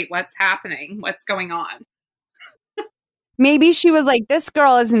like, wait, what's happening? What's going on? maybe she was like, this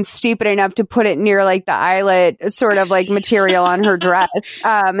girl isn't stupid enough to put it near like the eyelet sort of like material on her dress.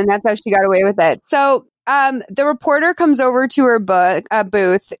 And that's how she got away with it. So the reporter comes over to her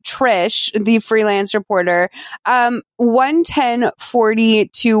booth, Trish, the freelance reporter,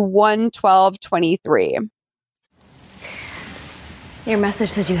 1:10:40 to 1:12:23. Your message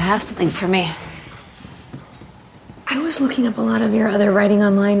says you have something for me. I was looking up a lot of your other writing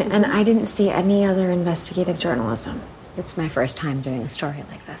online, and I didn't see any other investigative journalism. It's my first time doing a story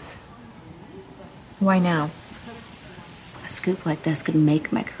like this. Why now? A scoop like this could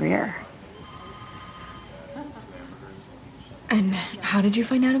make my career. And how did you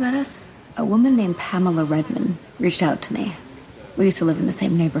find out about us? A woman named Pamela Redmond reached out to me. We used to live in the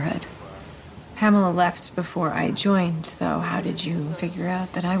same neighborhood. Pamela left before I joined, though. How did you figure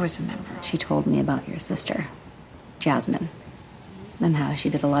out that I was a member? She told me about your sister, Jasmine, and how she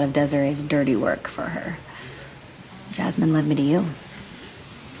did a lot of Desiree's dirty work for her. Jasmine led me to you.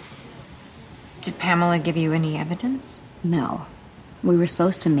 Did Pamela give you any evidence? No. We were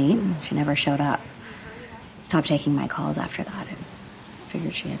supposed to meet, and she never showed up. Stopped taking my calls after that. I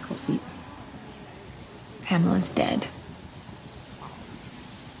figured she had cold feet. Pamela's dead.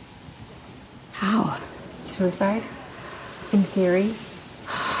 How? Suicide? In theory.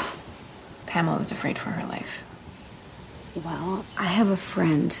 Pamela was afraid for her life. Well, I have a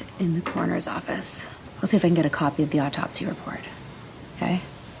friend in the coroner's office. I'll see if I can get a copy of the autopsy report. Okay?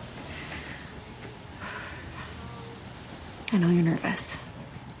 I know you're nervous.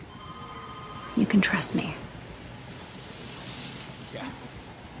 You can trust me.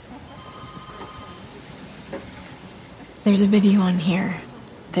 There's a video on here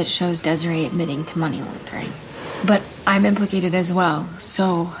that shows Desiree admitting to money laundering. But I'm implicated as well,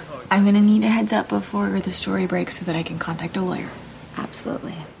 so I'm gonna need a heads up before the story breaks so that I can contact a lawyer.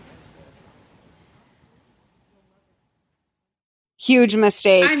 Absolutely. Huge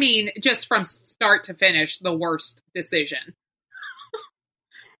mistake. I mean, just from start to finish, the worst decision.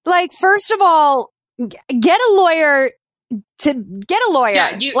 Like, first of all, get a lawyer.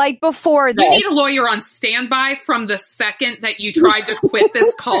 Yeah, like before this. You need a lawyer on standby from the second that you tried to quit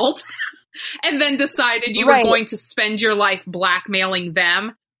this cult and then decided you were going to spend your life blackmailing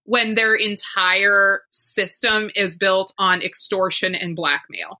them when their entire system is built on extortion and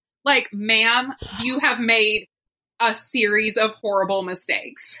blackmail. Like, ma'am, you have made a series of horrible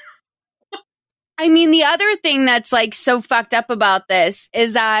mistakes. I mean, the other thing that's like so fucked up about this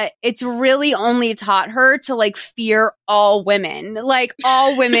is that it's really only taught her to like fear all women. Like,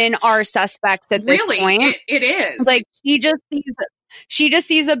 all women are suspects at this point. It is. Like, she just sees She just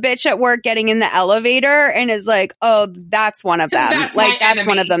sees a bitch at work getting in the elevator and is like, oh, that's one of them. That's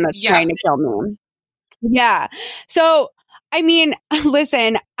one of them that's trying to kill me. Yeah. So, I mean,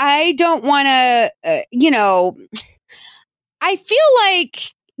 listen, I don't want to, I feel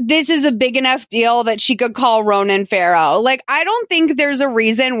like this is a big enough deal that she could call Ronan Farrow. Like, I don't think there's a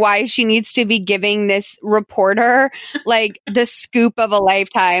reason why she needs to be giving this reporter like the scoop of a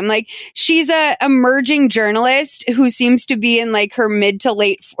lifetime. Like, she's a emerging journalist who seems to be in like her mid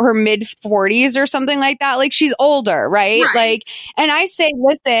 40s or something like that. Like, she's older, right? Like, and I say,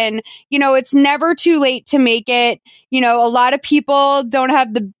 listen, it's never too late to make it. A lot of people don't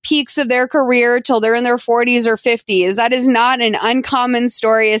have the peaks of their career till they're in their 40s or 50s. That is not an uncommon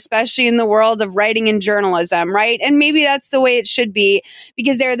story, especially in the world of writing and journalism, right? And maybe that's the way it should be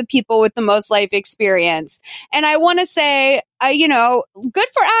because they're the people with the most life experience. And I want to say, good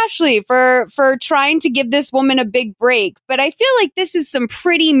for Ashley for trying to give this woman a big break. But I feel like this is some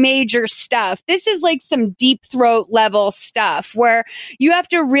pretty major stuff. This is like some deep throat level stuff where you have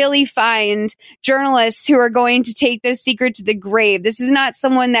to really find journalists who are going to take this secret to the grave. This is not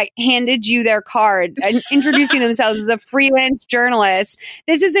someone that handed you their card and introducing themselves as a freelance journalist.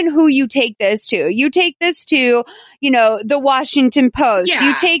 This isn't who you take this to. You take this to, the Washington Post. Yeah.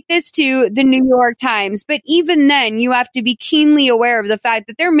 You take this to the New York Times. But even then, you have to be keenly aware of the fact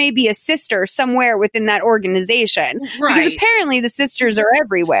that there may be a sister somewhere within that organization. Right. Because apparently the sisters are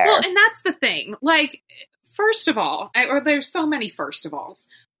everywhere. Well, and that's the thing. Like, first of all, there's so many first of alls,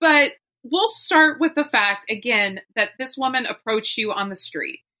 but we'll start with the fact, again, that this woman approached you on the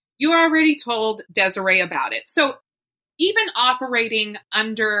street. You already told Desiree about it. So even operating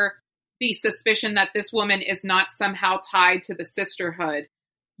under the suspicion that this woman is not somehow tied to the sisterhood,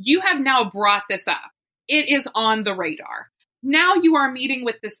 you have now brought this up. It is on the radar. Now you are meeting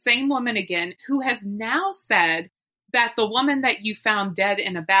with the same woman again who has now said that the woman that you found dead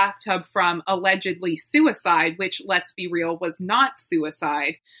in a bathtub from allegedly suicide, which, let's be real, was not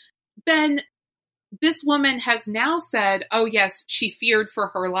suicide, then this woman has now said, oh yes, she feared for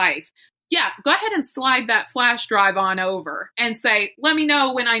her life. Yeah, go ahead and slide that flash drive on over and say, let me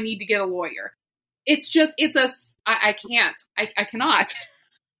know when I need to get a lawyer. I cannot.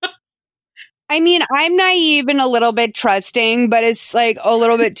 I mean, I'm naive and a little bit trusting, but it's like a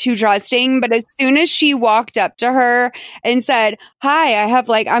little bit too trusting. But as soon as she walked up to her and said, hi,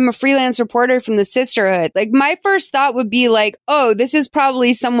 I'm a freelance reporter from the sisterhood. Like, my first thought would be like, oh, this is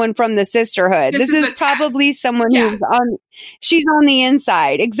probably someone from the sisterhood. This is probably someone she's on the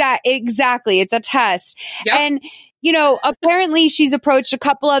inside. Exactly. It's a test. Yep. And apparently she's approached a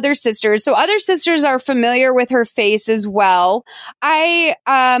couple other sisters. So other sisters are familiar with her face as well. I'm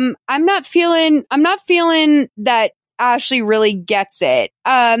not feeling that Ashley really gets it.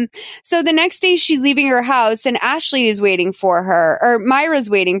 So the next day she's leaving her house and Ashley is waiting for her, or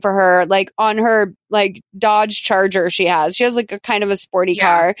Myra's waiting for her, like on her like Dodge Charger she has. She has like a kind of a sporty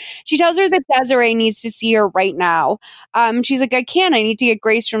car. She tells her that Desiree needs to see her right now. She's like, I need to get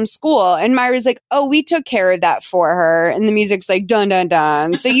Grace from school. And Myra's like, oh, we took care of that for her. And the music's like, dun, dun,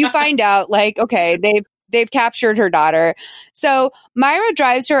 dun. So you find out like, okay, they've captured her daughter. So Myra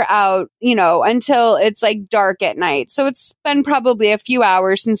drives her out, until it's like dark at night. So it's been probably a few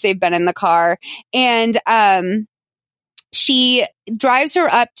hours since they've been in the car. And, she drives her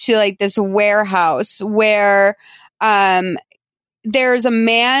up to like this warehouse where, there's a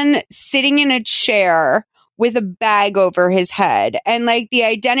man sitting in a chair with a bag over his head. And like the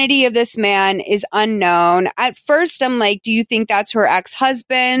identity of this man is unknown. At first, I'm like, do you think that's her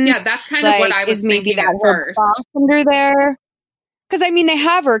ex-husband? Yeah, that's kind of what I was thinking at first. Under there? Because I mean, they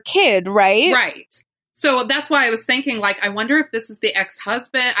have her kid, right? Right. So that's why I was thinking, like, I wonder if this is the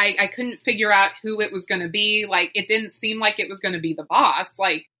ex-husband. I couldn't figure out who it was going to be. Like, it didn't seem like it was going to be the boss.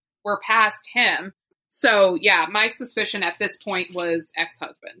 Like, we're past him. So yeah, my suspicion at this point was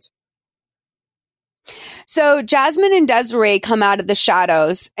ex-husband. So Jasmine and Desiree come out of the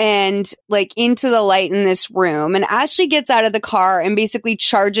shadows and like into the light in this room. And Ashley gets out of the car and basically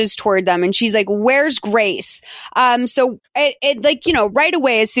charges toward them. And she's like, where's Grace? So it like, right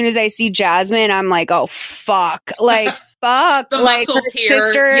away, as soon as I see Jasmine, I'm like, oh, fuck. Like, fuck. The like, muscles here.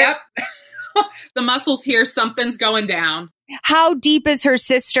 Sister. Yep. The muscles here. Something's going down. How deep is her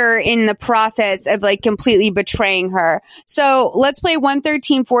sister in the process of like completely betraying her? So let's play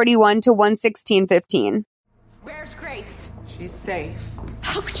 113:41 to 116:15. Where's Grace? She's safe.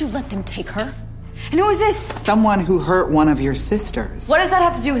 How could you let them take her? And who is this? Someone who hurt one of your sisters. What does that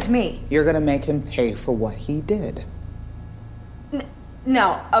have to do with me? You're gonna make him pay for what he did.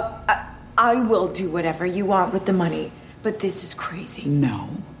 No, I will do whatever you want with the money, but this is crazy. No.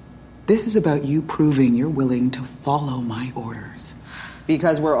 This is about you proving you're willing to follow my orders.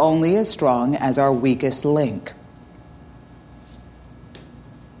 Because we're only as strong as our weakest link.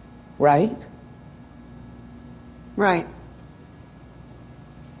 Right? Right.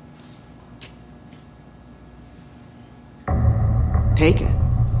 Take it.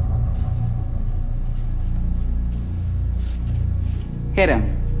 Hit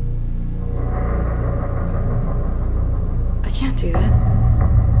him. I can't do that.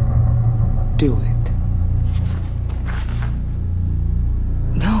 Do it.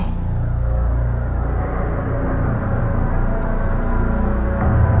 No.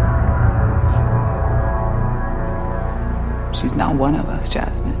 She's not one of us,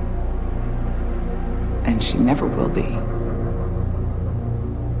 Jasmine. And she never will be.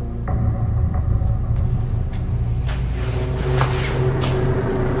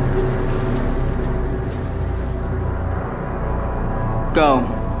 Go.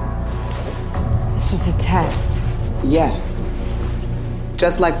 This was a test. Yes.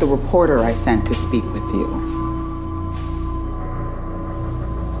 Just like the reporter I sent to speak with you.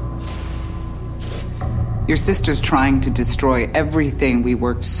 Your sister's trying to destroy everything we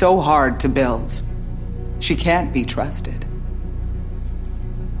worked so hard to build. She can't be trusted.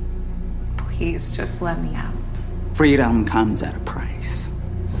 Please, just let me out. Freedom comes at a price.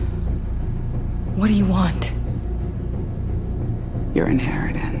 What do you want? Your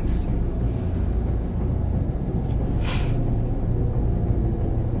inheritance.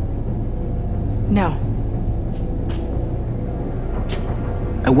 No.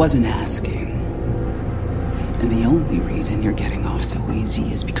 I wasn't asking. And the only reason you're getting off so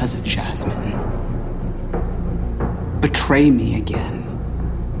easy is because of Jasmine. Betray me again,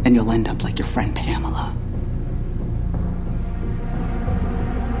 and you'll end up like your friend Pamela.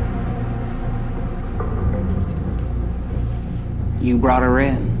 You brought her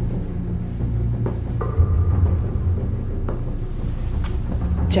in.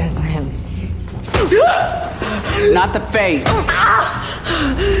 Jasmine. Not the face.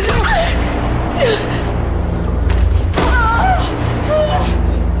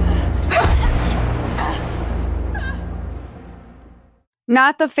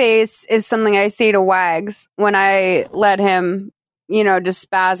 Not the face is something I say to Wags when I let him, just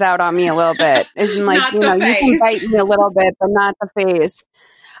spaz out on me a little bit. Isn't like, you can bite me a little bit, but not the face.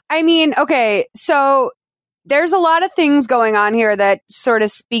 I mean, okay, so there's a lot of things going on here that sort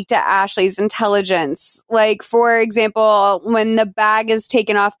of speak to Ashley's intelligence. Like, for example, when the bag is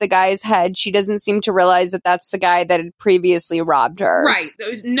taken off the guy's head, she doesn't seem to realize that that's the guy that had previously robbed her. Right.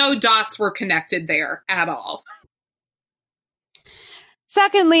 No dots were connected there at all.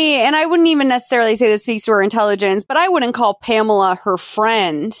 Secondly, and I wouldn't even necessarily say this speaks to her intelligence, but I wouldn't call Pamela her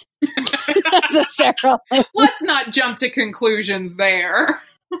friend necessarily. Let's not jump to conclusions there.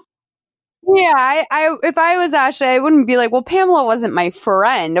 Yeah, I if I was Ashley, I wouldn't be like, well, Pamela wasn't my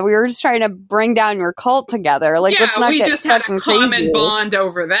friend. We were just trying to bring down your cult together. Like, yeah, let's not we get just had a common crazy. bond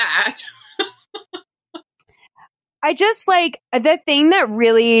over that. I just the thing that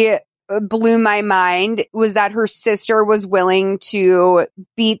really blew my mind was that her sister was willing to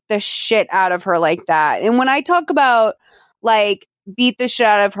beat the shit out of her like that. And when I talk about beat the shit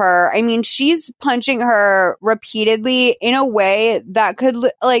out of her, I mean, she's punching her repeatedly in a way that could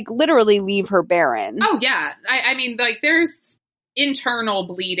literally leave her barren. Oh yeah. I mean, there's internal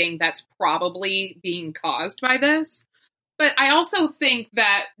bleeding that's probably being caused by this. But I also think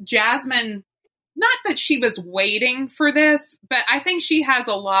that Jasmine, not that she was waiting for this, but I think she has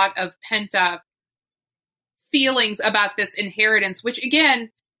a lot of pent up feelings about this inheritance, which again,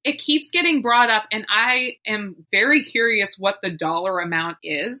 it keeps getting brought up. And I am very curious what the dollar amount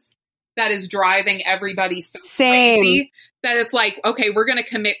is that is driving everybody so crazy that it's like, okay, we're going to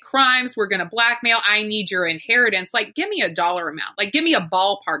commit crimes. We're going to blackmail. I need your inheritance. Like, give me a dollar amount. Like, give me a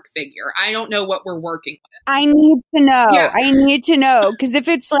ballpark figure. I don't know what we're working with. I need to know. Yeah. I need to know. Because if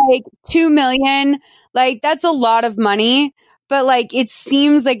it's $2 million, that's a lot of money. But it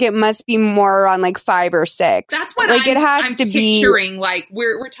seems like it must be more around 5 or 6. That's what it has I'm to be picturing.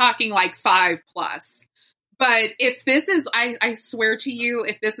 We're talking 5+. But if this is, I swear to you,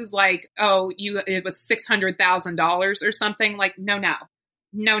 if this is it was $600,000 or something,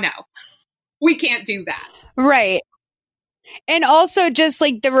 no, we can't do that. Right. And also just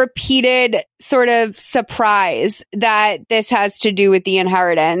the repeated sort of surprise that this has to do with the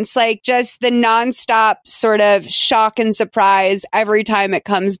inheritance, just the nonstop sort of shock and surprise every time it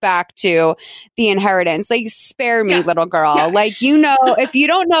comes back to the inheritance. Spare me, little girl. Yeah. If you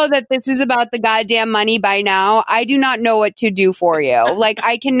don't know that this is about the goddamn money by now, I do not know what to do for you.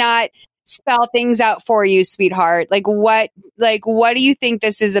 I cannot spell things out for you, sweetheart. Like what do you think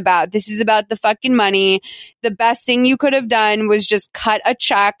this is about? This is about the fucking money. The best thing you could have done was just cut a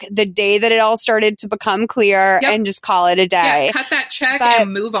check the day that it all started to become clear and just call it a day. Yeah, cut that check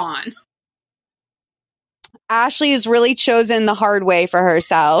and move on. Ashley has really chosen the hard way for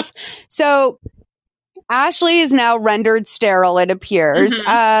herself. So Ashley is now rendered sterile, it appears.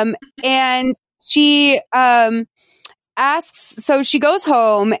 And she asks, so she goes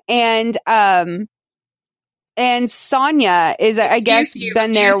home and Sonia is, I guess,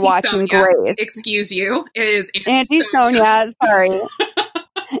 been there watching Grace. Excuse you. It is Auntie Sonia. Sorry.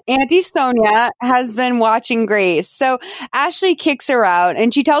 Auntie Sonia has been watching Grace. So Ashley kicks her out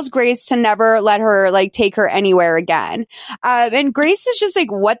and she tells Grace to never let her like take her anywhere again. And Grace is just like,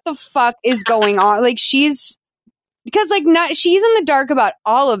 what the fuck is going on? Like she's in the dark about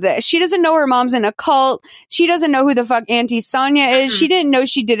all of this. She doesn't know her mom's in a cult. She doesn't know who the fuck Auntie Sonia is. She didn't know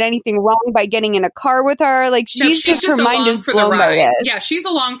she did anything wrong by getting in a car with her. Like she's just her mind is blown by it. Yeah, she's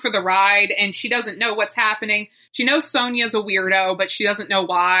along for the ride and she doesn't know what's happening. She knows Sonia's a weirdo, but she doesn't know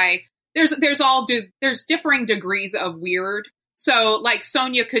why. There's differing degrees of weird. So like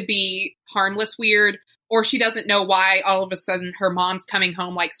Sonia could be harmless weird, or she doesn't know why all of a sudden her mom's coming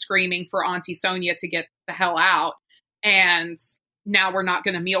home like screaming for Auntie Sonia to get the hell out. And now we're not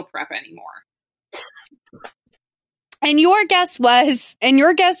going to meal prep anymore. And your guess was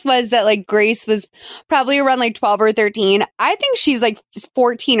that like Grace was probably around like 12 or 13. I think she's like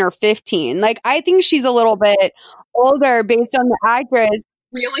 14 or 15. Like I think she's a little bit older based on the actress.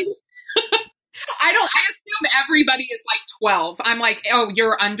 Really? I assume everybody is like 12. I'm like, oh,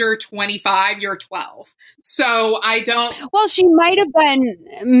 you're under 25, you're 12. So I don't. Well, she might have been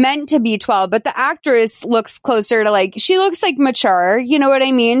meant to be 12, but the actress looks closer to like, she looks like mature. You know what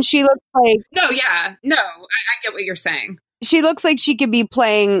I mean? She looks like. No, yeah. No, I get what you're saying. She looks like she could be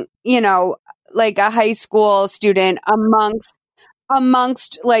playing, you know, like a high school student amongst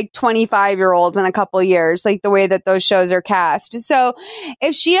like 25-year-olds in a couple years, like the way that those shows are cast. So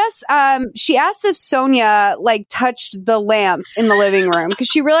if she asked if Sonia like touched the lamp in the living room because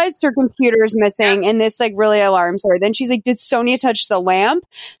she realized her computer is missing and this like really alarms her. Then she's like, did Sonia touch the lamp?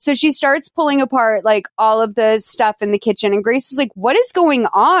 So she starts pulling apart like all of the stuff in the kitchen and Grace is like, what is going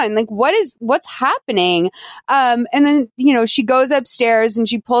on? Like, what's happening? And then, you know, she goes upstairs and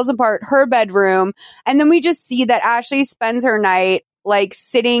she pulls apart her bedroom. And then we just see that Ashley spends her night like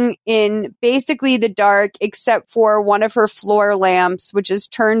sitting in basically the dark except for one of her floor lamps, which is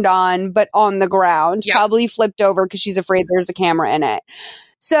turned on, but on the ground, probably flipped over because she's afraid there's a camera in it.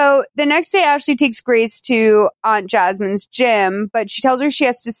 So the next day, Ashley takes Grace to Aunt Jasmine's gym, but she tells her she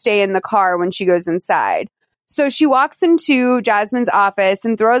has to stay in the car when she goes inside. So she walks into Jasmine's office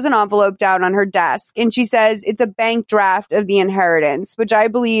and throws an envelope down on her desk. And she says it's a bank draft of the inheritance, which I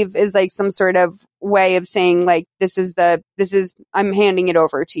believe is like some sort of way of saying like, I'm handing it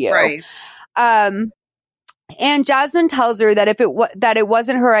over to you. Right. And Jasmine tells her that that it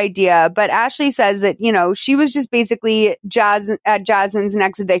wasn't her idea, but Ashley says that, you know, she was just basically Jasmine's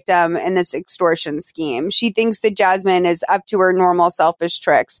next victim in this extortion scheme. She thinks that Jasmine is up to her normal selfish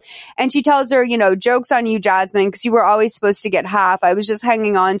tricks. And she tells her, you know, joke's on you, Jasmine, because you were always supposed to get half. I was just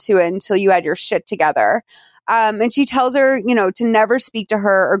hanging on to it until you had your shit together. And she tells her, you know, to never speak to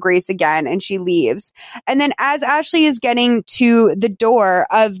her or Grace again, and she leaves. And then as Ashley is getting to the door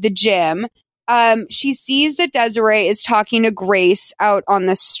of the gym, she sees that Desiree is talking to Grace out on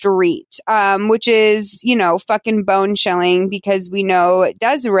the street, which is, you know, fucking bone chilling because we know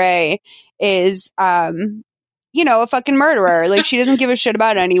Desiree is, you know, a fucking murderer. Like she doesn't give a shit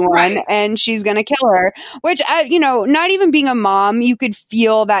about anyone and she's going to kill her, which, you know, not even being a mom, you could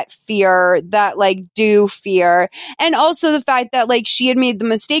feel that fear, that like fear. And also the fact that like she had made the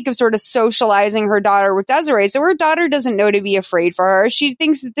mistake of sort of socializing her daughter with Desiree. So her daughter doesn't know to be afraid for her. She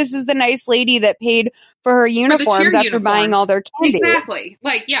thinks that this is the nice lady that paid for her uniforms after buying all their candy. Exactly.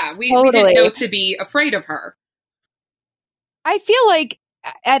 Like, yeah, we didn't know to be afraid of her. I feel like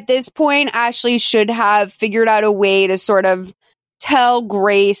at this point, Ashley should have figured out a way to sort of tell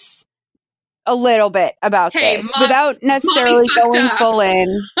Grace a little bit about this without necessarily going full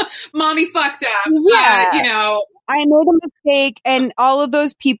in. Mommy fucked up. Yeah. You know, I made a mistake, and all of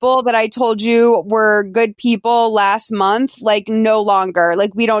those people that I told you were good people last month, like no longer.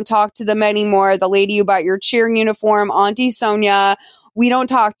 Like we don't talk to them anymore. The lady who bought your cheer uniform, Auntie Sonia, we don't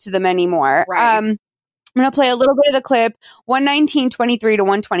talk to them anymore. Right. I'm going to play a little bit of the clip, 119.23 to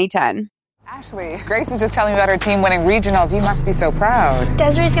 120.10. Ashley, Grace is just telling me about her team winning regionals. You must be so proud.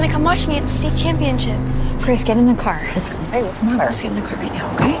 Desiree's gonna come watch me at the state championships. Grace, get in the car. Hey, what's the matter? Let's get in the car right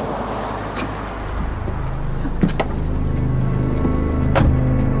now, okay?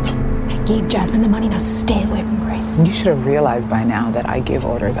 gave Jasmine the money. Now stay away from Grace. You should have realized by now that I give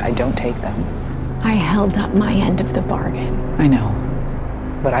orders, I don't take them. I held up my end of the bargain. I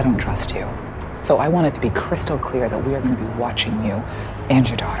know, but I don't trust you. So I want it to be crystal clear that we are going to be watching you and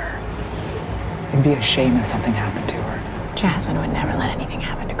your daughter. It'd be a shame if something happened to her. Jasmine would never let anything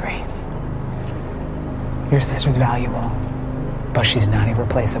happen to Grace. Your sister's valuable, but she's not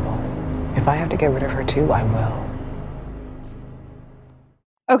irreplaceable. If I have to get rid of her too, I will.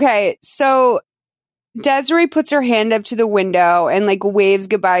 Okay, so Desiree puts her hand up to the window and like waves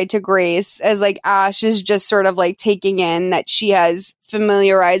goodbye to Grace as like Ash is just sort of like taking in that she has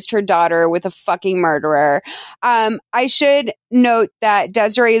familiarized her daughter with a fucking murderer. I should note that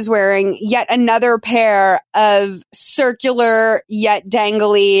Desiree is wearing yet another pair of circular yet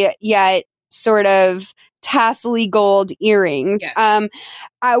dangly yet sort of tassely gold earrings. Yes.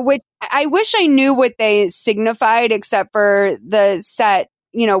 Which I wish I knew what they signified, except for the set,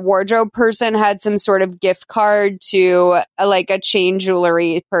 wardrobe person had some sort of gift card to like a chain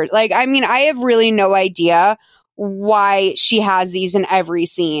jewelry I have really no idea why she has these in every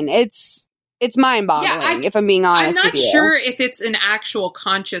scene. It's mind-boggling, if I'm being honest with you. I'm not sure if it's an actual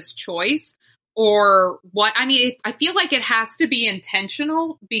conscious choice or what. I mean, I feel like it has to be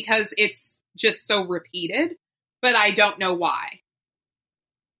intentional because it's just so repeated, but I don't know why.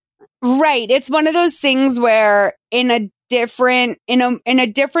 Right. It's one of those things where in a different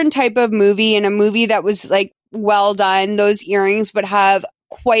type of movie, in a movie that was like well done, those earrings would have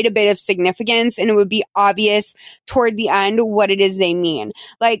quite a bit of significance and it would be obvious toward the end what it is they mean.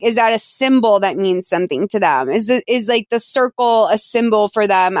 Like, is that a symbol that means something to them? Is like the circle a symbol for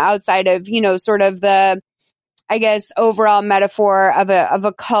them outside of, sort of the, I guess, overall metaphor of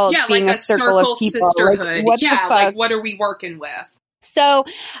a cult being like a circle of people? Sisterhood. Like, what are we working with? So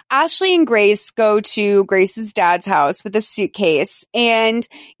Ashley and Grace go to Grace's dad's house with a suitcase. And,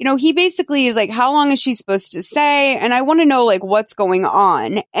 he basically is like, how long is she supposed to stay? And I want to know, like, what's going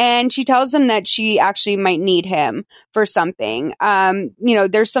on. And she tells him that she actually might need him for something.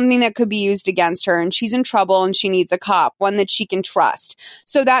 There's something that could be used against her and she's in trouble and she needs a cop, one that she can trust.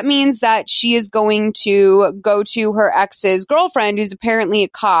 So that means that she is going to go to her ex's girlfriend, who's apparently a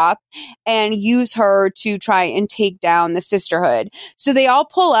cop, and use her to try and take down the sisterhood. So they all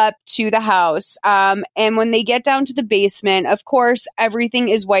pull up to the house. And when they get down to the basement, of course, everything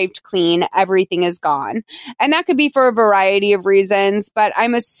is wiped clean. Everything is gone. And that could be for a variety of reasons, but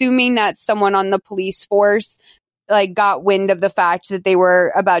I'm assuming that someone on the police force like got wind of the fact that they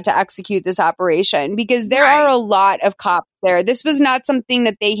were about to execute this operation, because there are a lot of cops there. This was not something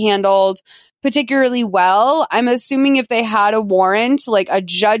that they handled particularly well. I'm assuming if they had a warrant, like a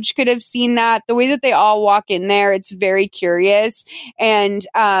judge could have seen that. The way that they all walk in there, it's very curious. And,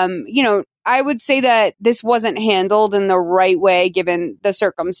 I would say that this wasn't handled in the right way given the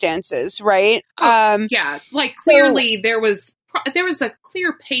circumstances, right? Clearly there was a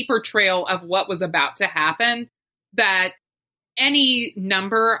clear paper trail of what was about to happen that any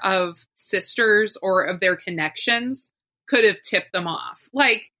number of sisters or of their connections could have tipped them off.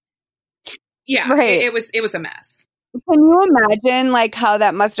 It was a mess. Can you imagine like how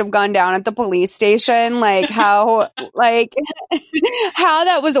that must have gone down at the police station? Like how how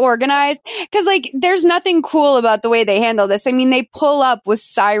that was organized? Because there's nothing cool about the way they handle this. I mean, they pull up with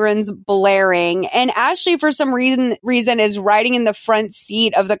sirens blaring, and Ashley, for some reason, is riding in the front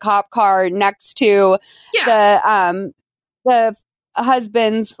seat of the cop car next to the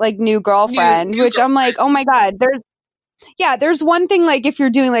husband's new girlfriend, which I'm like, oh my God, there's one thing, like, if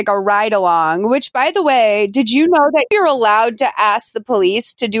you're doing, like, a ride-along, which, by the way, did you know that you're allowed to ask the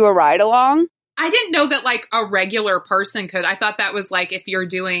police to do a ride-along? I didn't know that, a regular person could. I thought that was, if you're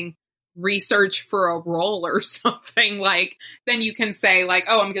doing research for a role or something, then you can say,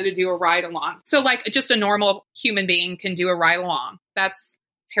 oh, I'm going to do a ride-along. So, just a normal human being can do a ride-along. That's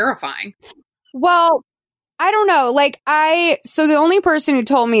terrifying. Well, I don't know. So the only person who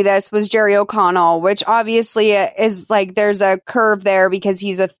told me this was Jerry O'Connell, which obviously is there's a curve there because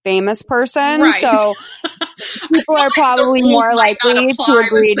he's a famous person. Right. So people are probably more likely to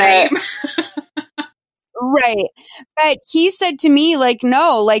agree to. Right. But he said to me,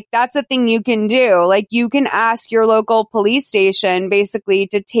 no, that's a thing you can do. You can ask your local police station basically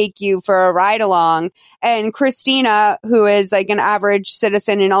to take you for a ride along. And Christina, who is an average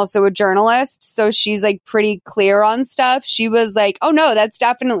citizen and also a journalist, so she's pretty clear on stuff. She was oh no, that's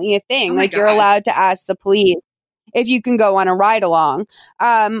definitely a thing. You're allowed to ask the police if you can go on a ride along,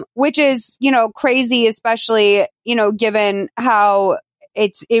 which is, crazy, especially, given how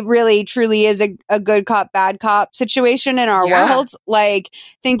it really truly is a good cop, bad cop situation in our world.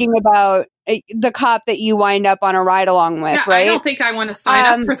 Thinking about the cop that you wind up on a ride along with, right? I don't think I want to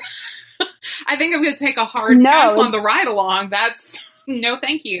sign up for I think I'm going to take a hard pass on the ride along. That's no,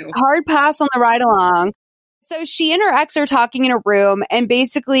 thank you. Hard pass on the ride along. So she and her ex are talking in a room, and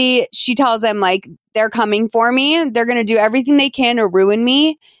basically she tells them, like, they're coming for me. They're going to do everything they can to ruin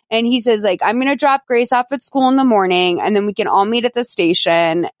me. And he says, like, I'm going to drop Grace off at school in the morning, and then we can all meet at the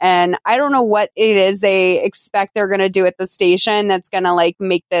station. And I don't know what it is they expect they're going to do at the station that's going to, like,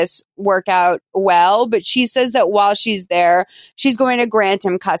 make this work out well. But she says that while she's there, she's going to grant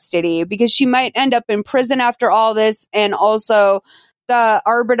him custody because she might end up in prison after all this. And also, the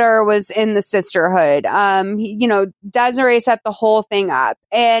arbiter was in the sisterhood. Desiree set the whole thing up,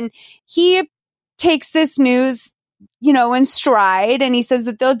 and he takes this news, in stride, and he says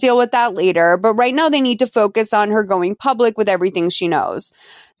that they'll deal with that later. But right now they need to focus on her going public with everything she knows.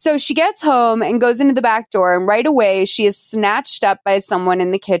 So she gets home and goes into the back door, and right away she is snatched up by someone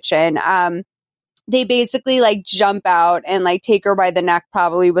in the kitchen. They basically like jump out and like take her by the neck,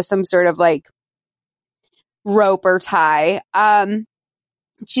 probably with some sort of like rope or tie.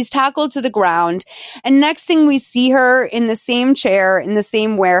 She's tackled to the ground, and next thing we see her in the same chair in the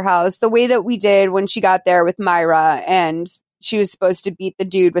same warehouse, the way that we did when she got there with Myra and she was supposed to beat the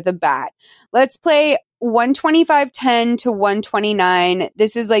dude with a bat. Let's play 125.10 to 129.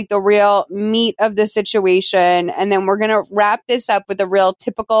 This is like the real meat of the situation, and then we're going to wrap this up with a real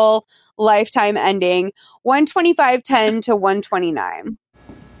typical Lifetime ending. 125.10 to 129.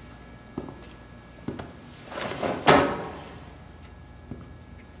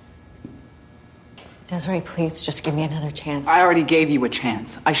 Desiree, please just give me another chance. I already gave you a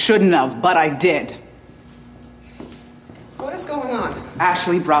chance. I shouldn't have, but I did. What is going on?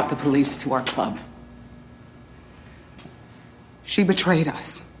 Ashley brought the police to our club. She betrayed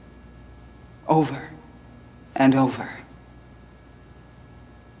us. Over and over.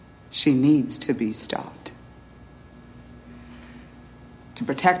 She needs to be stopped. To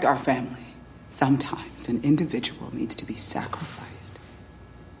protect our family, sometimes an individual needs to be sacrificed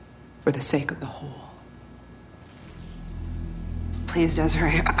for the sake of the whole. Please,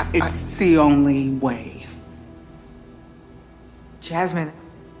 Desiree. It's the only way. Jasmine,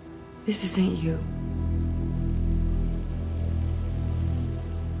 this isn't you.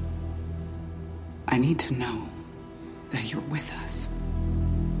 I need to know that you're with us.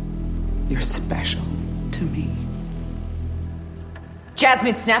 You're special to me.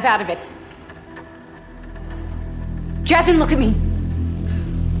 Jasmine, snap out of it. Jasmine, look at me.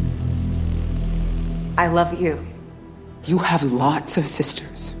 I love you. You have lots of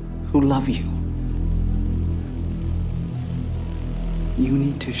sisters who love you. You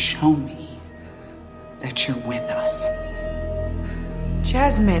need to show me that you're with us.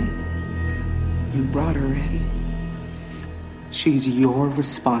 Jasmine. You brought her in. She's your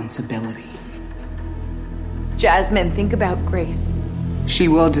responsibility. Jasmine, think about Grace. She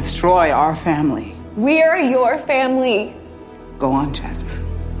will destroy our family. We're your family. Go on, Jasmine.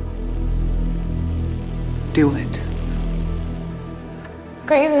 Do it.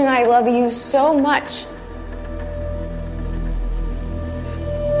 Grace and I love you so much.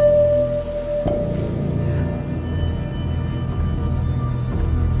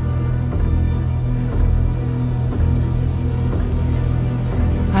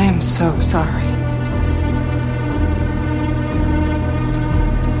 I am so sorry.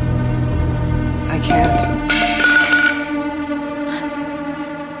 I can't.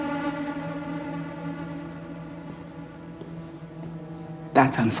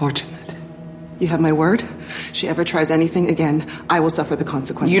 That's unfortunate. You have my word? She ever tries anything again, I will suffer the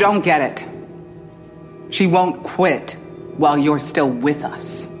consequences. You don't get it. She won't quit while you're still with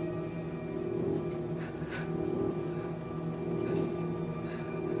us.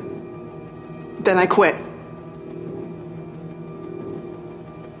 Then I quit.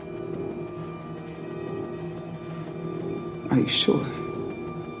 Are you sure?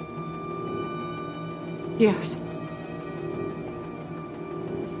 Yes.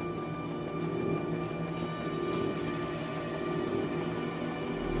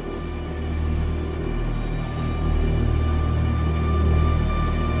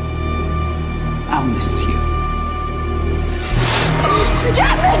 I'll miss you.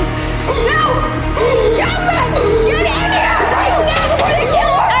 Jasmine! No! Jasmine! Get in here right now before they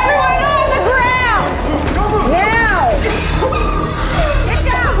kill her! Everyone on the ground! Now! Get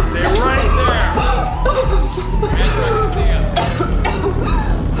down! Stay right there! Can't see him.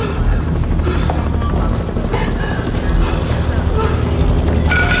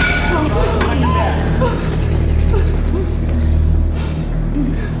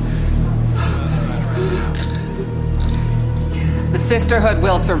 The Sisterhood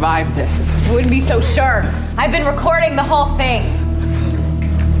will survive this. Wouldn't be so sure. I've been recording the whole thing.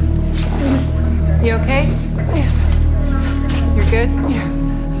 You okay? You're good?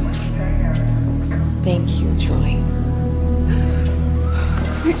 Thank you, Joy.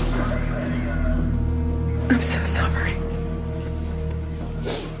 I'm so sorry.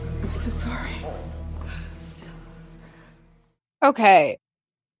 I'm so sorry. Okay.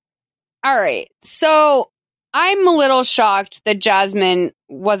 All right. So I'm a little shocked that Jasmine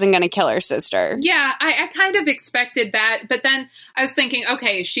wasn't going to kill her sister. Yeah, I kind of expected that. But then I was thinking,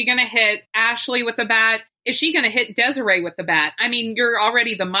 okay, is she going to hit Ashley with the bat? Is she going to hit Desiree with the bat? I mean, you're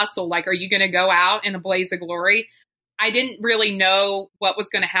already the muscle. Like, are you going to go out in a blaze of glory? I didn't really know what was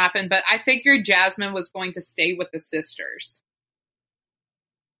going to happen, but I figured Jasmine was going to stay with the sisters.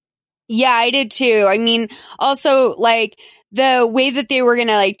 Yeah, I did too. I mean, also, like, the way that they were going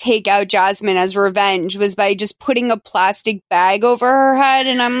to, like, take out Jasmine as revenge was by just putting a plastic bag over her head.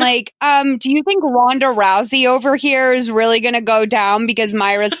 And I'm like, do you think Ronda Rousey over here is really going to go down because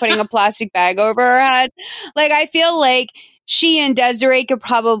Myra's putting a plastic bag over her head? Like, I feel like she and Desiree could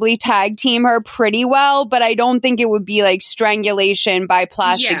probably tag team her pretty well, but I don't think it would be like strangulation by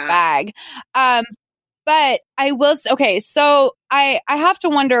plastic bag. But I will, okay, so I have to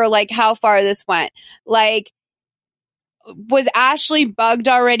wonder, like, how far this went. Like, was Ashley bugged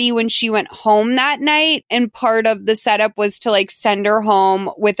already when she went home that night? And part of the setup was to, like, send her home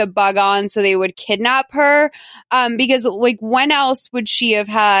with a bug on so they would kidnap her. Because, like, when else would she have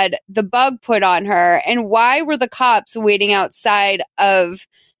had the bug put on her? And why were the cops waiting outside of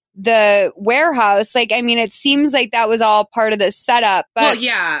the warehouse? Like, I mean, it seems like that was all part of the setup. But well,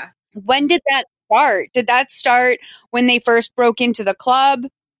 yeah. When did that start? Did that start when they first broke into the club?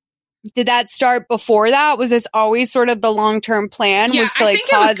 Did that start before that? Was this always sort of the long-term plan? Yeah, was to, like,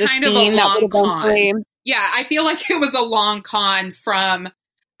 cause a scene that would eventually... Yeah, I feel like it was a long con from...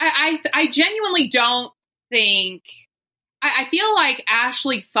 I genuinely don't think... I feel like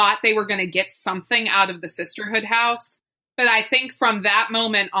Ashley thought they were going to get something out of the sisterhood house. But I think from that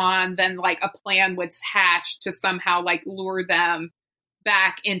moment on, then, like, a plan was hatched to somehow, like, lure them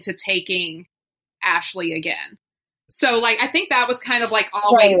back into taking Ashley again. So, like, I think that was kind of, like,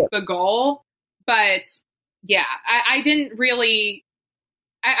 always the goal. But, yeah, I didn't really...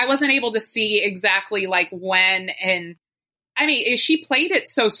 I wasn't able to see exactly, like, when and... I mean, she played it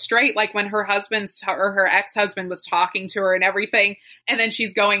so straight, like, when her husband's or her ex-husband was talking to her and everything, and then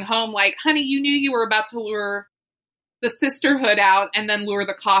she's going home like, honey, you knew you were about to lure the sisterhood out and then lure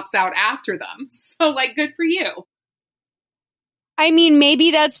the cops out after them. So, like, good for you. I mean,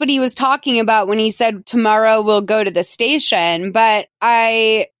 maybe that's what he was talking about when he said tomorrow we'll go to the station. But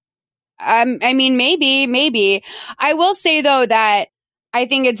I mean, maybe. I will say, though, that I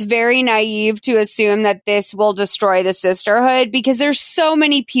think it's very naive to assume that this will destroy the sisterhood because there's so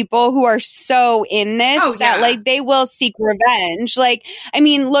many people who are so in this that, like, they will seek revenge. Like, I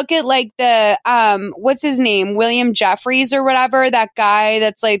mean, look at, like, the, what's his name? William Jeffries or whatever, that guy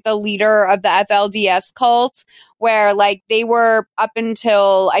that's, like, the leader of the FLDS cult, where, like, they were up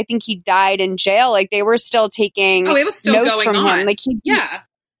until I think he died in jail. Like, they were still taking it was still notes going from on. him. Like,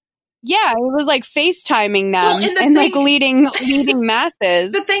 Yeah, it was like FaceTiming them and like leading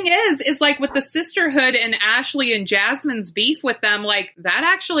masses. The thing is like with the sisterhood and Ashley and Jasmine's beef with them, like that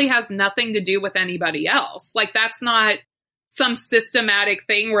actually has nothing to do with anybody else. Like that's not some systematic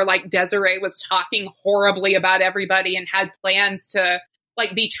thing where like Desiree was talking horribly about everybody and had plans to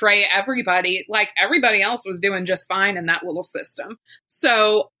like betray everybody. Like everybody else was doing just fine in that little system.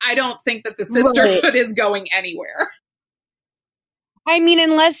 So I don't think that the sisterhood is going anywhere. I mean,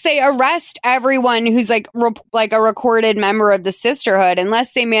 unless they arrest everyone who's like like a recorded member of the sisterhood,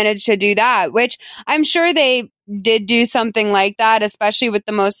 unless they manage to do that, which I'm sure they did do something like that, especially with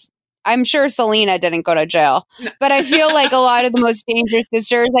the most, I'm sure Selena didn't go to jail, but I feel like a lot of the most dangerous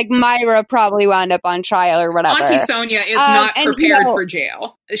sisters, like Myra probably wound up on trial or whatever. Auntie Sonia is not prepared for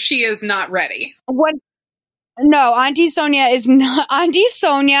jail. She is not ready. No, Auntie Sonia is not. Auntie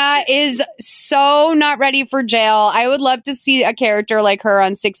Sonia is so not ready for jail. I would love to see a character like her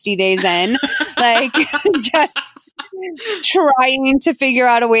on 60 Days In, like just trying to figure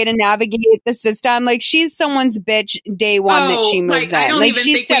out a way to navigate the system. Like she's someone's bitch day one that she moves in. I don't even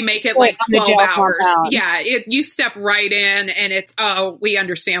think we make it like 12 hours. Compound. Yeah, you step right in, and it's we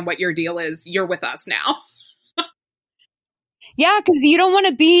understand what your deal is. You're with us now. Yeah, because you don't want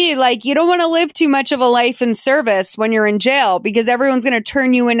to be like, you don't want to live too much of a life in service when you're in jail because everyone's going to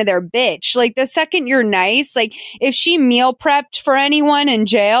turn you into their bitch. Like the second you're nice, like if she meal prepped for anyone in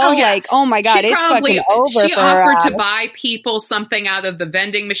jail, like, oh my God, it's fucking over. She offered to buy people something out of the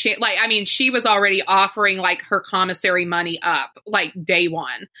vending machine. Like, I mean, she was already offering like her commissary money up like day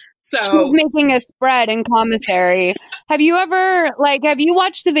one. So she's making a spread in commissary. Have you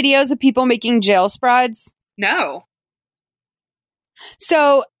watched the videos of people making jail spreads? No.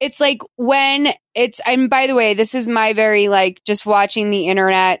 So it's like and by the way, this is my very like just watching the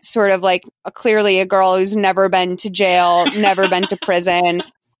internet, sort of like clearly a girl who's never been to jail, never been to prison.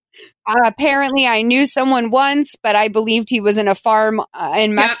 Apparently I knew someone once, but I believed he was in a farm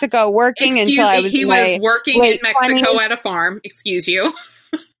in Mexico working until I was he was working in Mexico at a farm. Excuse you.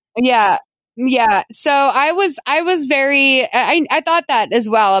 Yeah. Yeah. So I was very, I thought that as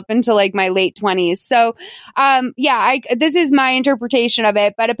well up until like my late 20s. So, this is my interpretation of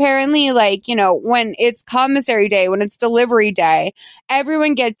it. But apparently, like, you know, when it's commissary day, when it's delivery day,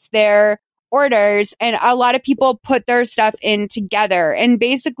 everyone gets their orders and a lot of people put their stuff in together. And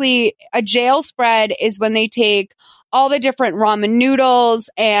basically a jail spread is when they take all the different ramen noodles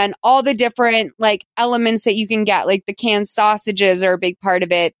and all the different like elements that you can get, like the canned sausages are a big part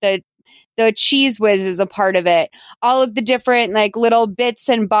of it. The Cheese Whiz is a part of it. All of the different like little bits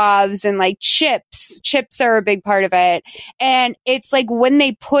and bobs and like chips are a big part of it. And it's like when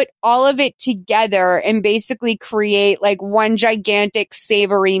they put all of it together and basically create like one gigantic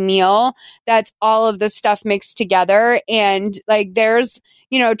savory meal, that's all of the stuff mixed together. And like there's,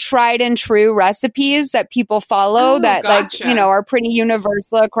 you know, tried and true recipes that people follow like, you know, are pretty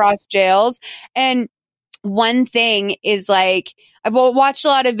universal across jails. And one thing is like, I've watched a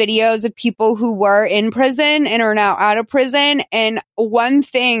lot of videos of people who were in prison and are now out of prison. And one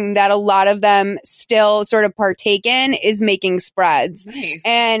thing that a lot of them still sort of partake in is making spreads. Nice.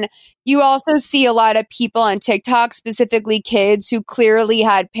 And you also see a lot of people on TikTok, specifically kids who clearly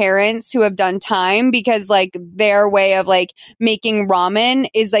had parents who have done time because like their way of like making ramen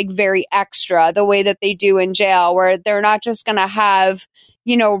is like very extra, the way that they do in jail, where they're not just going to have,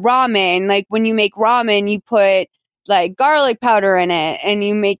 you know, ramen. Like when you make ramen, you put like garlic powder in it and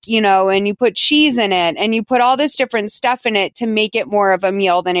you make, you know, and you put cheese in it and you put all this different stuff in it to make it more of a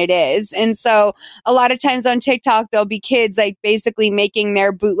meal than it is. And so a lot of times on TikTok, there'll be kids like basically making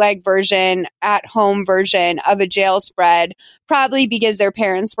their bootleg version, at home version of a jail spread, probably because their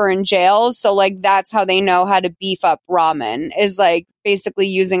parents were in jail. So like that's how they know how to beef up ramen, is like basically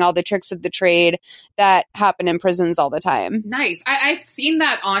using all the tricks of the trade that happen in prisons all the time. Nice. I've seen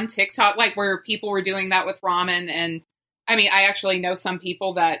that on TikTok, like where people were doing that with ramen. And I mean, I actually know some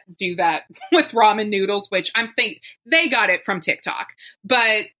people that do that with ramen noodles, which they got it from TikTok,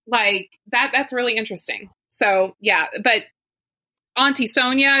 but like that's really interesting. So yeah, but Auntie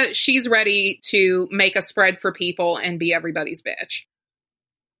Sonia, she's ready to make a spread for people and be everybody's bitch.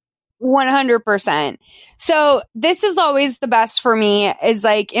 100%. So this is always the best for me, is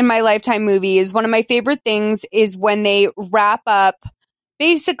like in my Lifetime movies. One of my favorite things is when they wrap up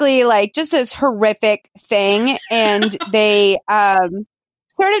basically like just this horrific thing and they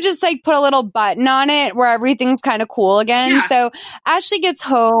sort of just like put a little button on it where everything's kind of cool again. Yeah. So Ashley gets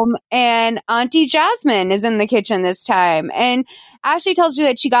home and Auntie Jasmine is in the kitchen this time. And Ashley tells her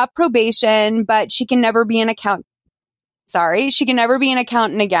that she got probation, but she can never be an accountant. She can never be an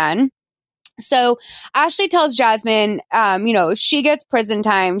accountant again. So Ashley tells Jasmine, you know, if she gets prison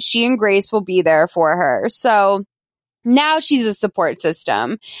time, she and Grace will be there for her. So now she's a support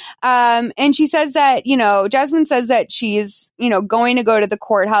system. And she says that, you know, Jasmine says that she's, you know, going to go to the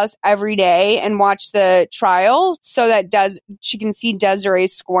courthouse every day and watch the trial so that she can see Desiree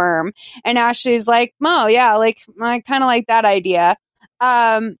squirm. And Ashley's like, oh yeah, like I kind of like that idea.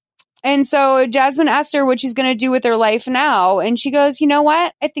 And so Jasmine asked her what she's going to do with her life now. And she goes, you know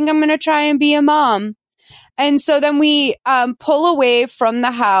what? I think I'm going to try and be a mom. And so then we pull away from the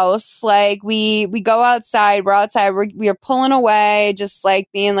house. Like we go outside. We're outside. We are pulling away, just like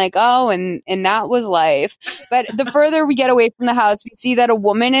being like, oh, and that was life. But the further we get away from the house, we see that a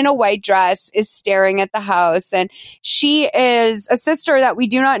woman in a white dress is staring at the house. And she is a sister that we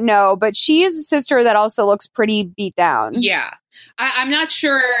do not know, but she is a sister that also looks pretty beat down. Yeah. I'm not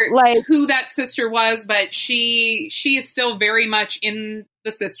sure like who that sister was, but she is still very much in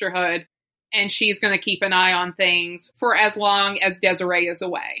the sisterhood, and she's going to keep an eye on things for as long as Desiree is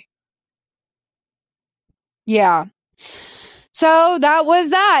away. Yeah. So that was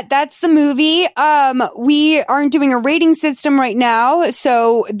that. That's the movie. We aren't doing a rating system right now.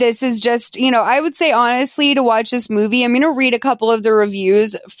 So this is just, you know, I would say honestly to watch this movie, I'm going to read a couple of the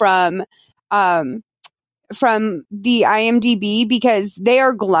reviews from from the IMDb because they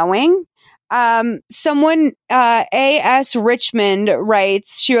are glowing. Someone, A.S. Richmond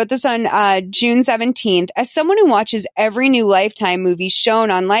writes, she wrote this on June 17th. As someone who watches every new Lifetime movie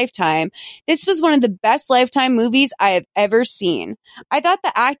shown on Lifetime, this was one of the best Lifetime movies I have ever seen. I thought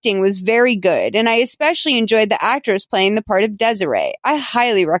the acting was very good, and I especially enjoyed the actress playing the part of Desiree. I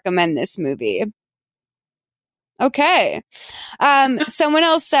highly recommend this movie. Okay. Someone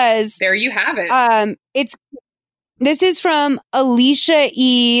else says, there you have it. This is from Alicia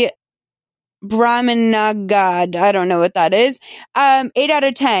E. Brahmanagad. I don't know what that is. 8 out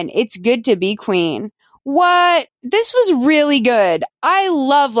of 10. It's good to be queen. What? This was really good. I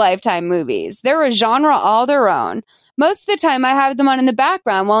love Lifetime movies. They're a genre all their own. Most of the time I have them on in the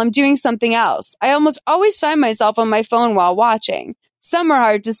background while I'm doing something else. I almost always find myself on my phone while watching. Some are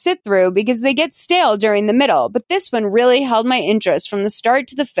hard to sit through because they get stale during the middle, but this one really held my interest from the start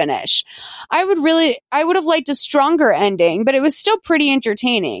to the finish. I would have liked a stronger ending, but it was still pretty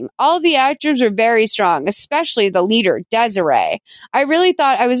entertaining. All of the actors were very strong, especially the leader, Desiree. I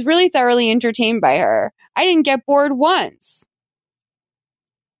was really thoroughly entertained by her. I didn't get bored once.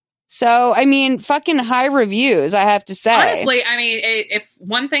 So, I mean, fucking high reviews, I have to say. Honestly, I mean, if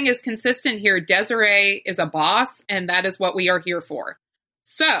one thing is consistent here, Desiree is a boss, and that is what we are here for.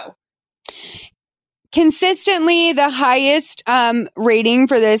 So. Consistently the highest rating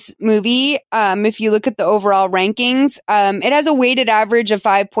for this movie, if you look at the overall rankings, it has a weighted average of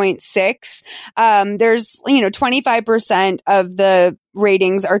 5.6. There's, 25% of the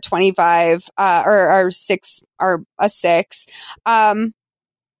ratings are 25, or a 6.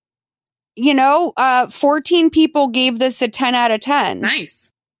 14 people gave this a 10 out of 10. Nice.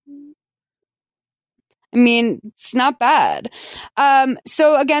 I mean, it's not bad.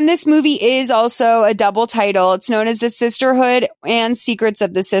 So again, this movie is also a double title. It's known as The Sisterhood and Secrets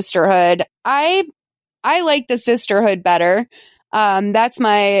of the Sisterhood. I like The Sisterhood better. That's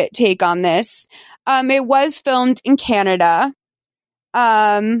my take on this. It was filmed in Canada.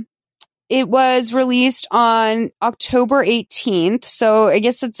 It was released on October 18th, so I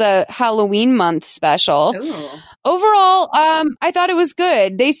guess it's a Halloween month special. Ooh. Overall, I thought it was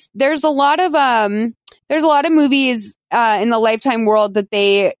good. There's a lot of movies in the Lifetime world that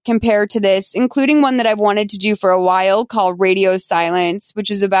they compare to this, including one that I've wanted to do for a while called Radio Silence,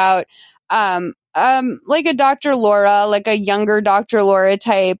 which is about like a Dr. Laura, like a younger Dr. Laura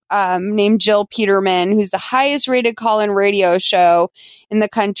type, named Jill Peterman, who's the highest rated call-in radio show in the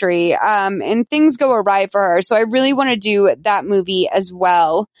country. And things go awry for her. So I really want to do that movie as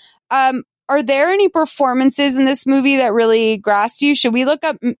well. Are there any performances in this movie that really grasped you? Should we look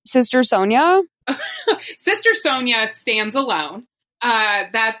up Sister Sonia? Sister Sonia stands alone.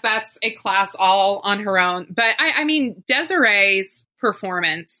 That's a class all on her own. But I mean, Desiree's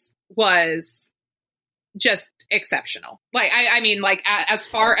performance was just exceptional. Like, I mean, like, as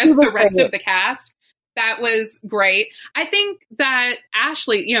far as the rest of the cast, that was great. I think that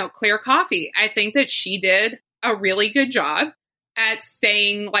Ashley, Claire Coffey, I think that she did a really good job at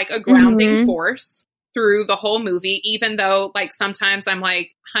staying like a grounding force through the whole movie, even though like sometimes I'm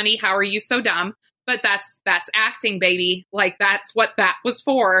like, honey, how are you so dumb? But that's acting, baby. Like, that's what that was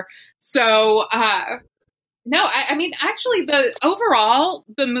for. So, no, I mean, actually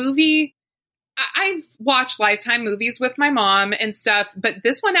the movie, I've watched Lifetime movies with my mom and stuff, but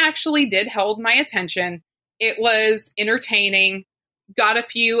this one actually did hold my attention. It was entertaining, got a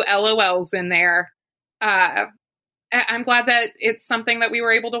few LOLs in there. I'm glad that it's something that we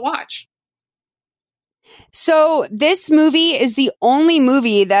were able to watch. So this movie is the only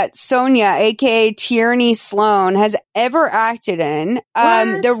movie that Sonia, aka Tierney Sloan, has ever acted in.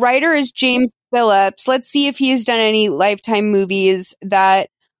 The writer is James Phillips. Let's see if he's done any Lifetime movies that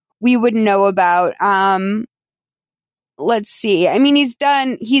we would know about. Let's see. I mean, he's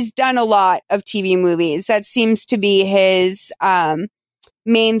done a lot of TV movies. That seems to be his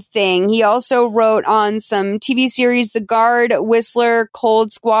main thing. He also wrote on some TV series, The Guard, Whistler,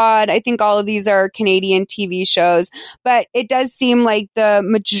 Cold Squad. I think all of these are Canadian TV shows, but it does seem like the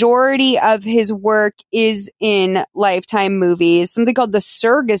majority of his work is in Lifetime movies. Something called The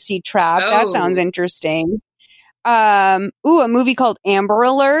Surrogacy Trap. That sounds interesting. A movie called Amber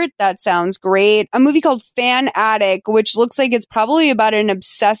Alert. That sounds great. A movie called Fan Addict, which looks like it's probably about an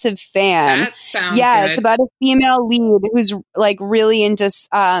obsessive fan. That sounds good. It's about a female lead who's like really into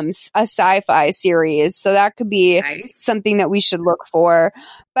a sci-fi series. So that could be something that we should look for.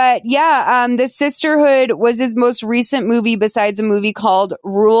 But yeah, The Sisterhood was his most recent movie besides a movie called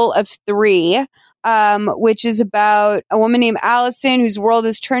Rule of Three. which is about a woman named Allison whose world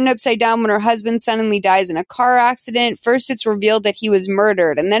is turned upside down when her husband suddenly dies in a car accident. First, it's revealed that he was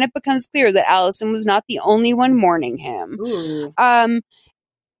murdered, and then it becomes clear that Allison was not the only one mourning him. Ooh.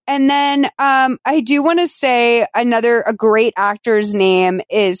 And then I do want to say a great actor's name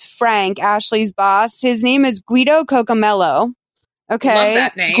is Frank, Ashley's boss. His name is Guido Cocomello. Okay. Love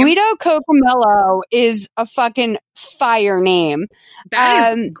that name. Guido Cocomello is a fucking fire name.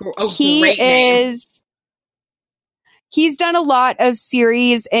 That is a great name. He's done a lot of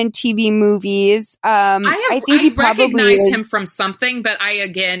series and TV movies. I think he probably recognize him from something, but I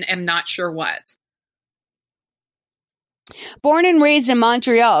again am not sure what. Born and raised in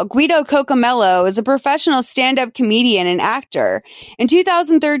Montreal, Guido Cocomello is a professional stand-up comedian and actor. In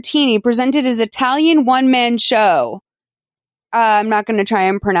 2013, he presented his Italian one-man show. I'm not going to try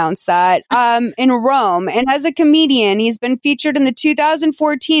and pronounce that. In Rome. And as a comedian, he's been featured in the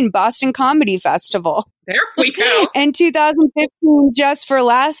 2014 Boston Comedy Festival. There we go. And 2015 Just for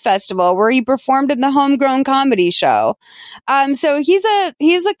Laughs Festival, where he performed in the Homegrown Comedy Show. So he's a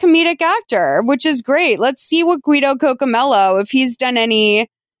comedic actor, which is great. Let's see what Guido Cocomello, if he's done any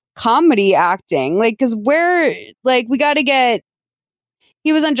comedy acting. Like, cause we got to get.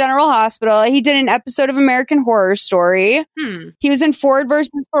 He was on General Hospital. He did an episode of American Horror Story. He was in Ford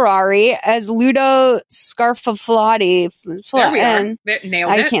versus Ferrari as Ludo Scarfaflotti. There we are.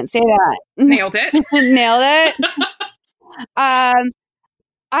 Nailed it. I can't say that. Nailed it. Nailed it.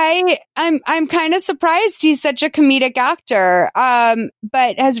 I'm kind of surprised he's such a comedic actor,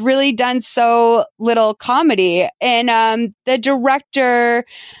 but has really done so little comedy. And the director,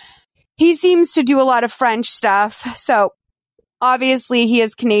 he seems to do a lot of French stuff. So obviously, he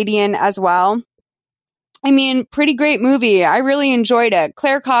is Canadian as well. I mean, pretty great movie. I really enjoyed it.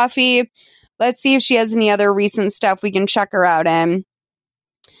 Claire Coffey. Let's see if she has any other recent stuff we can check her out in.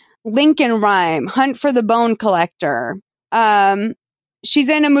 Lincoln Rhyme. Hunt for the Bone Collector. She's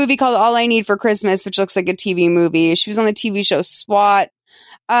in a movie called All I Need for Christmas, which looks like a TV movie. She was on the TV show SWAT.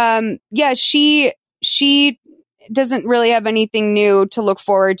 She doesn't really have anything new to look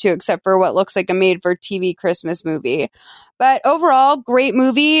forward to except for what looks like a made-for-TV Christmas movie. But overall, great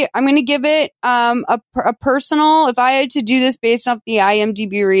movie. I'm going to give it a personal, if I had to do this based off the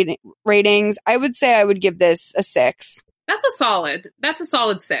IMDb ratings, I would say I would give this a 6. That's a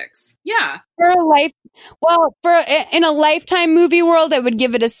solid 6. Yeah. In a Lifetime movie world, I would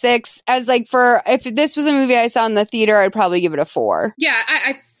give it a 6. If this was a movie I saw in the theater, I'd probably give it a 4. Yeah,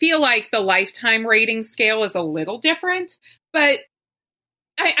 I feel like the Lifetime rating scale is a little different, but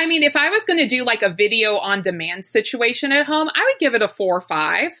I mean, if I was going to do like a video on demand situation at home, I would give it a 4 or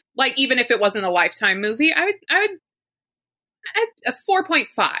 5. Like, even if it wasn't a Lifetime movie, I would a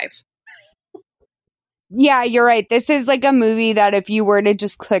 4.5. Yeah, you're right. This is like a movie that if you were to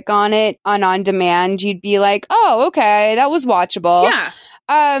just click on it on demand, you'd be like, oh, okay, that was watchable. Yeah.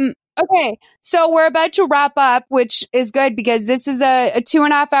 Okay, so we're about to wrap up, which is good because this is a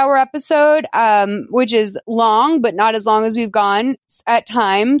 2.5 hour episode, which is long, but not as long as we've gone at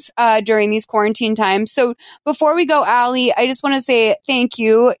times during these quarantine times. So before we go, Allie, I just want to say thank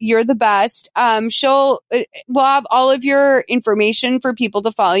you. You're the best. We'll have all of your information for people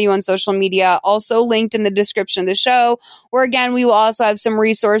to follow you on social media, also linked in the description of the show, where again, we will also have some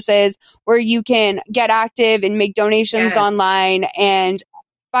resources where you can get active and make donations online and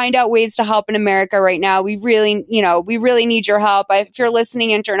find out ways to help in America right now. We really need your help. If you're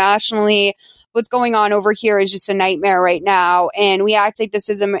listening internationally, what's going on over here is just a nightmare right now. And we act like this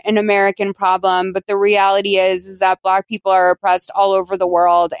is an American problem, but the reality is that Black people are oppressed all over the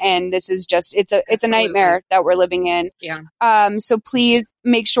world. And this is just, it's a nightmare that we're living in. Yeah. So please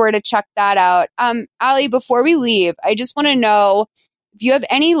make sure to check that out. Allie, before we leave, I just want to know if you have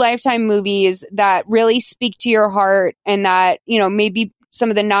any Lifetime movies that really speak to your heart and that, maybe some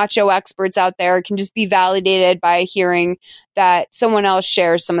of the nacho experts out there can just be validated by hearing that someone else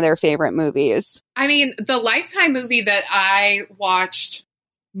shares some of their favorite movies. I mean, the Lifetime movie that I watched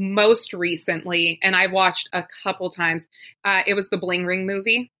most recently, and I watched a couple times, it was the Bling Ring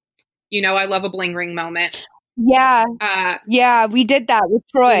movie. I love a Bling Ring moment. Yeah. We did that with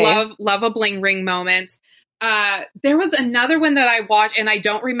Troy. Love a Bling Ring moment. There was another one that I watched and I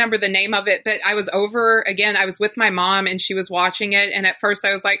don't remember the name of it, but I was with my mom and she was watching it. And at first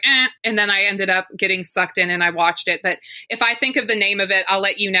I was like, and then I ended up getting sucked in and I watched it. But if I think of the name of it, I'll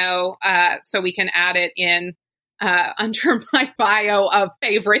let you know, so we can add it in, under my bio of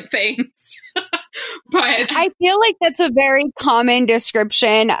favorite things. But I feel like that's a very common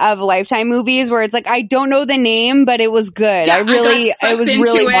description of Lifetime movies where it's like, I don't know the name, but it was good. Yeah, it was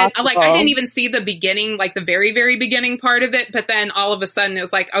really watchable. Like, I didn't even see the beginning, like the very, very beginning part of it. But then all of a sudden it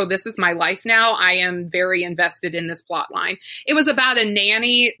was like, oh, this is my life now. I am very invested in this plot line. It was about a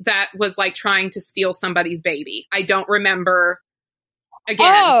nanny that was like trying to steal somebody's baby. I don't remember.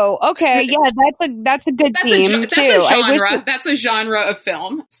 Again. Oh, okay. Yeah, that's a good theme too. That's a genre of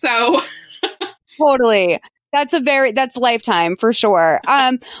film. So totally. That's Lifetime for sure.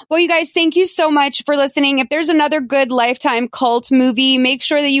 Well, you guys, thank you so much for listening. If there's another good Lifetime cult movie, make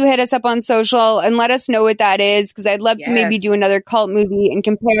sure that you hit us up on social and let us know what that is, because I'd love to maybe do another cult movie and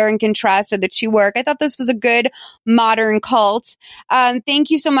compare and contrast how the two work. I thought this was a good modern cult. Thank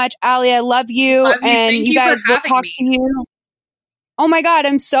you so much, Ali. I love you. And thank you guys will talk to you. Oh my God,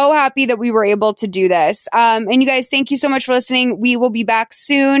 I'm so happy that we were able to do this. And you guys, thank you so much for listening. We will be back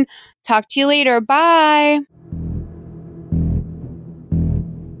soon. Talk to you later. Bye.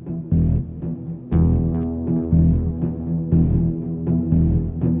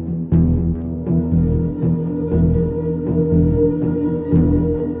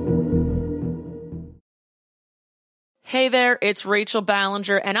 Hey there, it's Rachel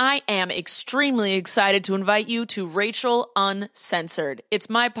Ballinger, and I am extremely excited to invite you to Rachel Uncensored. It's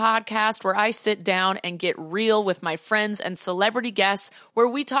my podcast where I sit down and get real with my friends and celebrity guests, where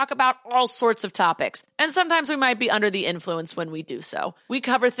we talk about all sorts of topics. And sometimes we might be under the influence when we do so. We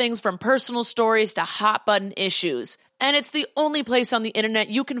cover things from personal stories to hot button issues. And it's the only place on the internet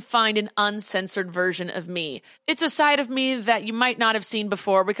you can find an uncensored version of me. It's a side of me that you might not have seen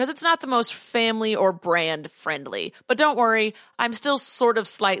before because it's not the most family or brand friendly. But don't worry, I'm still sort of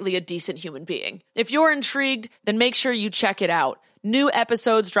slightly a decent human being. If you're intrigued, then make sure you check it out. New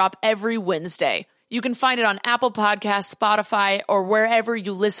episodes drop every Wednesday. You can find it on Apple Podcasts, Spotify, or wherever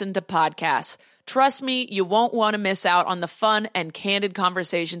you listen to podcasts. Trust me, you won't want to miss out on the fun and candid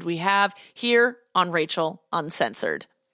conversations we have here on Rachel Uncensored.